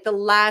 right? Like the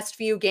last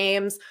few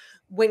games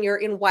when you're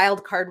in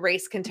wild card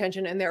race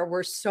contention and there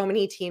were so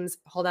many teams.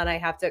 Hold on, I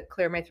have to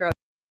clear my throat.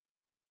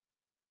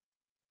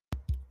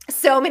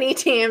 So many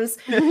teams.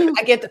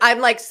 I'm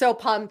like so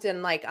pumped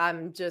and like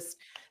I'm just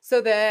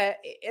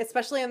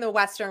especially in the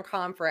Western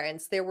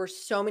Conference, there were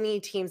so many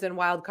teams in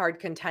wild card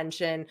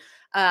contention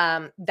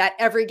that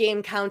every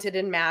game counted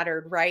and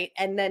mattered, right?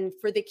 And then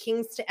for the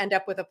Kings to end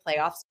up with a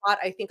playoff spot,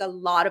 I think a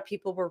lot of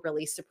people were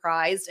really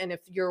surprised. And if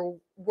you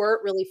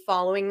weren't really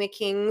following the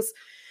Kings,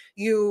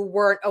 you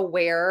weren't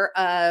aware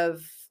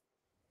of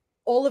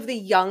all of the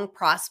young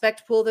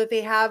prospect pool that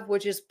they have,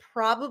 which is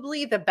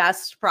probably the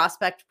best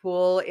prospect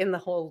pool in the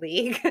whole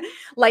league.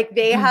 Like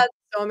they have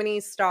so many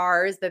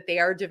stars that they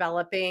are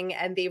developing,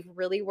 and they've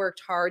really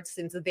worked hard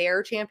since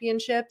their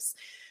championships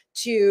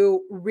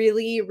to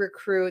really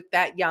recruit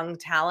that young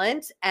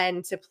talent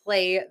and to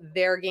play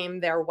their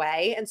game their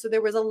way. And so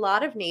there was a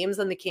lot of names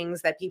on the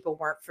Kings that people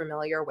weren't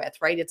familiar with,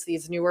 right? It's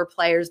these newer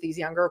players, these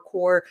younger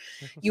core.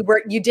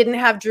 You didn't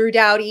have Drew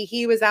Doughty.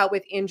 He was out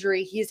with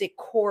injury. He's a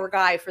core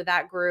guy for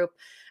that group.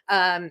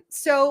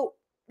 So,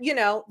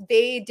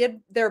 they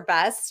did their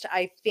best.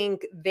 I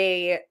think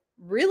they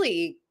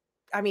really,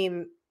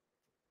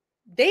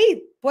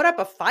 they put up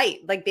a fight.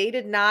 Like they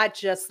did not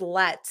just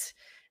let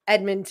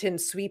Edmonton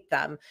sweep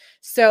them.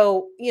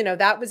 So,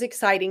 that was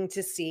exciting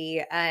to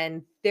see.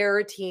 And they're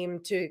a team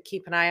to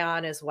keep an eye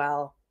on as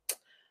well.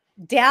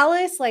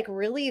 Dallas, like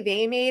really,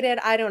 they made it.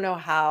 I don't know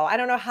how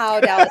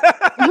Dallas.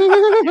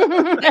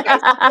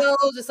 I still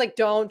just like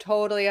don't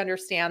totally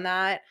understand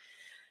that.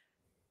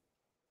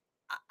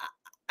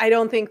 I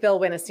don't think they'll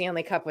win a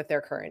Stanley Cup with their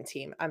current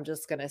team. I'm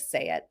just going to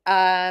say it.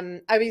 I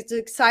was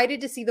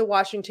excited to see the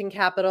Washington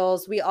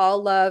Capitals. We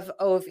all love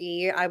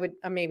Ovi. I would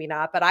maybe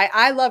not, but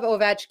I love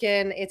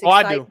Ovechkin. It's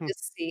exciting to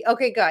see.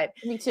 Okay, good.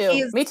 Me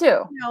too. Me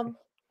too.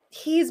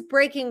 He's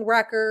breaking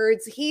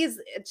records. He's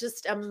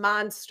just a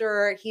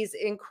monster. He's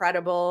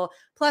incredible.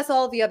 Plus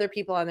all the other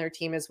people on their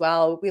team as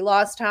well. We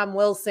lost Tom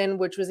Wilson,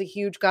 which was a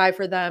huge guy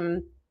for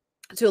them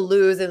to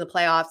lose in the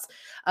playoffs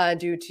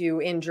due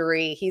to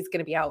injury. He's going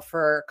to be out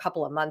for a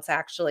couple of months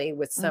actually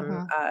with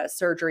some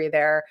surgery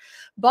there.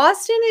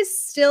 Boston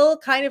is still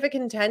kind of a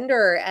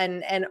contender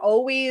and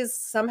always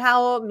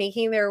somehow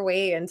making their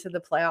way into the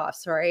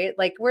playoffs, right?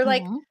 Like we're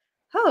like,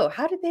 oh,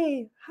 how did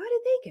they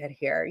get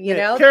here?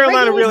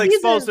 Carolina really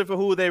exposed it for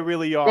who they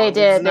really are. They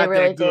did. They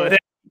really did.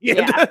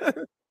 Yeah.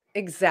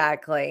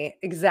 Exactly.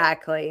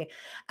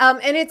 And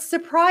it's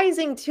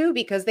surprising too,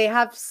 because they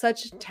have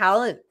such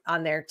talent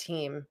on their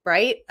team,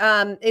 right?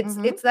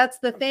 That's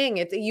the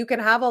thing. You can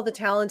have all the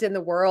talent in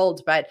the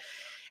world, but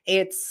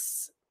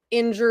it's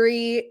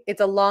injury. It's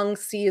a long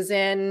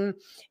season.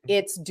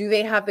 Do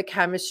they have the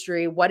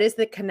chemistry? What is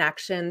the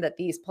connection that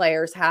these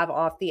players have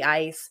off the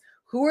ice?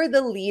 Who are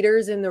the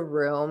leaders in the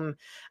room?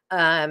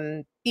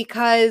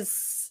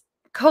 Because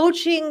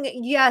coaching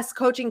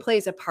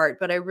plays a part,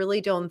 but I really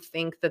don't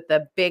think that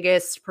the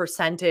biggest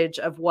percentage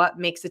of what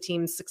makes a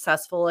team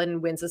successful and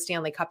wins a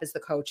Stanley Cup is the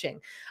coaching.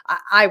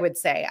 I would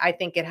say, I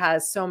think it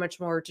has so much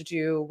more to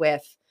do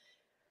with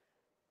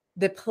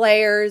the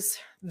players,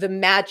 the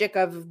magic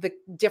of the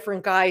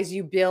different guys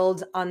you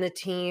build on the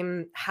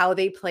team, how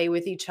they play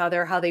with each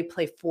other, how they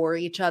play for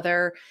each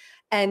other.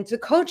 And the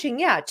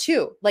coaching,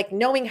 too, like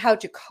knowing how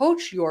to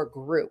coach your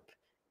group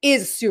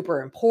is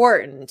super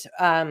important.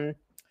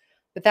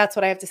 But that's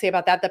what I have to say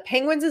about that. The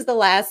Penguins is the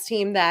last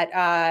team that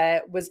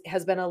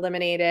has been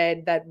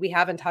eliminated that we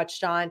haven't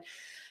touched on.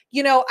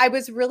 I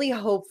was really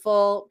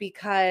hopeful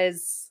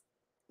because,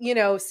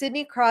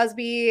 Sidney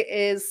Crosby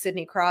is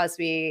Sidney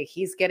Crosby.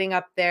 He's getting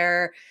up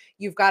there.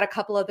 You've got a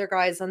couple other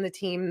guys on the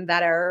team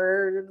that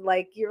are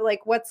like, you're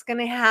like, what's going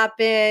to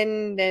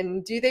happen?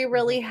 And do they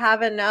really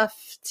have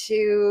enough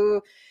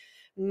to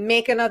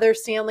make another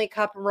Stanley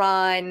Cup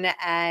run?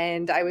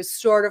 And I was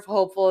sort of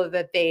hopeful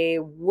that they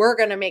were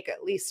going to make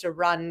at least a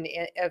run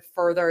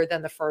further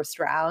than the first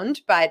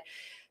round, but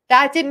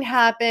that didn't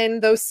happen.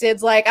 Those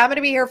Sid's like, I'm going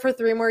to be here for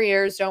 3 more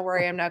years. Don't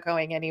worry, I'm not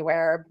going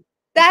anywhere.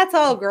 That's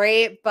all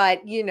great,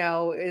 but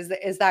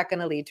is that going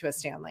to lead to a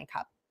Stanley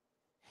Cup?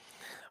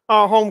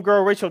 Our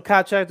homegirl, Rachel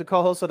Kochak, the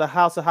co-host of the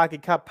House of Hockey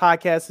Cup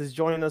podcast, is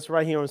joining us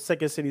right here on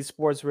Second City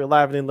Sports. We're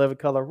live and in living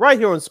color right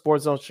here on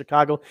Sports Zone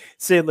Chicago.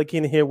 Sid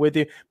Lakina here with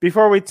you.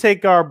 Before we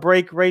take our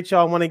break, Rachel,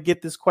 I want to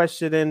get this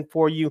question in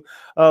for you.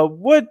 I'm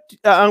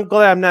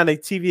glad I'm not a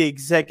TV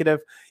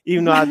executive,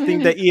 even though I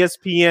think that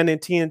ESPN and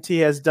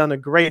TNT has done a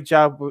great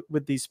job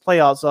with these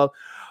playoffs.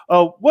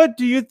 What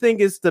do you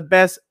think is the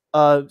best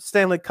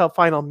Stanley Cup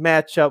final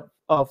matchup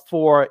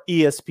for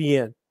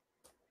ESPN?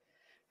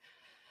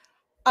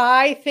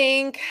 I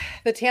think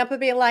the Tampa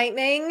Bay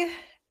Lightning,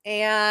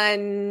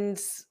 and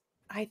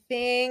I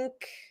think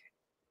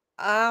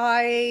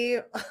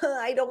I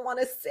don't want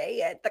to say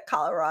it. The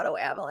Colorado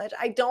Avalanche.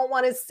 I don't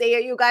want to say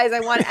it, you guys.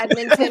 I want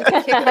Edmonton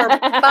to kick their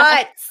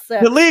butts.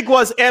 The league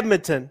was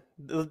Edmonton.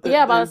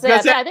 Yeah, but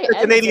I think the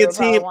Canadian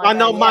team. I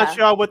know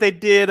Montreal, what they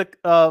did,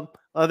 I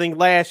think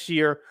last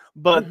year,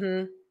 but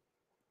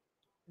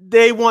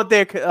they want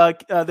their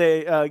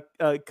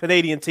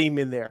Canadian team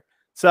in there.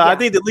 So I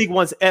think the league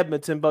wants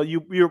Edmonton, but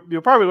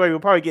you're probably right. You'll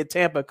probably get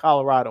Tampa,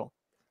 Colorado.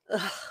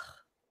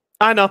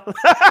 I know.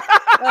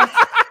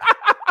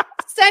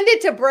 Send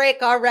it to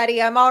break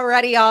already.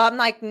 I'm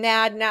like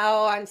mad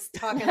now. I'm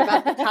talking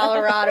about the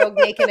Colorado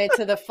making it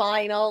to the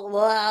final.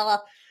 Blah.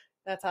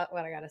 That's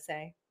what I gotta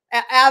say.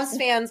 Avs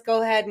fans,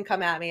 go ahead and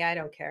come at me. I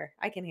don't care.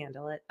 I can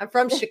handle it. I'm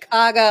from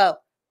Chicago.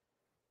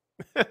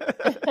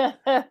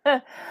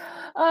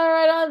 All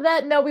right, on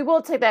that note, we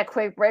will take that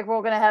quick break.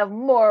 We're going to have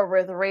more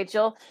with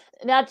Rachel.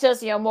 Not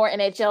just, more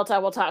NHL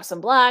talk. We'll talk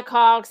some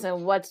Blackhawks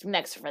and what's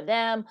next for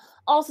them.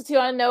 Also, too,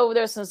 I know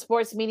there's some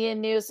sports media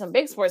news, some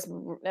big sports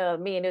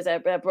media news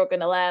that broke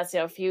in the last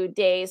few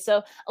days.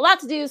 So a lot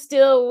to do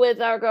still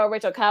with our girl,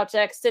 Rachel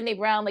Kalchek, Sydney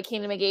Brown,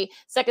 Lakina McGee,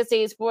 Second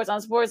City Sports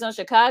on Sports Zone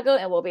Chicago,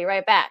 and we'll be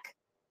right back.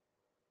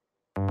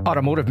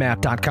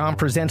 AutomotiveMap.com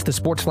presents the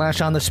Sports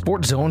Flash on the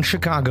Sports Zone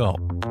Chicago.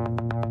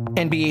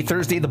 NBA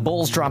Thursday, the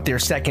Bulls dropped their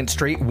second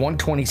straight,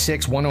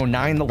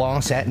 126-109, the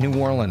loss at New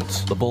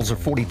Orleans. The Bulls are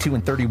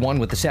 42-31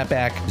 with the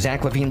setback.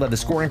 Zach LaVine led the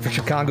scoring for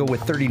Chicago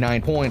with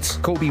 39 points.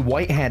 Kobe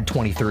White had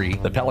 23.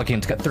 The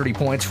Pelicans got 30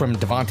 points from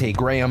Devontae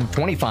Graham,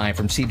 25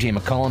 from CJ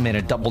McCollum, and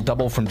a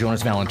double-double from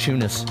Jonas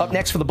Valanciunas. Up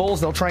next for the Bulls,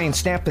 they'll try and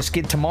snap the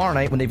skid tomorrow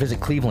night when they visit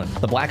Cleveland.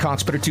 The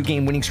Blackhawks put a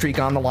 2-game winning streak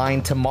on the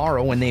line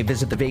tomorrow when they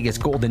visit the Vegas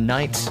Golden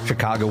Knights.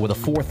 Chicago with a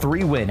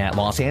 4-3 win at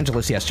Los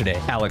Angeles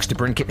yesterday. Alex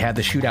DeBrincat had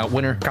the shootout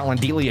winner. Colin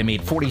Delia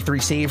made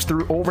 43 saves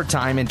through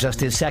overtime in just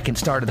his second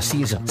start of the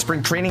season.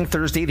 Spring training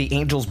Thursday, the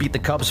Angels beat the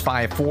Cubs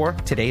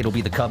 5-4. Today, it'll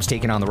be the Cubs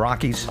taking on the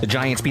Rockies. The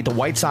Giants beat the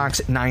White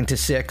Sox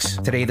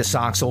 9-6. Today, the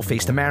Sox will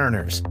face the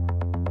Mariners.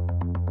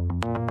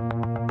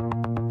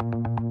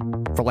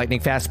 For lightning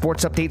fast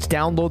sports updates,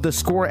 download the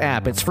Score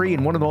app. It's free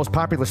and one of the most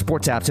popular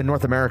sports apps in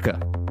North America.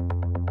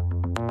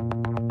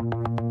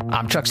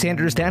 I'm Chuck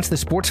Sanders. That's the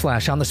Sports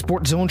Flash on the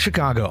Sports Zone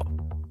Chicago.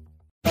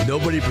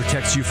 Nobody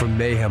protects you from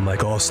mayhem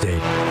like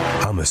Allstate.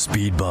 I'm a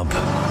speed bump.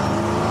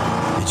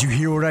 Did you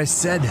hear what I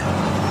said?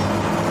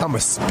 I'm a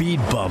speed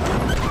bump.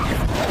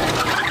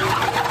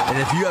 And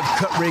if you have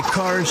cut rate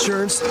car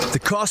insurance, the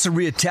cost to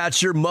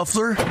reattach your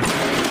muffler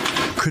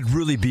could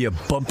really be a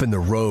bump in the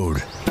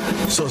road.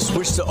 So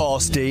switch to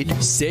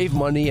Allstate, save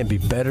money, and be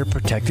better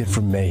protected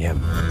from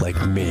mayhem, like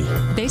me.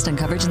 Based on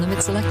coverage and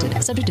limits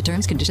selected, subject to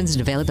terms, conditions,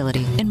 and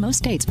availability. In most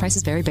states,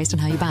 prices vary based on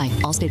how you buy.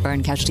 Allstate Bar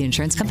and Casualty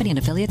Insurance Company and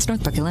affiliates,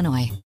 Northbrook,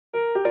 Illinois.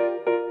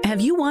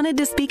 Have you wanted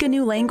to speak a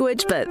new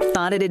language but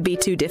thought it'd be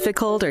too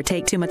difficult or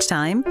take too much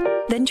time?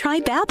 Then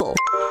try Babbel.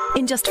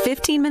 In just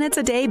 15 minutes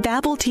a day,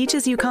 Babbel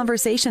teaches you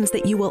conversations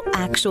that you will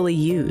actually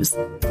use.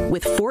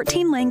 With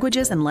 14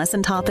 languages and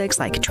lesson topics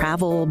like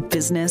travel,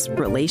 business,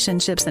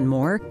 relationships, and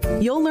more,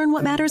 you'll learn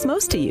what matters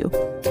most to you.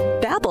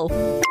 Babbel.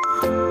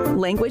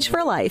 Language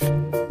for life.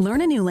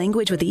 Learn a new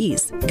language with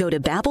ease. Go to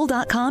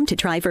Babbel.com to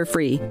try for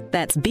free.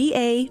 That's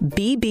BABBEL.com.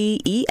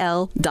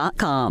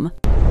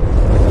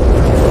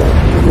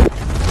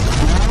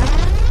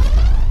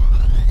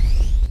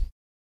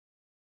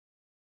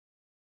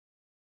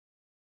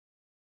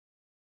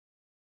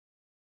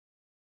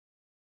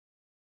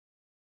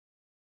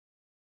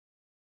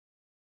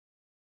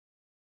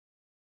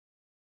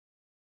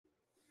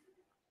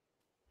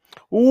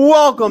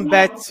 Welcome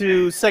back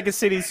to Second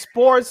City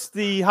Sports,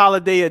 the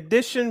holiday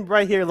edition,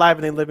 right here live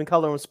and in living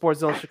color on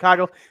Sports Zone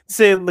Chicago.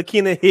 Sid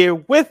Lakina here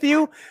with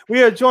you.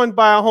 We are joined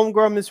by our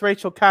homegirl, Miss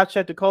Rachel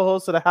Kalchek, the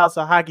co-host of the House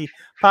of Hockey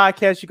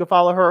podcast. You can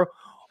follow her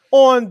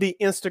on the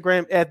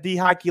Instagram at The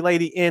Hockey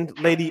Lady and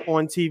Lady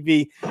on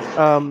TV.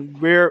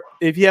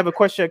 If you have a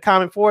question or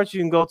comment for us, you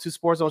can go to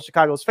Sports Zone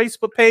Chicago's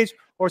Facebook page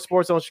or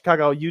Sports Zone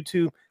Chicago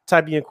YouTube.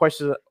 Type in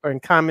questions or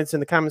in comments in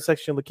the comment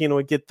section. Lakina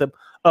will get them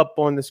up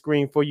on the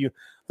screen for you.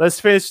 Let's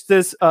finish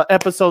this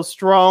episode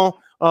strong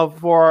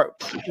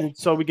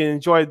so we can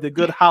enjoy the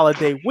good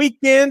holiday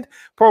weekend.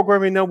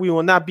 Programming, no, we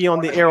will not be on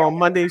the air on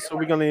Monday, so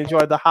we're going to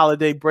enjoy the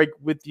holiday break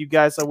with you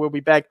guys. So we'll be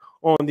back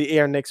on the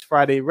air next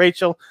Friday.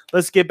 Rachel,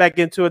 let's get back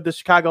into it. The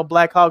Chicago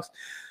Blackhawks,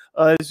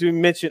 as we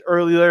mentioned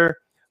earlier,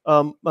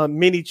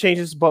 many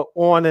changes, but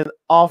on and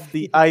off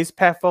the ice.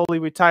 Pat Foley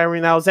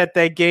retiring. I was at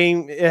that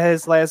game,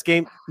 his last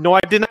game. No,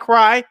 I did not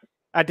cry.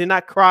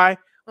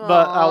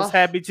 But I was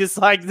happy, just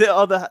like the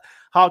other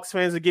Hawks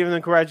fans are giving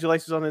him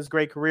congratulations on his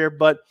great career.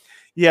 But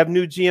you have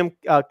new GM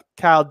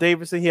Kyle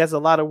Davidson. He has a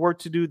lot of work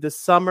to do this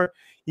summer.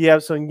 You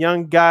have some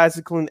young guys,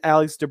 including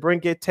Alex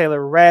DeBrincat,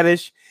 Taylor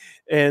Radish,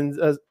 and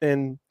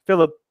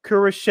Philip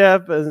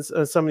Kurashev, and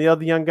some of the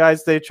other young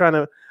guys they're trying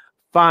to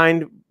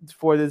find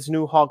for this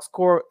new Hawks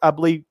core. I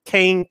believe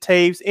Kane,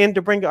 Taves, and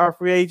DeBrincat are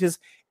free agents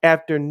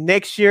after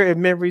next year, if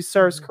memory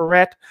serves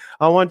correct.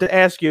 I wanted to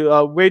ask you,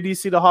 where do you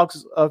see the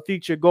Hawks'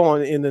 future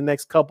going in the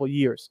next couple of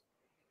years?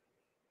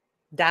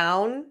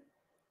 Down.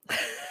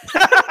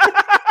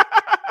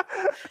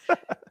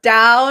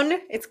 down.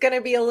 It's going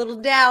to be a little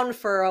down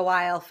for a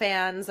while,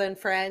 fans and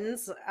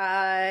friends.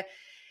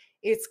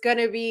 It's going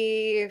to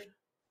be,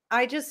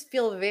 I just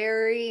feel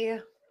very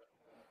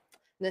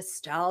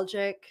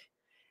nostalgic,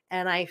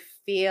 and I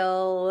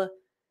feel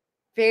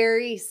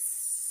very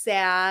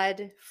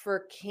sad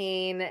for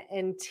Kane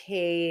and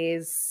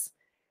Taze.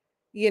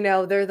 You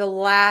know, they're the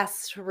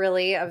last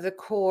really of the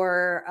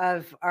core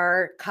of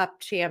our cup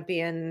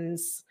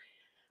champions.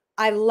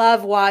 I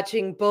love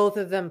watching both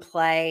of them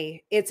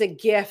play. It's a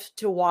gift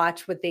to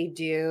watch what they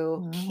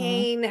do.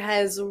 Kane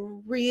has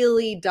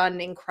really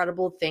done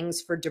incredible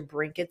things for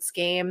DeBrincat's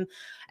game.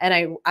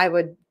 And I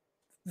would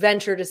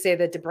venture to say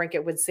that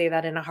DeBrincat would say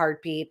that in a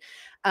heartbeat.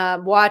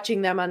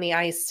 Watching them on the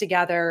ice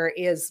together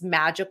is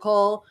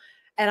magical.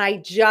 And I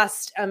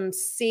just am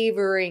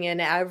savoring in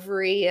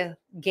every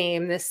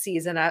game this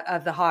season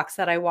of the Hawks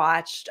that I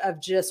watched,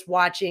 of just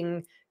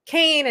watching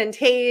Kane and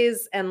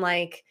Taze and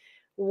like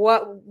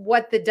what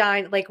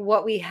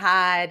we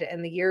had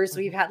and the years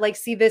we've had. Like,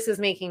 see, this is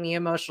making me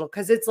emotional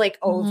because it's like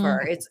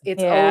over. It's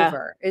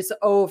over. It's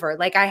over.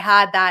 Like, I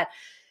had that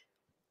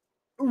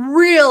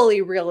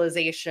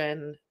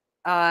realization.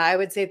 I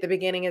would say at the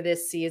beginning of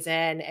this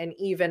season and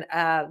even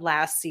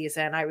last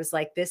season, I was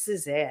like, this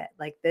is it.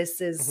 Like,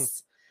 this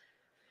is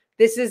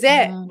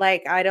it.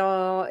 Like, I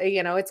don't,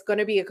 it's going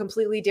to be a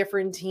completely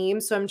different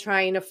team. So I'm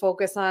trying to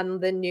focus on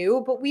the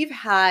new, but we've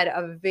had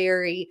a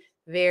very,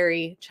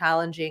 very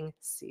challenging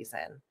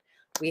season.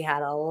 We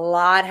had a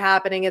lot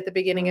happening at the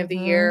beginning of the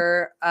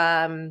year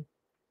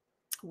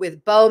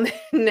with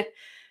Bowman,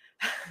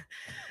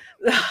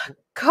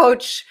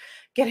 coach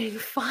getting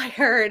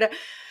fired.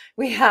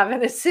 We have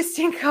an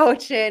assistant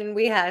coach and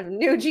we have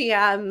new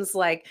GMs.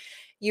 Like,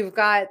 you've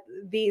got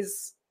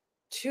these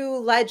two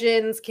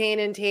legends, Kane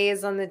and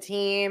Taze, on the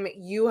team.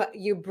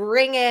 You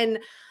bring in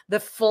the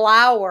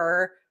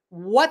Flower.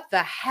 What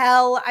the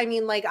hell? I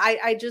mean, like,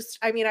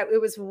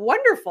 it was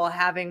wonderful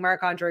having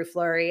Marc-Andre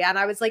Fleury. And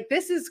I was like,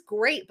 this is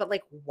great, but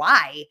like,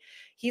 why?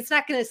 He's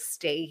not going to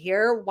stay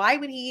here. Why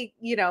would he,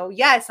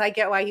 yes, I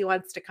get why he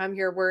wants to come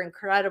here. We're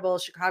incredible.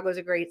 Chicago's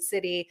a great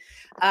city.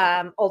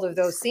 All of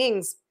those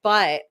things,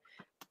 but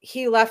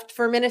he left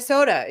for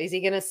Minnesota. Is he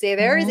going to stay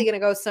there? Is he going to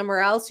go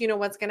somewhere else?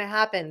 What's going to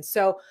happen?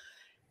 So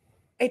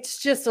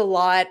it's just a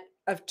lot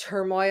of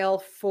turmoil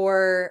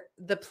for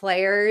the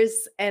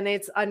players, and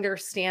it's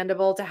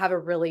understandable to have a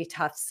really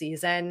tough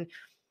season.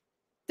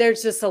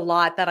 There's just a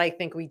lot that I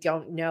think we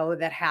don't know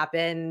that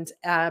happened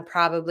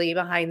probably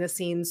behind the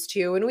scenes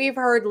too. And we've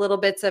heard little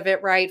bits of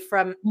it, right,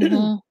 from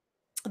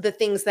the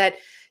things that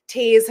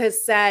Taze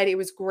has said. It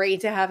was great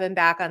to have him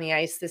back on the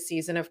ice this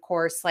season, of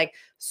course. Like,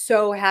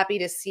 so happy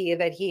to see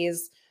that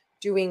he's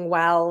doing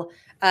well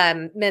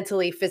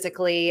mentally,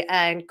 physically,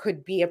 and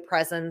could be a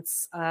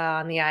presence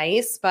on the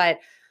ice. But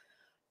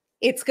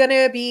it's going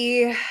to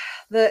be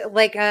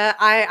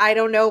I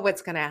don't know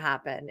what's going to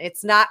happen.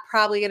 It's not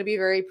probably going to be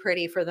very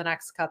pretty for the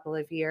next couple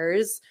of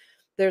years.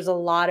 There's a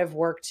lot of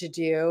work to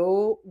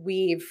do.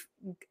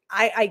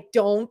 I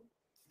don't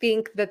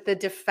think that the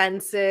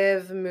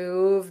defensive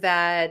move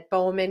that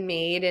Bowman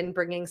made in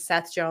bringing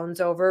Seth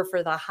Jones over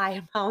for the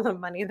high amount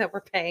of money that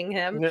we're paying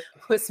him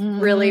was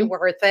really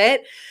worth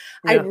it.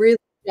 Yeah. I really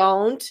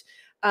don't.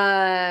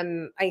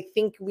 I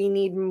think we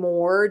need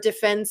more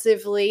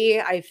defensively.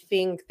 I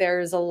think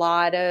there's a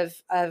lot of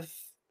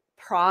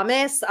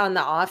promise on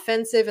the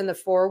offensive and the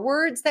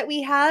forwards that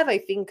we have. I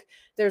think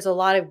there's a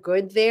lot of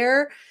good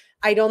there.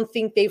 I don't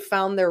think they've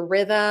found their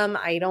rhythm.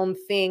 I don't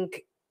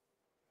think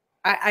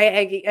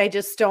I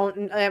just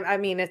don't. I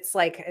mean, it's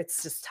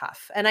just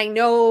tough. And I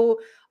know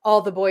all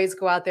the boys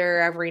go out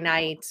there every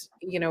night,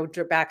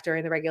 back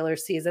during the regular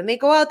season. They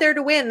go out there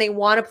to win. They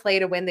want to play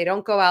to win. They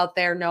don't go out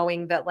there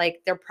knowing that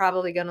like they're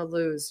probably going to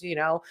lose.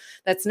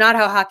 That's not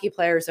how hockey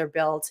players are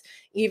built.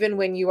 Even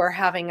when you are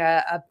having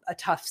a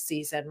tough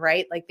season,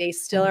 right? Like, they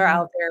still are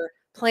out there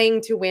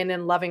playing to win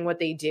and loving what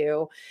they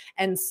do.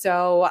 And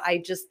so I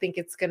just think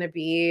it's going to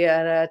be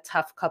a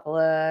tough couple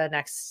of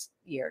next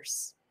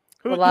years.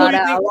 A lot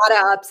of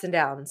ups and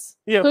downs.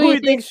 Yeah. Who do you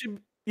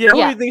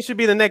think should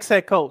be the next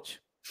head coach?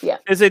 Yeah.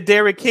 Is it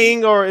Derek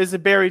King or is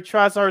it Barry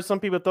Trotz? I heard some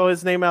people throw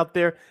his name out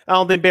there. I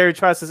don't think Barry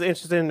Trotz is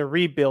interested in the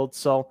rebuild.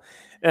 So,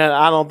 and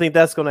I don't think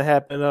that's going to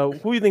happen. Who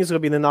do you think is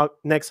going to be the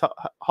next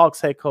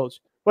Hawks head coach?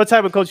 What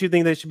type of coach do you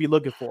think they should be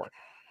looking for?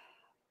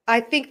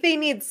 I think they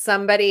need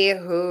somebody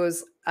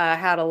who's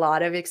had a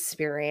lot of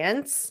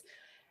experience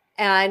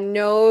and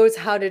knows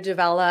how to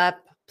develop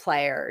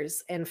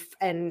players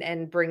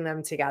and bring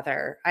them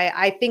together.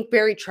 I think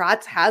Barry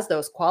Trotz has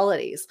those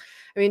qualities.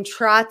 I mean,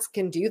 Trotz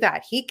can do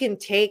that. He can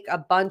take a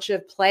bunch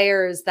of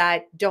players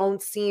that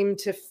don't seem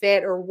to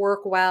fit or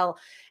work well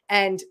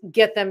and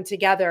get them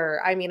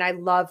together. I mean, I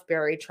love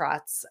Barry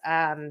Trotz.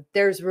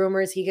 There's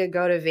rumors he could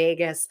go to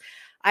Vegas.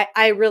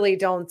 I really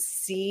don't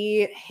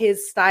see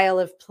his style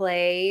of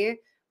play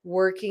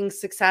working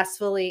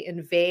successfully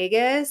in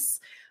Vegas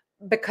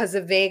because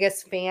of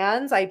Vegas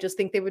fans. I just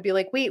think they would be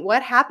like, wait,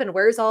 what happened?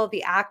 Where's all of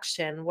the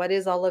action? What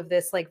is all of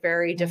this like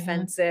very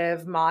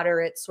defensive,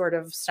 moderate sort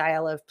of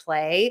style of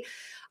play?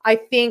 I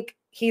think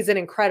he's an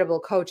incredible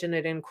coach and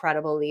an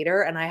incredible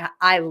leader. And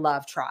I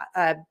love Trotz.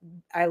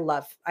 I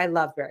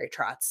love Barry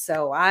Trotz.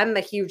 So I'm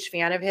a huge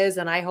fan of his,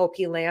 and I hope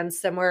he lands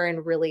somewhere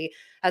and really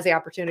has the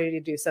opportunity to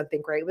do something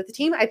great with the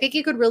team. I think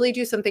he could really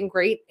do something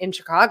great in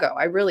Chicago.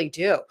 I really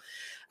do.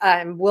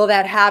 Will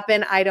that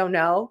happen? I don't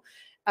know.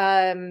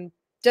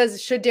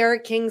 Should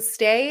Derek King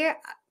stay?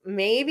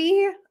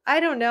 Maybe. I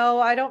don't know.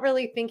 I don't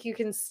really think you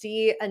can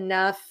see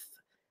enough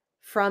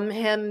from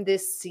him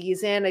this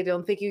season. I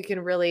don't think you can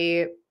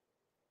really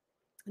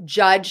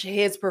judge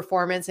his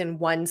performance in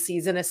one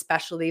season,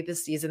 especially the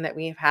season that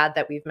we've had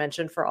that we've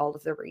mentioned for all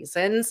of the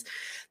reasons.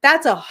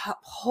 That's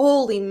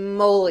holy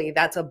moly,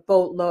 that's a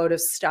boatload of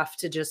stuff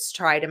to just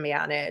try to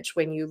manage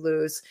when you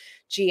lose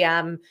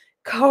GM,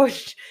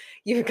 coach,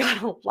 you've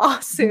got a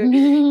lawsuit,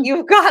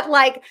 you've got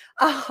like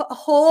a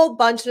whole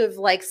bunch of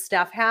like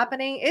stuff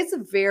happening. It's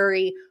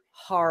very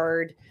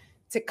hard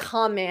to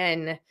come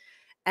in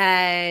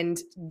and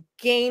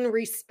gain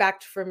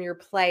respect from your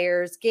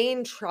players,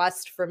 gain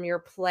trust from your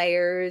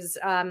players.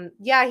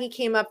 Yeah, he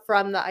came up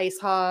from the Ice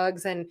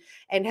Hogs and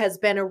has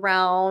been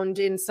around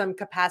in some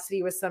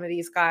capacity with some of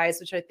these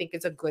guys, which I think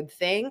is a good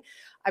thing.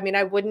 I mean,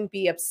 I wouldn't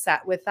be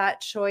upset with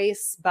that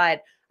choice,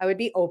 but I would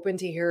be open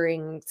to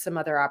hearing some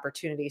other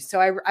opportunities. So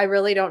I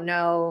really don't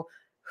know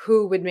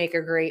who would make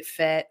a great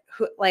fit.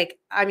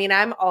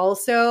 I'm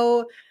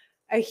also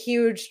a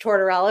huge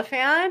Tortorella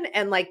fan,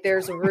 and like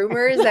there's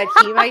rumors that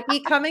he might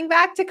be coming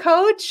back to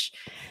coach.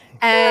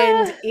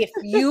 And if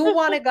you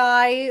want a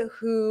guy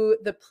who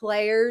the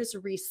players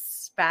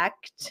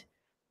respect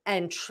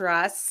and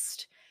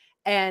trust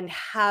and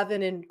have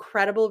an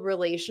incredible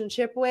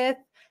relationship with,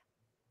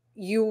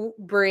 you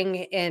bring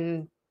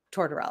in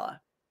Tortorella.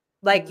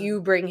 Like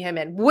you bring him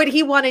in. Would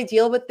he want to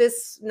deal with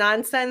this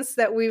nonsense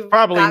that we've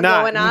probably got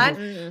not going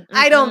on?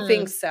 I don't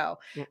think so.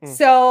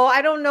 So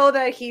I don't know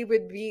that he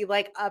would be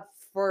like up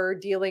for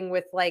dealing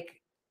with like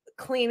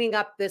cleaning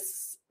up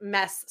this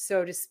mess,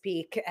 so to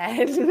speak,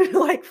 and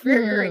like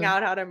figuring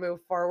out how to move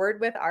forward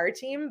with our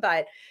team.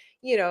 But,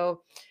 you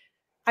know,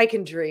 I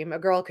can dream. A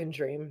girl can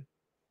dream.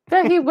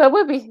 He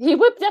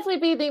would definitely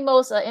be the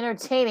most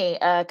entertaining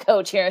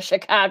coach here in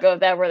Chicago if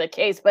that were the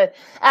case. But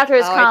after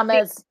his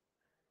comments,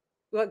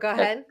 go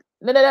ahead.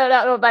 No.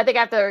 But I think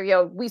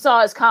after we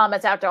saw his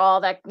comments after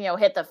all that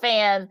hit the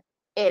fan,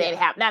 it ain't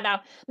happening.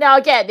 Now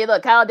again,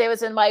 look, Kyle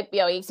Davidson might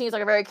he seems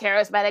like a very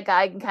charismatic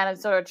guy. He can kind of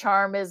sort of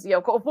charm his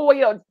Coach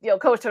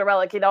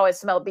Tortorella can always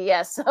smell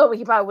BS, so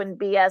he probably wouldn't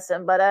BS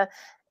him. But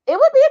it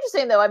would be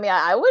interesting though. I mean,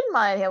 I wouldn't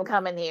mind him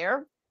coming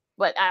here,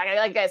 but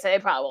like I said,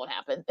 it probably won't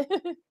happen.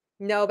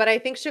 No, but I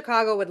think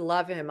Chicago would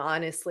love him,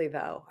 honestly,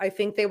 though. I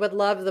think they would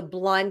love the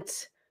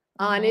blunt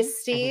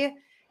honesty.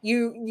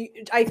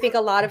 I think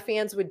a lot of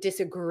fans would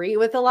disagree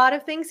with a lot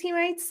of things he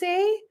might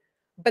say,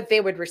 but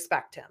they would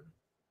respect him.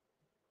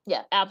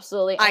 Yeah,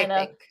 absolutely. I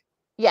think.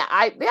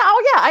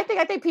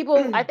 I think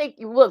people. I think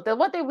look, the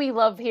one thing we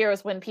love here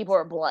is when people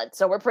are blunt.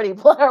 So we're pretty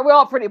blunt. We're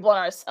all pretty blunt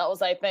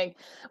ourselves. I think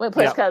when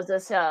push comes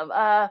to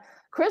shove.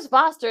 Chris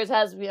Fosters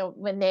has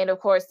been named,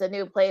 of course, the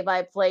new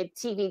play-by-play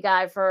TV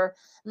guy for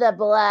the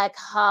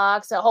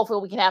Blackhawks. So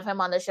hopefully we can have him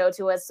on the show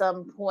too at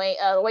some point.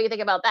 What do you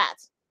think about that?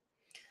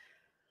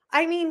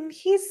 I mean,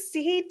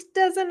 he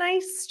does a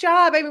nice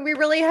job. I mean, we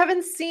really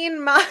haven't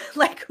seen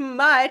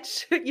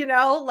much.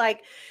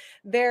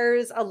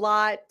 There's a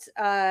lot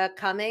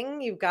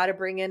coming. You've got to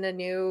bring in a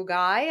new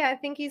guy. I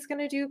think he's going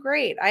to do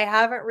great. I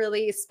haven't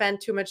really spent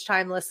too much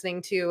time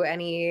listening to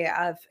any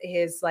of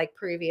his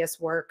previous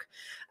work.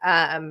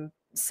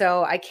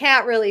 So I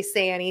can't really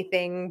say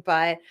anything,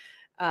 but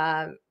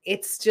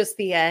it's just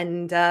the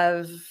end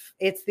of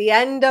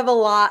a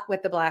lot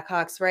with the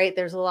Blackhawks, right?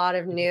 There's a lot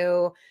of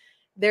new.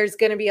 There's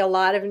going to be a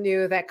lot of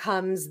new that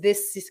comes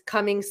this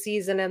coming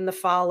season and the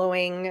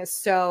following.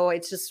 So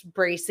it's just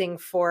bracing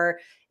for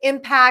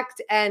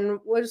impact and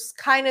was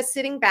kind of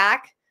sitting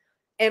back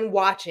and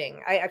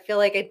watching. I feel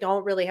like I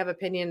don't really have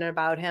opinion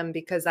about him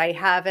because I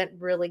haven't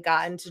really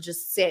gotten to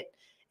just sit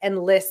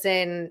and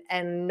listen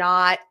and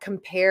not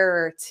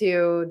compare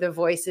to the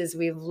voices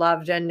we've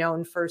loved and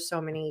known for so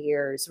many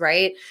years,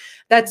 right?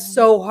 That's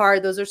so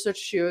hard. Those are such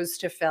shoes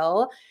to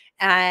fill.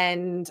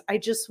 And I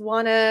just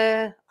want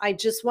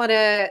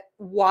to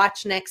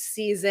watch next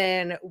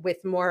season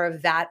with more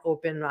of that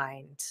open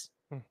mind,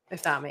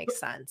 if that makes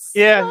sense.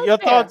 Yeah. Your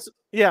thoughts.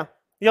 Yeah.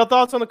 Your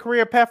thoughts on the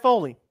career of Pat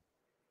Foley?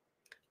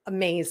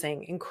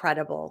 Amazing.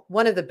 Incredible.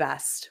 One of the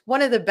best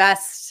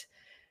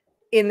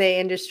in the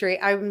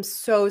industry. I'm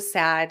so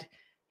sad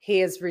he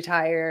is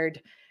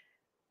retired.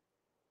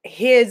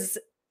 His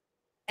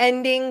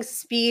ending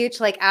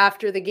speech,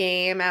 after the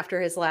game, after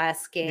his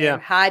last game,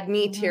 had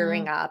me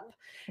tearing up.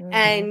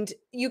 And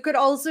you could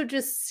also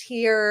just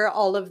hear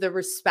all of the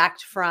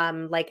respect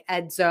from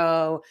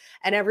Edzo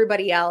and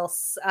everybody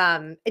else.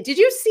 Did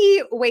you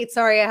see, wait,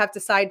 sorry, I have to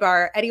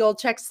sidebar. Eddie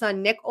Olczyk's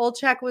son, Nick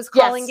Olczyk, was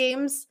calling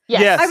games.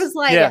 Yes. I was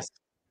like,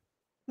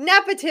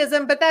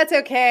 nepotism, but that's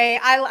okay.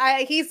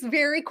 He's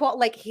very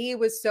he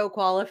was so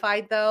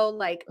qualified though.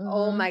 Like,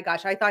 oh my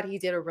gosh, I thought he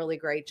did a really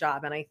great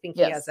job, and I think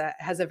he has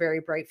a very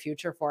bright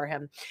future for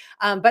him.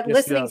 But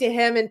listening to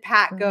him and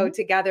Pat go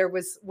together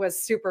was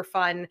super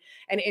fun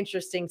and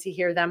interesting to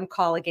hear them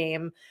call a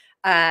game.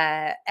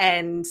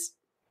 And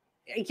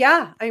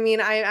yeah, I mean,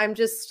 I'm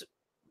just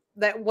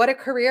what a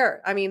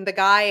career. I mean, the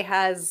guy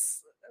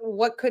has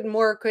what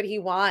more could he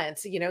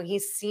want? You know,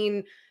 he's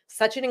seen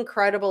such an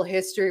incredible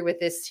history with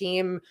this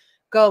team,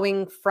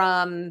 going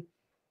from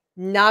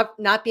not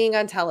being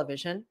on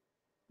television,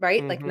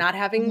 right? Like not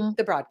having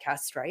the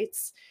broadcast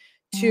rights,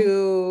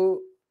 to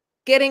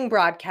getting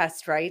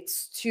broadcast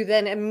rights, to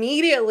then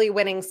immediately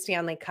winning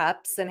Stanley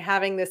Cups and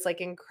having this like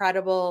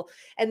incredible,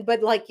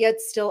 but like yet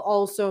still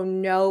also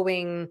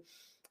knowing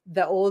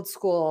the old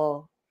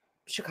school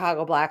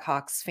Chicago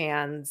Blackhawks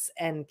fans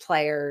and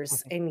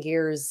players and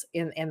years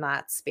in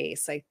that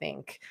space. I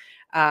think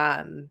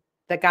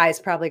the guy's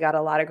probably got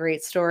a lot of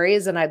great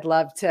stories, and I'd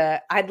love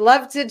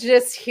to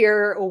just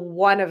hear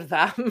one of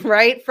them,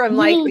 right? From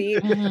like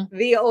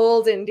the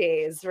olden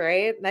days,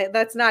 right?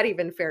 That's not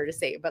even fair to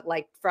say, but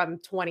like from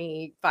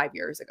 25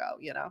 years ago,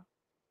 you know?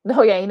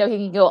 Oh yeah, you know, he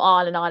can go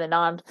on and on and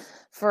on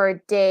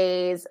for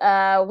days.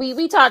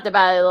 We talked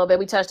about it a little bit.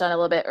 We touched on it a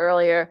little bit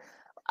earlier.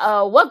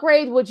 What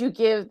grade would you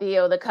give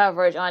the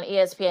coverage on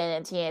ESPN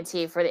and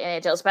TNT for the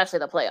NHL, especially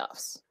the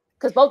playoffs?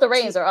 Because both the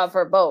ratings are up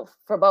for both,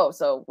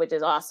 so which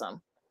is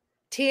awesome.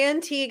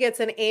 TNT gets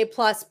an A+++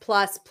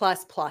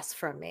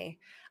 from me.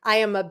 I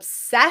am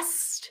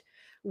obsessed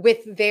with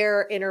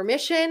their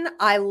intermission.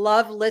 I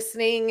love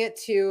listening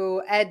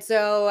to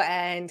Edzo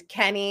and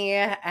Kenny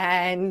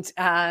and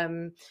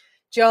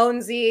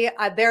Jonesy.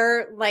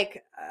 They're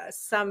like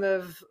some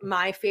of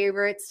my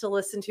favorites to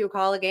listen to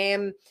call a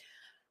game.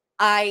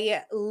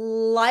 I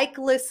like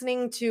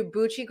listening to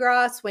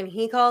Buccigross when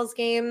he calls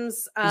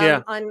games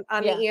on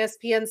the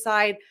ESPN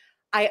side.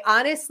 I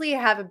honestly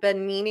have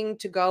been meaning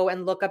to go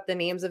and look up the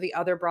names of the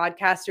other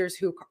broadcasters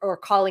who are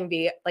calling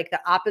the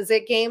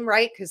opposite game,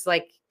 right? Because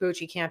like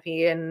Bucci can't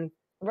be in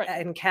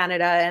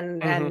Canada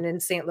and in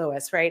St.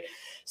 Louis, right?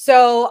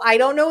 So I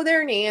don't know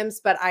their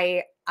names, but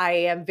I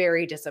am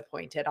very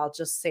disappointed. I'll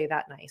just say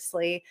that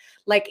nicely.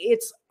 Like,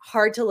 it's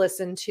hard to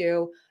listen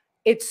to.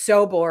 It's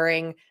so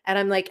boring. And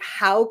I'm like,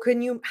 how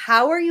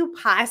are you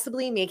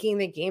possibly making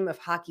the game of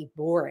hockey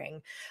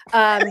boring?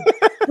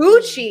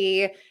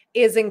 Bucci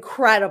is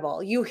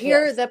incredible. You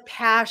hear the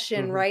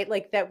passion, right?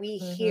 Like that we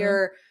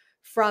hear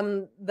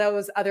from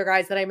those other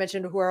guys that I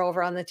mentioned who are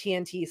over on the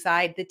TNT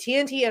side. The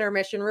TNT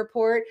intermission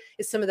report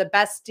is some of the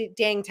best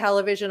dang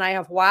television I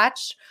have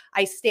watched.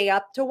 I stay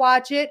up to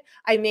watch it.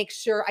 I make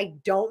sure I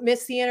don't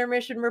miss the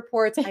intermission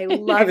reports. I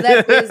love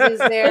that Biz is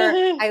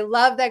there. I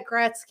love that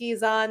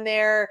Gretzky's on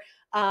there.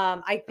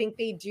 I think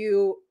they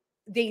did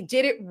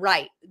it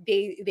right.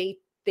 They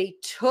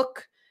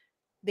took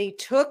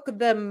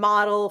the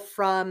model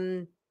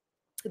from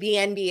the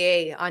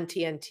NBA on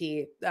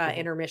TNT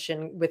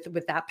intermission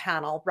with that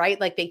panel, right?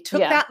 Like they took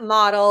that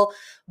model,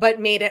 but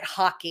made it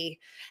hockey,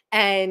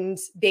 and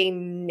they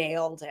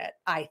nailed it.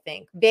 I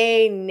think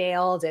they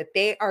nailed it.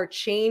 They are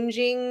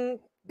changing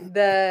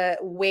the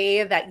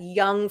way that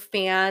young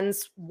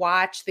fans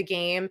watch the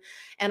game.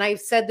 And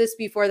I've said this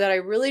before, that I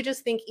really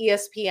just think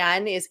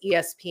ESPN is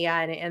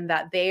ESPN, and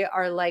that they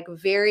are like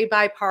very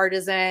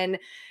bipartisan.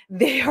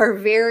 They are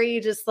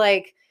very just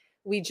like,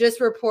 we just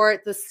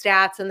report the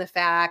stats and the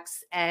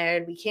facts,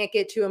 and we can't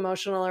get too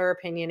emotional or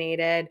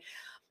opinionated.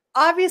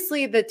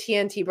 Obviously, the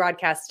TNT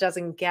broadcast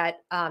doesn't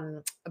get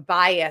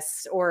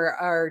biased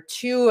or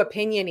too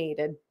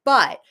opinionated,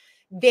 but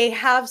they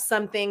have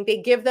something, they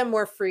give them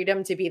more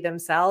freedom to be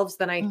themselves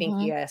than I think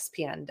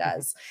ESPN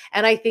does.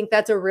 And I think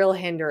that's a real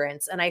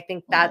hindrance. And I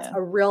think that's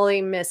a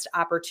really missed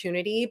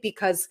opportunity,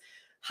 because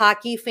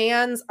hockey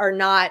fans are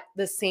not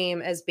the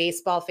same as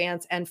baseball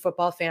fans and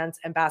football fans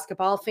and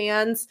basketball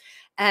fans.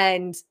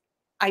 And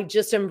I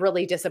just am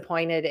really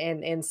disappointed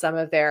in some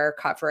of their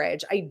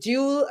coverage. I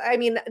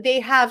mean, they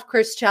have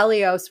Chris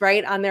Chelios,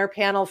 right, on their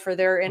panel for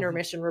their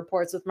intermission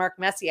reports with Mark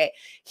Messier.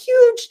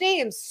 Huge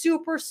names,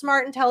 super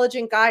smart,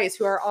 intelligent guys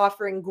who are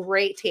offering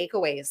great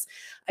takeaways,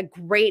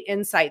 great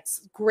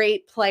insights,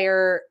 great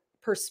player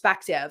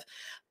perspective.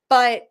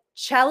 But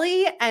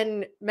Chelly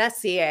and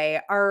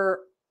Messier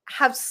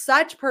have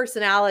such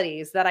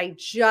personalities that I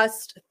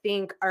just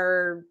think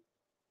are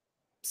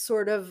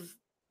sort of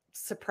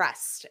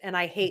suppressed, and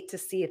I hate to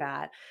see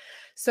that.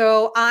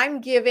 So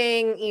I'm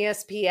giving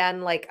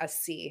ESPN like a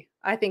C.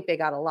 I think they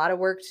got a lot of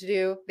work to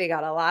do. They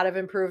got a lot of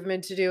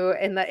improvement to do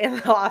in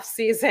the off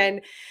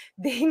season.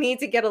 They need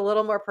to get a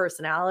little more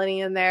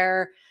personality in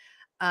there.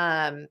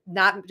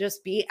 Not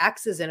just be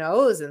X's and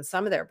O's in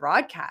some of their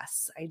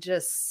broadcasts.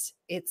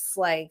 It's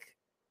like,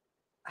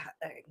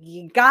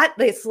 you got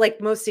this like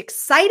most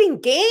exciting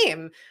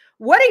game.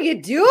 What are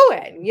you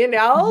doing? You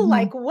know,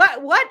 like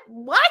what?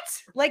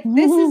 Like,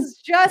 this is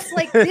just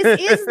like, this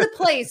is the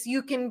place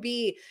you can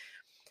be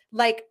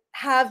like,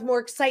 have more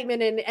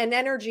excitement and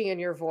energy in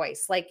your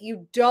voice. Like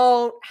you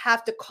don't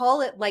have to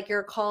call it like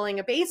you're calling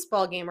a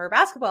baseball game or a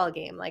basketball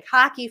game. Like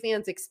hockey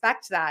fans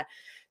expect that.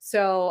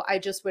 So I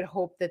just would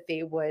hope that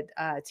they would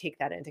take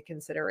that into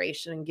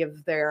consideration and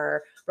give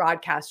their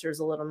broadcasters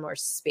a little more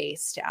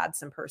space to add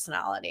some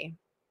personality.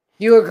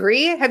 You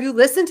agree? Have you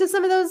listened to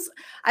some of those?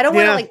 I don't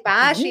want to like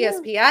bash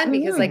ESPN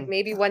because like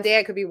maybe one day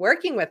I could be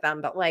working with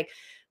them, but like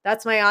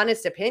that's my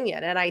honest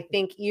opinion. And I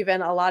think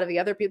even a lot of the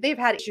other people, they've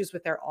had issues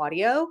with their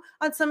audio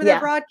on some of their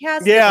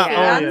broadcasts.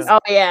 Yeah. Oh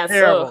yeah.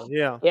 Terrible.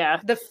 So, yeah.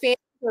 The fans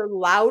are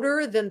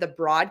louder than the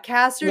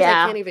broadcasters.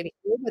 I can't even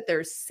hear what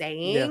they're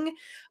saying.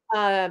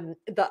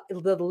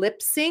 The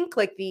lip sync,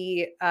 like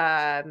the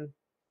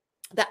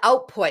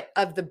output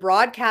of the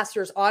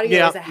broadcaster's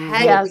audio is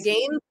ahead of the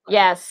game.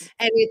 Yes.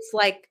 And it's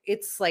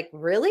like,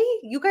 really?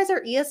 You guys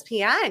are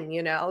ESPN,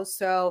 you know?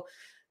 So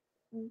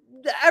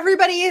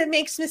everybody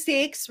makes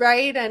mistakes,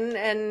 right?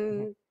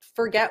 And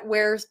forget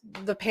where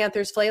the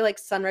Panthers play, like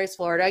Sunrise,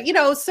 Florida, you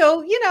know?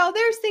 So, you know,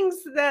 there's things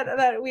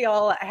that we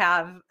all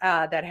have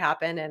that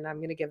happen, and I'm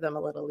going to give them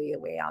a little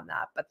leeway on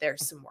that, but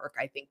there's some work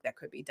I think that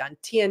could be done.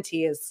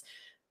 TNT is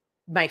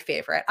my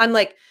favorite. I'm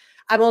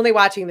only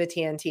watching the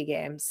TNT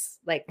games.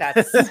 Like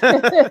that's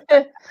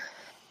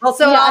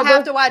also I'll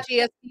have to watch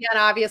ESPN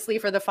obviously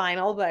for the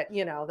final, but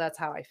you know, that's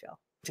how I feel.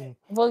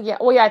 Well, yeah.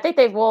 I think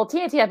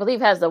TNT, I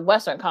believe, has the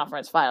Western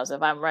Conference Finals,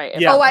 if I'm right.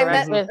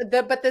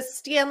 But the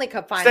Stanley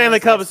Cup Finals. Stanley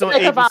Cup is on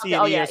ABC.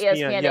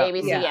 ESPN and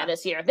ABC.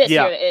 This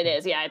year it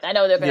is. Yeah, I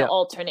know they're going to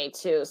alternate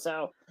too.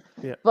 So,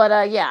 but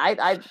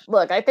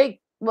I think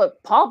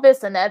Paul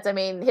Bissonnette. I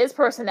mean, his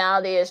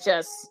personality is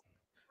just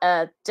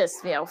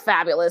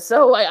fabulous.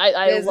 So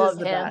I love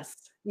him. Best.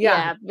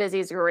 Yeah,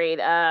 Busy's great.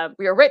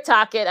 You're Rick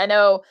Tocchet. I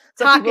know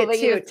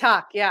Tockett's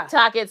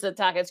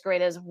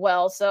great as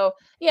well. So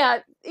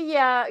you're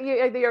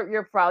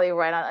probably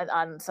right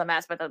on some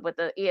aspect with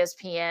the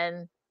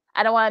ESPN.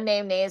 I don't want to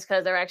name names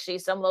because they're actually,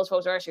 some of those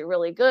folks are actually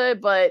really good,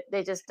 but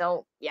they just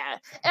don't. Yeah,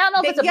 and I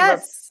don't know if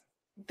it's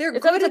they're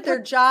good at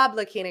their job,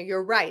 Lakina.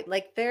 You're right.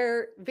 Like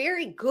they're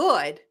very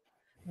good,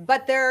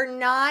 but they're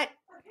not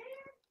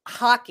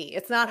hockey.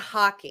 It's not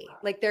hockey.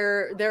 Like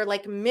they're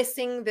like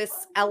missing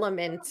this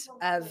element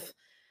of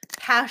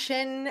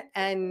passion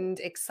and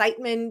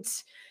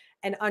excitement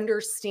and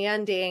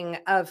understanding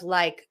of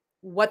like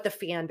what the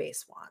fan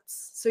base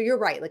wants. So you're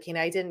right, Lakina.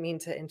 I didn't mean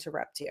to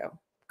interrupt you.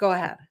 Go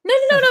ahead.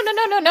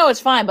 No, it's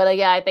fine. But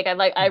I think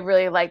I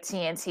really like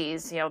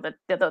TNT's,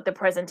 the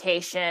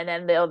presentation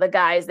and the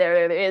guys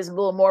there is a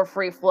little more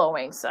free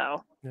flowing.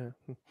 So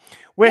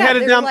we're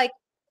headed down like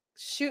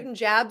shooting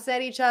jabs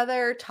at each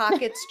other.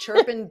 Tockett's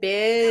chirping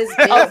Biz.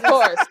 Of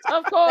course.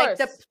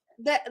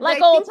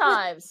 Like old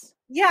times.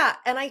 Yeah.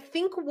 And I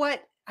think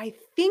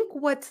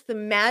what's the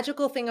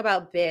magical thing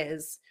about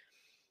Biz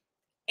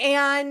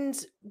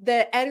and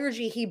the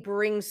energy he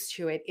brings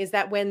to it is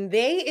that when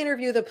they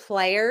interview the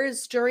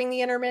players during the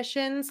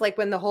intermissions, like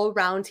when the whole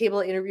round table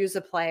interviews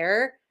a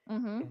player,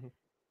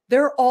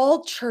 they're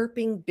all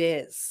chirping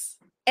Biz.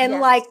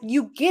 And like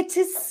you get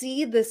to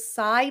see the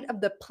side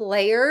of the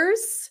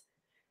players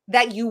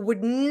that you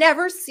would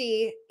never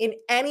see in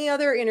any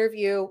other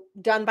interview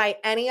done by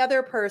any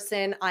other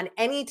person on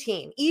any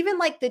team. Even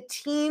like the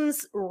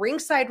team's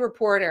ringside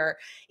reporter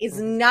is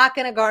not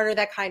going to garner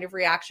that kind of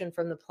reaction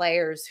from the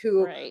players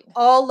who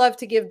all love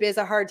to give Biz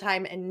a hard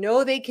time and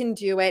know they can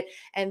do it.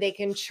 And they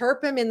can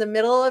chirp him in the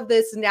middle of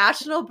this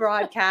national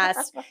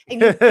broadcast and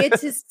you get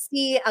to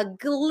see a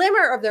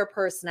glimmer of their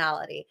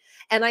personality.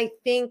 And I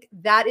think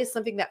that is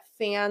something that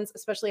fans,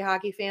 especially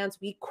hockey fans,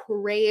 we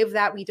crave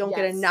that. We don't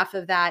get enough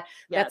of that.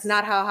 That's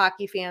not how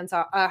hockey fans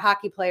are,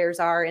 hockey players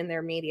are in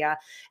their media.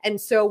 And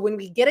so when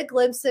we get a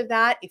glimpse of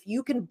that, if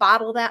you can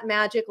bottle that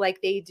magic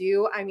like they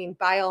do, I mean,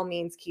 by all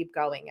means, keep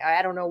going.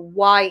 I don't know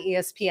why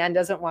ESPN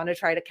doesn't want to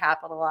try to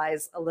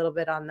capitalize a little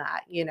bit on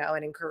that,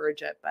 and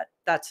encourage it, but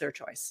that's their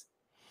choice.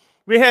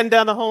 We're heading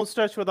down the home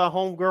stretch with our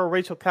homegirl,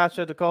 Rachel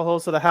Kasha, the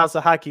co-host of the House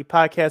of Hockey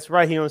podcast,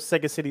 right here on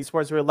Second City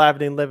Sports. We're live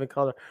and in living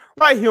color,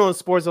 right here on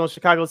Sports Zone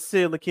Chicago.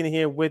 Sid Lakina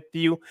here with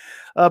you.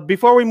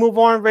 Before we move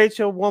on,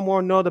 Rachel, one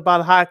more note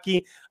about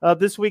hockey.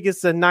 This week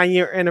is the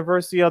 9-year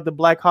anniversary of the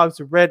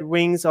Blackhawks Red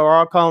Wings, or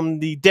I'll call them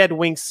the Dead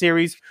Wings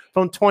series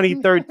from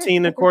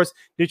 2013. Of course,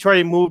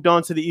 Detroit moved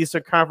on to the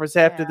Eastern Conference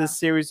after this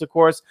series. Of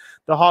course,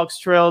 the Hawks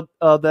trailed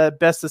the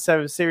best of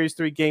 7 series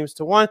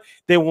 3-1.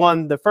 They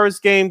won the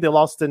first game. They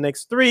lost the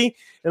next 3.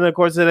 And of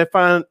course, they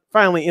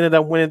finally ended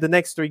up winning the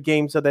next 3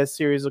 games of that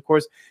series. Of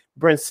course,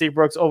 Brent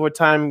Seabrook's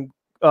overtime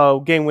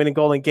game-winning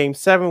goal in Game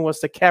 7 was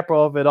the capper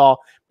of it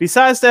all.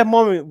 Besides that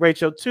moment,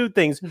 Rachel, 2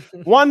 things.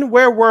 1,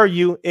 where were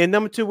you? And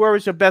number 2, where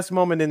was your best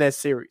moment in that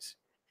series?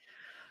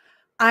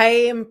 I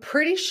am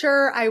pretty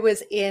sure I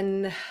was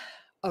in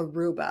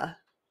Aruba,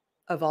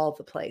 of all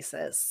the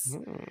places,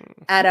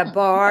 at a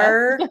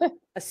bar,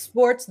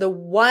 the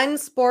one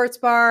sports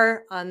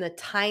bar on the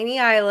tiny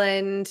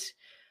island,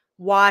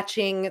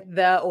 watching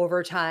the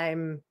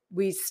overtime.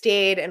 We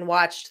stayed and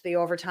watched the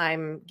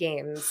overtime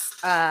games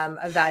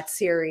of that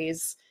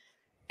series.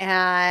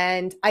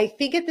 And I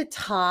think at the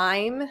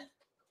time,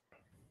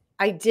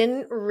 I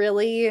didn't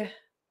really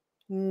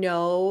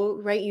know,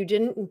 right? You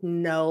didn't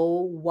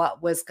know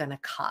what was going to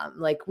come.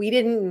 Like we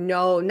didn't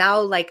know.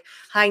 Now, like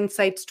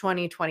hindsight's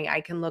 2020.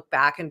 I can look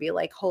back and be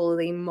like,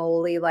 holy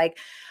moly, like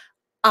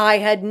I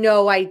had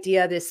no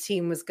idea this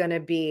team was going to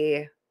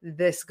be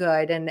this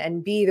good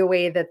and be the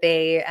way that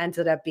they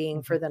ended up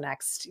being for the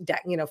next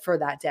for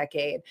that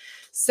decade.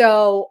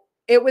 So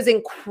it was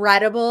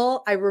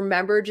incredible. I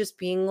remember just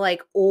being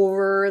like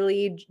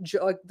overly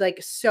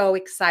like so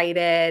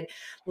excited,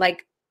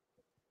 like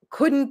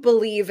couldn't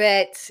believe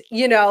it,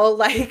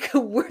 like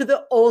we're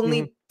the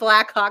only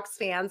Blackhawks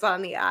fans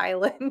on the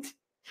island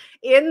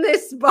in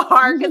this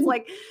bar, because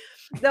like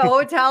the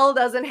hotel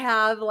doesn't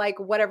have like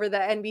whatever the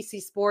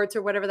NBC Sports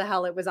or whatever the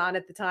hell it was on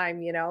at the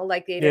time,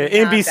 like they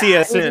didn't have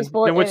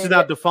NBCSN, which is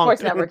not defunct.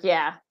 Sports Network,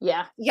 yeah.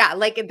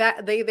 Like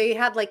that we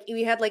had like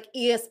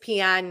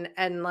ESPN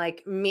and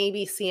like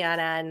maybe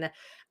CNN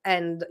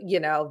and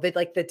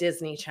the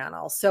Disney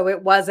Channel. So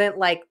it wasn't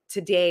like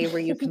today where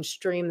you can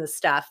stream the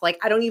stuff. Like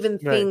I don't even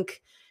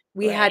think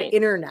we had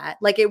internet.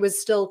 Like it was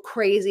still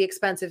crazy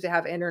expensive to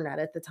have internet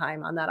at the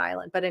time on that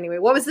island. But anyway,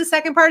 what was the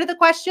second part of the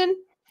question?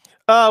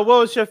 What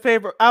was your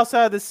favorite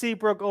outside of the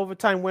Seabrook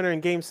overtime winner in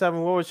Game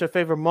 7? What was your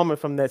favorite moment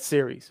from that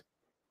series?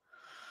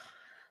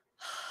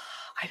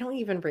 I don't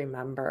even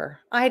remember.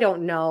 I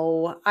don't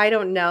know.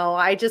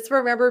 I just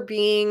remember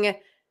being.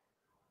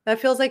 That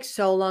feels like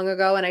so long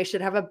ago, and I should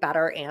have a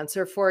better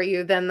answer for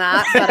you than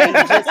that. But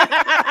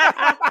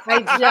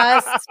I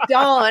just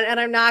don't. And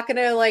I'm not going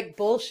to like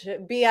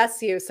bullshit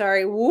BS you.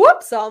 Sorry.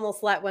 Whoops.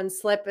 Almost let one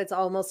slip. It's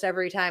almost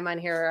every time on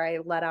here I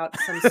let out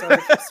some sort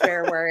of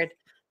swear word.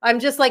 I'm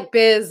just like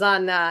Biz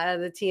on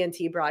the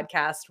TNT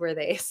broadcast where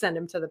they send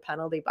him to the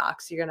penalty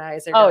box. You're gonna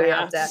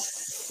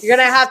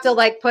have to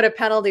like put a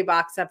penalty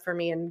box up for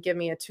me and give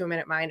me a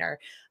 2-minute minor.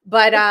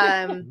 But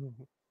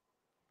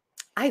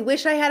I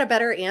wish I had a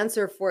better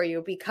answer for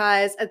you,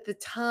 because at the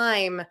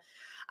time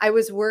I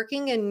was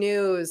working in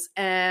news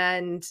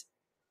in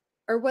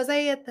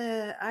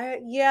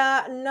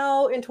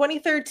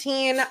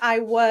 2013, I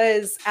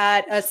was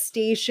at a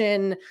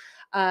station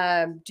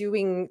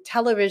doing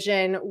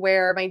television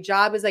where my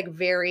job is like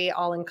very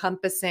all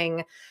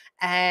encompassing.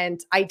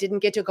 And I didn't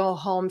get to go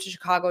home to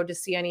Chicago to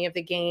see any of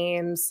the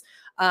games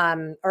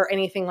or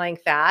anything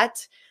like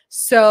that.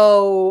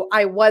 So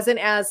I wasn't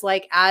as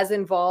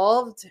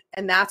involved.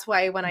 And that's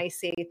why when I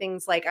say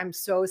things like, I'm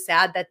so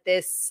sad that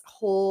this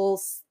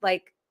whole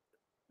like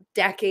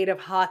decade of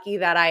hockey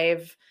that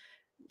I've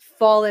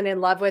fallen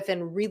in love with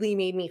and really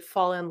made me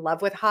fall in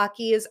love with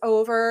hockey is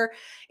over,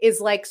 is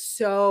like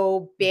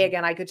so big.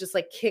 And I could just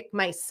like kick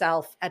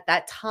myself at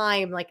that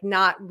time, like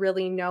not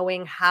really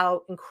knowing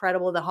how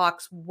incredible the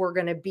Hawks were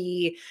going to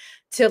be,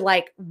 to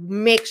like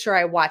make sure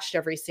I watched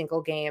every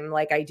single game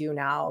like I do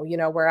now,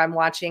 where I'm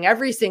watching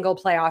every single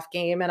playoff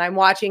game and I'm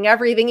watching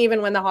everything,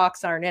 even when the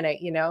Hawks aren't in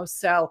it,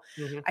 So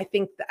I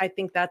think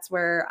that's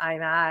where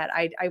I'm at.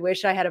 I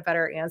wish I had a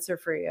better answer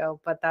for you,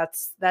 but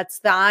that's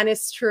the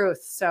honest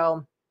truth.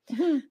 So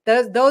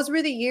those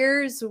were the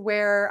years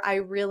where I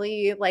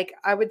really, like,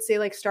 I would say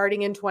like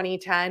starting in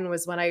 2010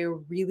 was when I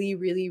really,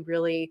 really,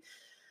 really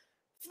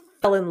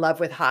fell in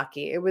love with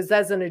hockey. It was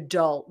as an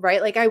adult,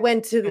 right? Like I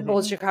went to the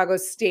old Chicago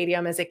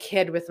Stadium as a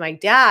kid with my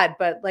dad,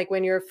 but like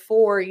when you're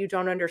 4, you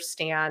don't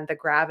understand the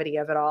gravity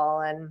of it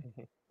all. And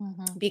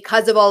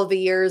because of all the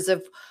years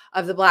of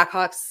the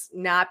Blackhawks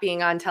not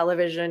being on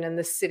television and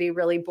the city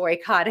really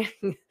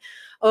boycotting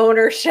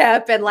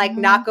ownership and like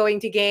not going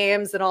to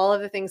games and all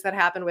of the things that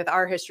happened with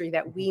our history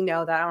that we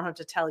know, that I don't have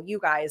to tell you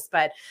guys,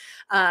 but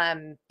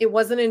it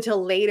wasn't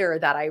until later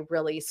that I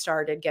really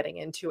started getting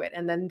into it.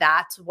 And then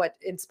that's what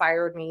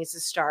inspired me to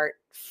start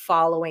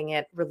following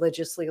it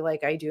religiously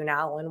like I do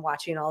now, and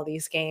watching all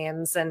these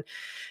games and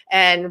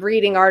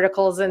reading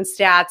articles and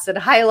stats and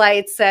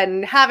highlights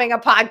and having a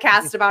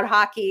podcast about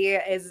hockey.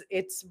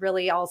 It's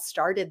really all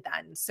started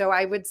then. So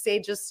I would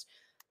say just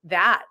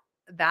that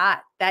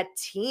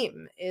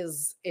team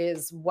is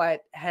what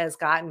has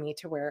gotten me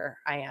to where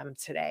I am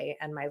today,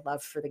 and my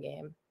love for the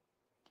game.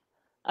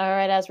 All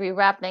right, as we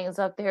wrap things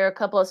up there, a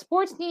couple of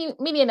sports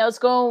media notes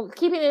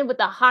keeping in with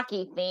the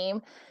hockey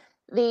theme.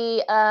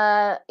 The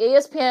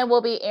ESPN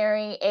will be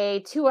airing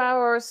a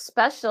 2-hour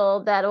special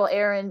that will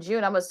air in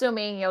June. I'm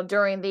assuming,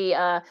 during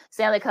the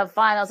Stanley Cup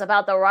Finals,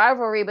 about the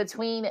rivalry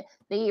between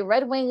the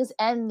Red Wings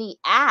and the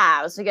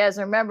Avs. You guys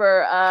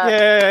remember?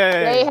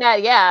 They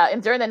had,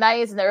 and during the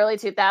 90s and the early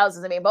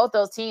 2000s. I mean, both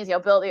those teams,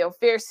 built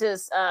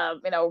fiercest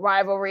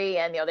rivalry,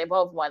 and they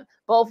both won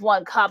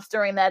cups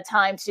during that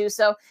time too.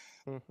 So.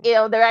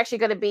 They're actually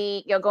going to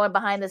be, going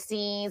behind the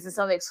scenes and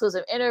some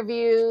exclusive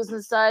interviews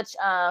and such.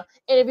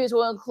 Interviews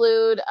will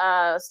include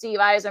Steve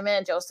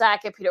Yzerman, Joe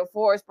Sakic, Peter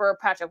Forsberg,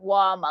 Patrick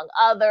Waugh, among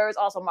others.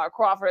 Also Mark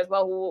Crawford as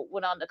well, who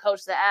went on to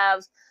coach the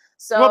Avs.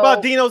 So what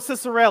about Dino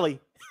Ciccarelli?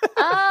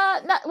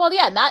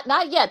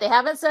 Not yet. They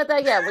haven't said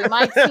that yet. We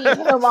might see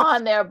him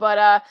on there,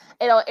 but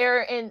it'll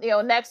air in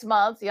next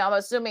month. I'm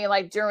assuming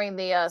like during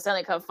the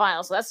Stanley Cup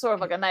Finals. So that's sort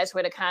of like a nice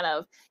way to kind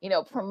of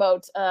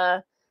promote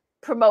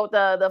promote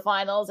the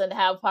finals and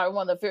have probably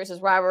one of the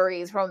fiercest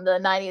rivalries from the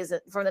 90s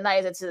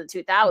into the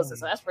 2000s.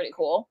 So that's pretty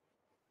cool.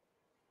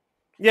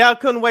 Yeah, I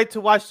couldn't wait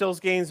to watch those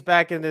games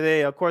back in the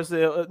day. Of course,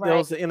 there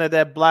was the end of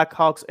that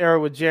Blackhawks era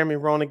with Jeremy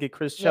Roenick and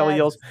Chris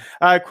Chelios.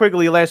 I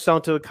quickly latched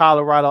on to the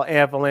Colorado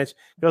Avalanche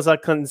because I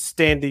couldn't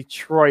stand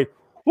Detroit.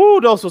 Woo,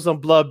 those were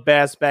some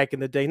bloodbaths back in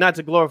the day. Not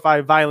to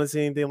glorify violence or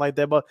anything like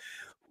that, but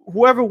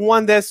whoever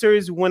won that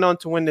series went on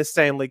to win the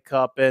Stanley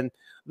Cup, and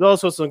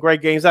those were some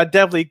great games. I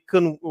definitely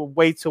couldn't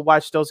wait to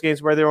watch those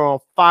games where they were on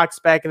Fox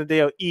back in the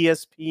day or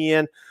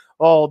ESPN.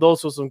 Oh,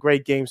 those were some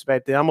great games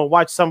back then. I'm going to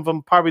watch some of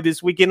them probably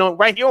this weekend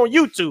right here on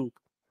YouTube.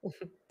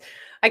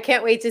 I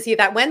can't wait to see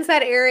that. When's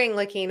that airing,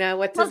 Lakina?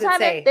 What does it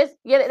say? They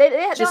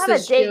don't have a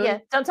date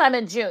yet. Sometime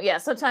in June. Yeah,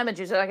 sometime in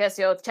June. So I guess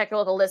check your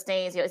local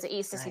listings. It's an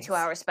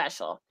 62-hour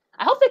special.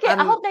 I hope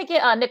they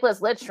get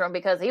Nicholas Lidstrom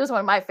because he was one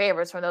of my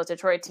favorites from those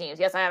Detroit teams.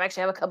 Yes, I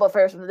actually have a couple of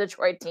favorites from the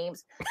Detroit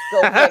teams.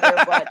 Go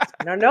figure, but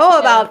I don't know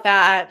about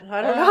that.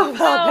 I don't know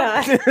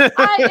about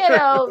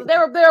that.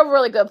 There were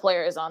really good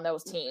players on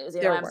those teams.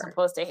 I'm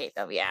supposed to hate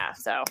them. Yeah,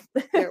 so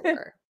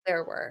there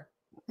were.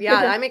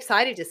 Yeah, I'm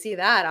excited to see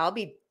that. I'll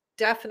be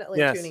definitely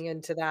tuning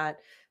into that.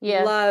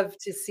 Yeah, love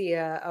to see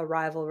a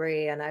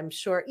rivalry, and I'm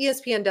sure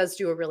ESPN does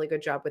do a really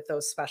good job with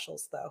those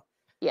specials, though.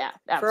 Yeah,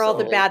 absolutely. For all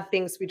the bad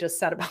things we just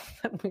said about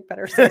them, we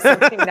better say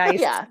something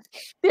nice.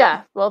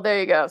 Yeah. Well, there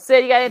you go.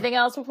 Sid, you got anything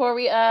else before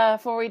we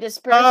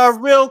disperse?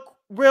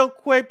 Real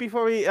quick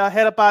before we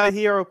head up out of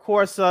here. Of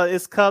course,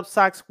 it's Cubs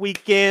Sox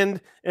weekend,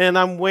 and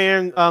I'm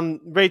wearing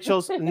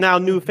Rachel's now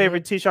new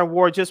favorite T-shirt I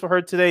wore just for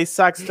her today.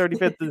 Sox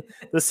 35th,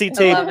 the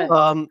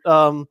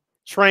C-tape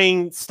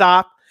train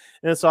stop.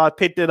 And so I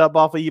picked it up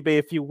off of eBay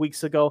a few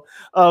weeks ago.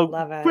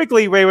 Love it.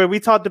 Quickly, Ray, we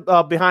talked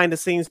behind the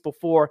scenes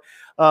before.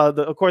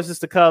 Of course, it's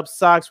the Cubs.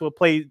 Sox will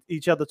play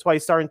each other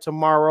twice starting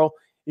tomorrow.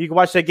 You can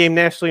watch that game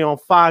nationally on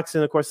Fox.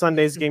 And, of course,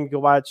 Sunday's game you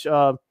can watch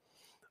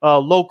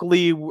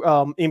locally,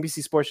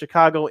 NBC Sports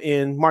Chicago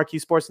and Marquee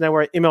Sports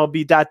Network,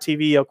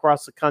 MLB.TV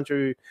across the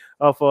country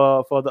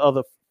for the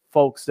other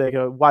folks that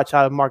can watch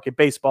how to market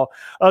baseball.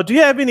 Do you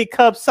have any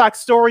Cubs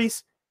Sox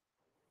stories?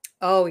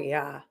 Oh,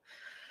 yeah,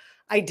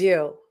 I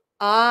do.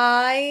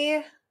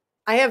 I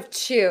have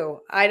two.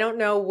 I don't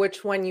know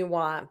which one you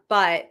want,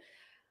 but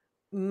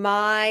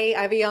I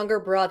have a younger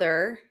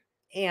brother,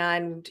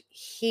 and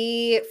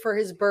for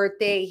his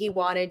birthday, he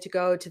wanted to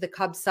go to the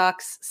Cubs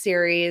Sox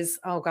series.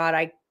 Oh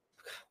God,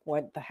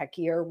 what the heck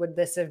year would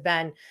this have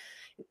been?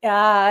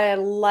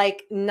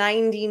 Like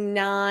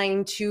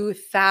 99,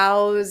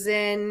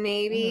 2000,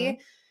 maybe.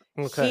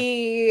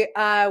 Okay.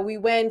 We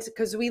went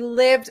because we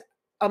lived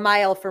a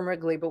mile from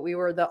Wrigley, but we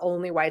were the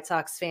only White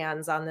Sox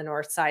fans on the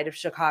north side of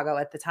Chicago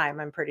at the time,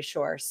 I'm pretty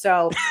sure.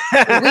 So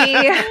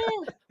we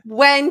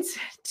went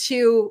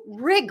to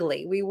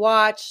Wrigley. We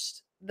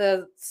watched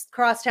the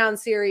Crosstown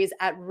series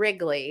at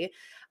Wrigley,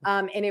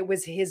 and it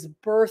was his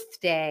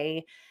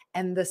birthday,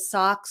 and the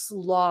Sox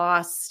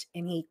lost,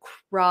 and he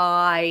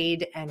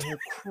cried and he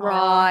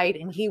cried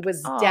and he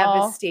was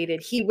devastated.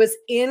 He was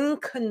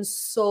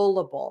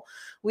inconsolable.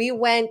 We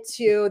went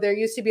to, there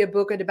used to be a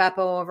Buca di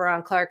Beppo over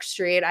on Clark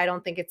Street. I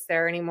don't think it's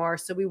there anymore.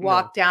 So we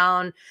walked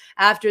down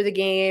after the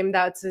game.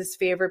 That's his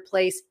favorite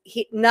place.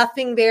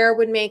 Nothing there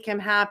would make him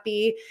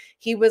happy.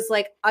 He was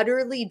like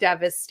utterly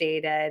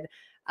devastated.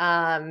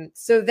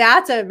 So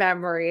that's a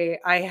memory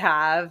I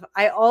have.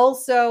 I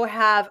also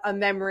have a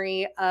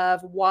memory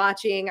of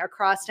watching a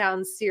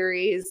Crosstown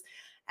series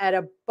at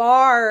a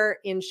bar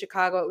in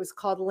Chicago. It was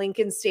called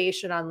Lincoln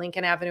Station on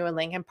Lincoln Avenue in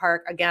Lincoln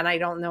Park. Again, I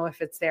don't know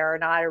if it's there or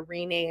not or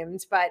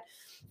renamed, but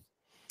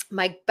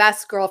my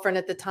best girlfriend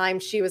at the time,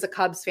 she was a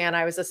Cubs fan.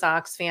 I was a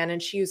Sox fan,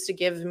 and she used to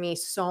give me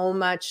so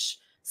much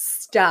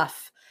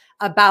stuff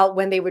about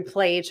when they would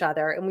play each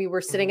other. And we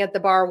were sitting at the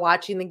bar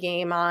watching the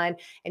game on,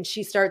 and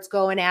she starts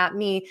going at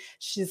me.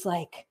 She's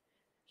like,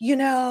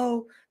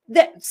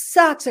 that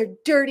Sox are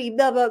dirty,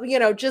 blah,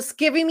 blah, just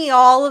giving me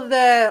all of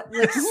the,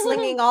 like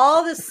slinging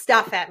all the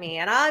stuff at me.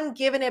 And I'm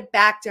giving it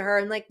back to her.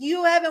 And like,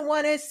 you haven't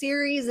won a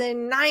series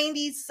in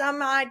 90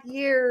 some odd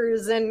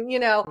years. And,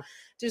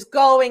 just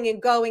going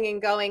and going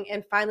and going.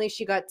 And finally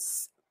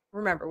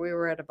remember, we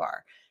were at a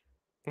bar.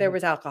 There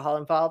was alcohol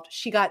involved.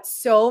 She got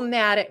so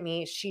mad at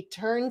me. She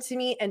turned to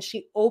me and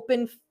she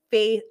open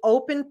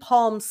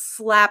palm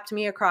slapped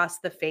me across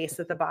the face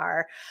at the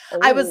bar. Oh.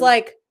 I was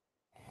like,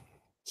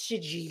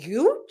 did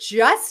you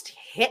just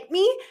hit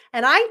me?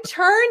 And I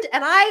turned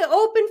and I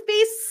open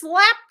face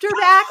slapped her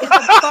back. And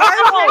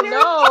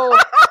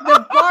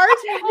the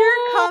bartender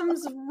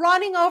comes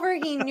running over.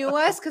 He knew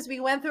us because we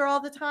went there all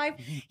the time.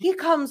 He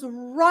comes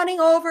running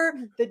over.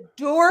 The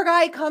door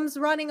guy comes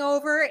running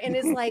over and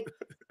is like,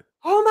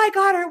 oh my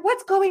God,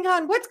 what's going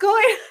on? What's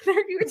going on?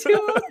 Are you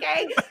two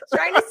okay?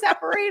 Trying to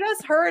separate us.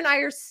 Her and I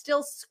are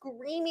still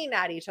screaming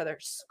at each other.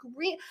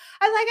 I'm like,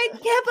 I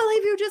can't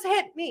believe you just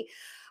hit me.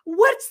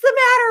 what's the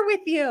matter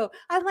with you?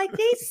 I'm like,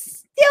 they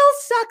still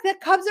suck. The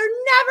Cubs are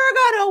never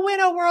going to win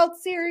a World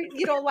Series.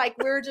 You know, like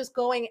we're just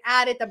going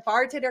at it. The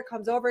bartender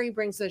comes over. He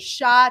brings us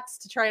shots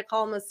to try to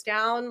calm us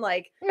down.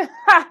 Like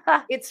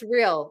it's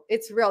real.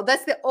 It's real.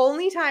 That's the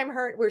only time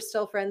we're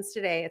still friends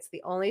today. It's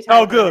the only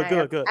time good.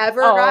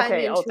 ever gotten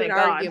into an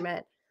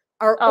argument.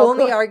 Our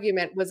only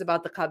argument was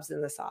about the Cubs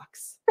and the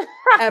Sox.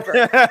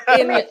 Ever.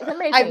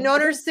 I've known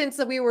her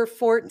since we were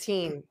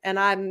 14, and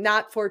I'm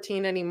not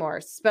 14 anymore.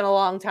 It's been a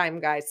long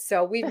time, guys.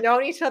 So we've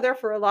known each other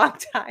for a long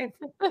time.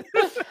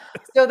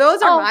 So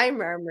those are my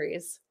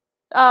memories.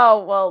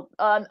 Oh, well,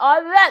 on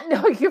that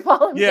note, you can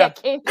follow me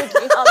at Kane on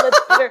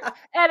the Twitter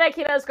and at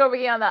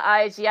Kane_McGee on the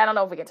IG. I don't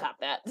know if we can top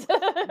that.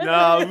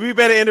 No, we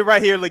better end it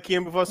right here,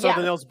 Lakeem, before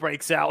something else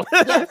breaks out.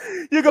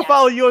 You can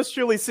follow yours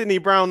truly, Sydney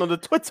Brown, on the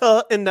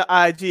Twitter and the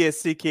IG at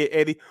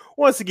CKID.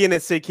 Once again,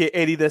 at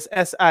CKID, that's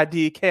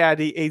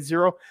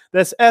SIDKID80.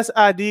 That's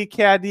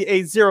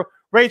SIDKID80.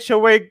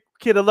 Rachel, where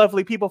can the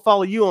lovely people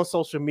follow you on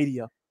social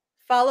media?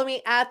 Follow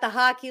me at The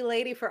Hockey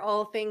Lady for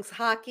all things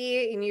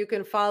hockey. And you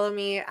can follow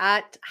me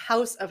at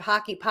House of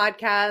Hockey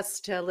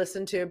Podcast to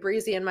listen to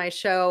Breezy and my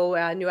show,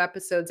 new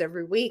episodes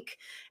every week.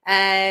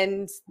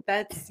 And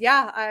that's,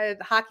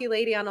 Hockey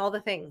Lady on all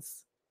the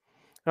things.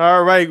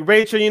 All right,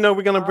 Rachel, you know,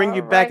 we're going to bring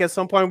you back at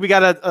some point. We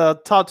got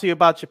to talk to you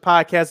about your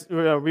podcast.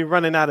 We're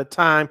running out of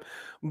time,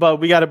 but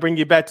we got to bring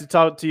you back to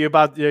talk to you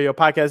about your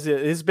podcast.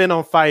 It's been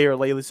on fire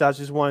lately, so I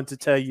just wanted to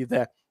tell you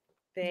that.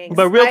 Thanks.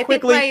 But real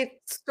quickly, I think my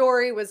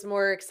story was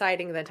more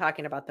exciting than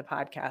talking about the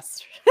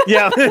podcast.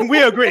 Yeah,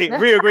 we agree.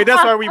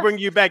 That's why we bring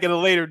you back at a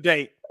later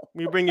date.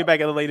 But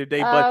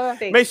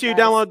make sure you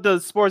download the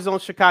Sports Zone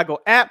Chicago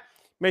app.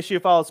 Make sure you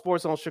follow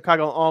Sports Zone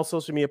Chicago on all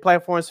social media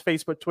platforms: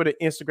 Facebook, Twitter,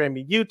 Instagram,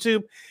 and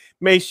YouTube.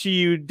 Make sure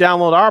you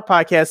download our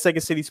podcast,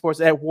 Second City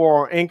Sports, at War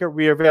or Anchor.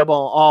 We are available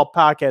on all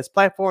podcast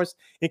platforms,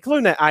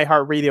 including the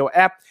iHeartRadio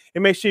app.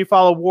 And make sure you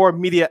follow War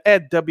Media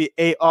at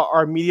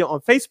WARR Media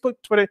on Facebook,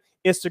 Twitter,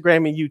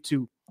 Instagram, and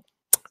YouTube.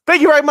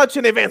 Thank you very much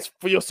in advance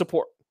for your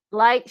support.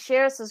 Like,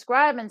 share,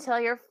 subscribe, and tell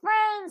your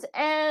friends.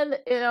 And,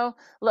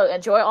 look,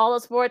 enjoy all the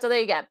sports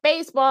today. You got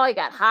baseball, you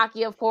got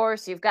hockey, of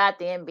course. You've got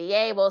the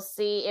NBA. We'll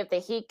see if the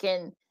Heat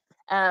can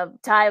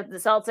tie the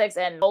Celtics,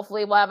 and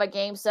hopefully we'll have a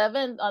Game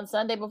 7 on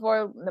Sunday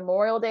before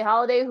Memorial Day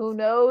holiday. Who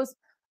knows?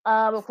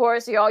 Of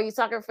course, all you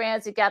soccer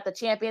fans, you got the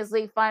Champions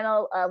League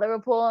final,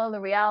 Liverpool and the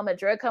Real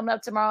Madrid coming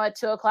up tomorrow at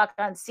 2:00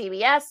 on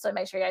CBS. So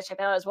make sure you guys check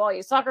that out as well,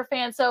 you soccer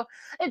fans. So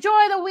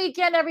enjoy the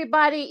weekend,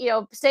 everybody.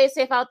 Stay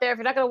safe out there. If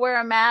you're not going to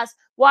wear a mask,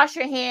 wash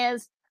your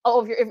hands.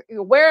 Oh, if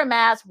you wear a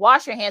mask,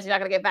 wash your hands. You're not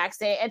going to get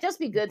vaccinated, and just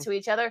be good to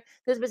each other.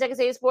 This has been Second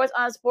City Sports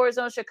on Sports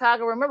Zone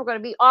Chicago. Remember, we're going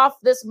to be off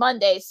this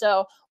Monday,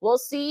 so we'll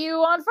see you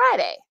on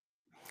Friday.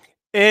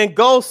 And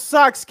go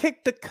Sox,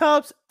 kick the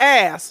Cubs'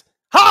 ass.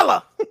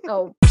 Holla!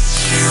 Oh.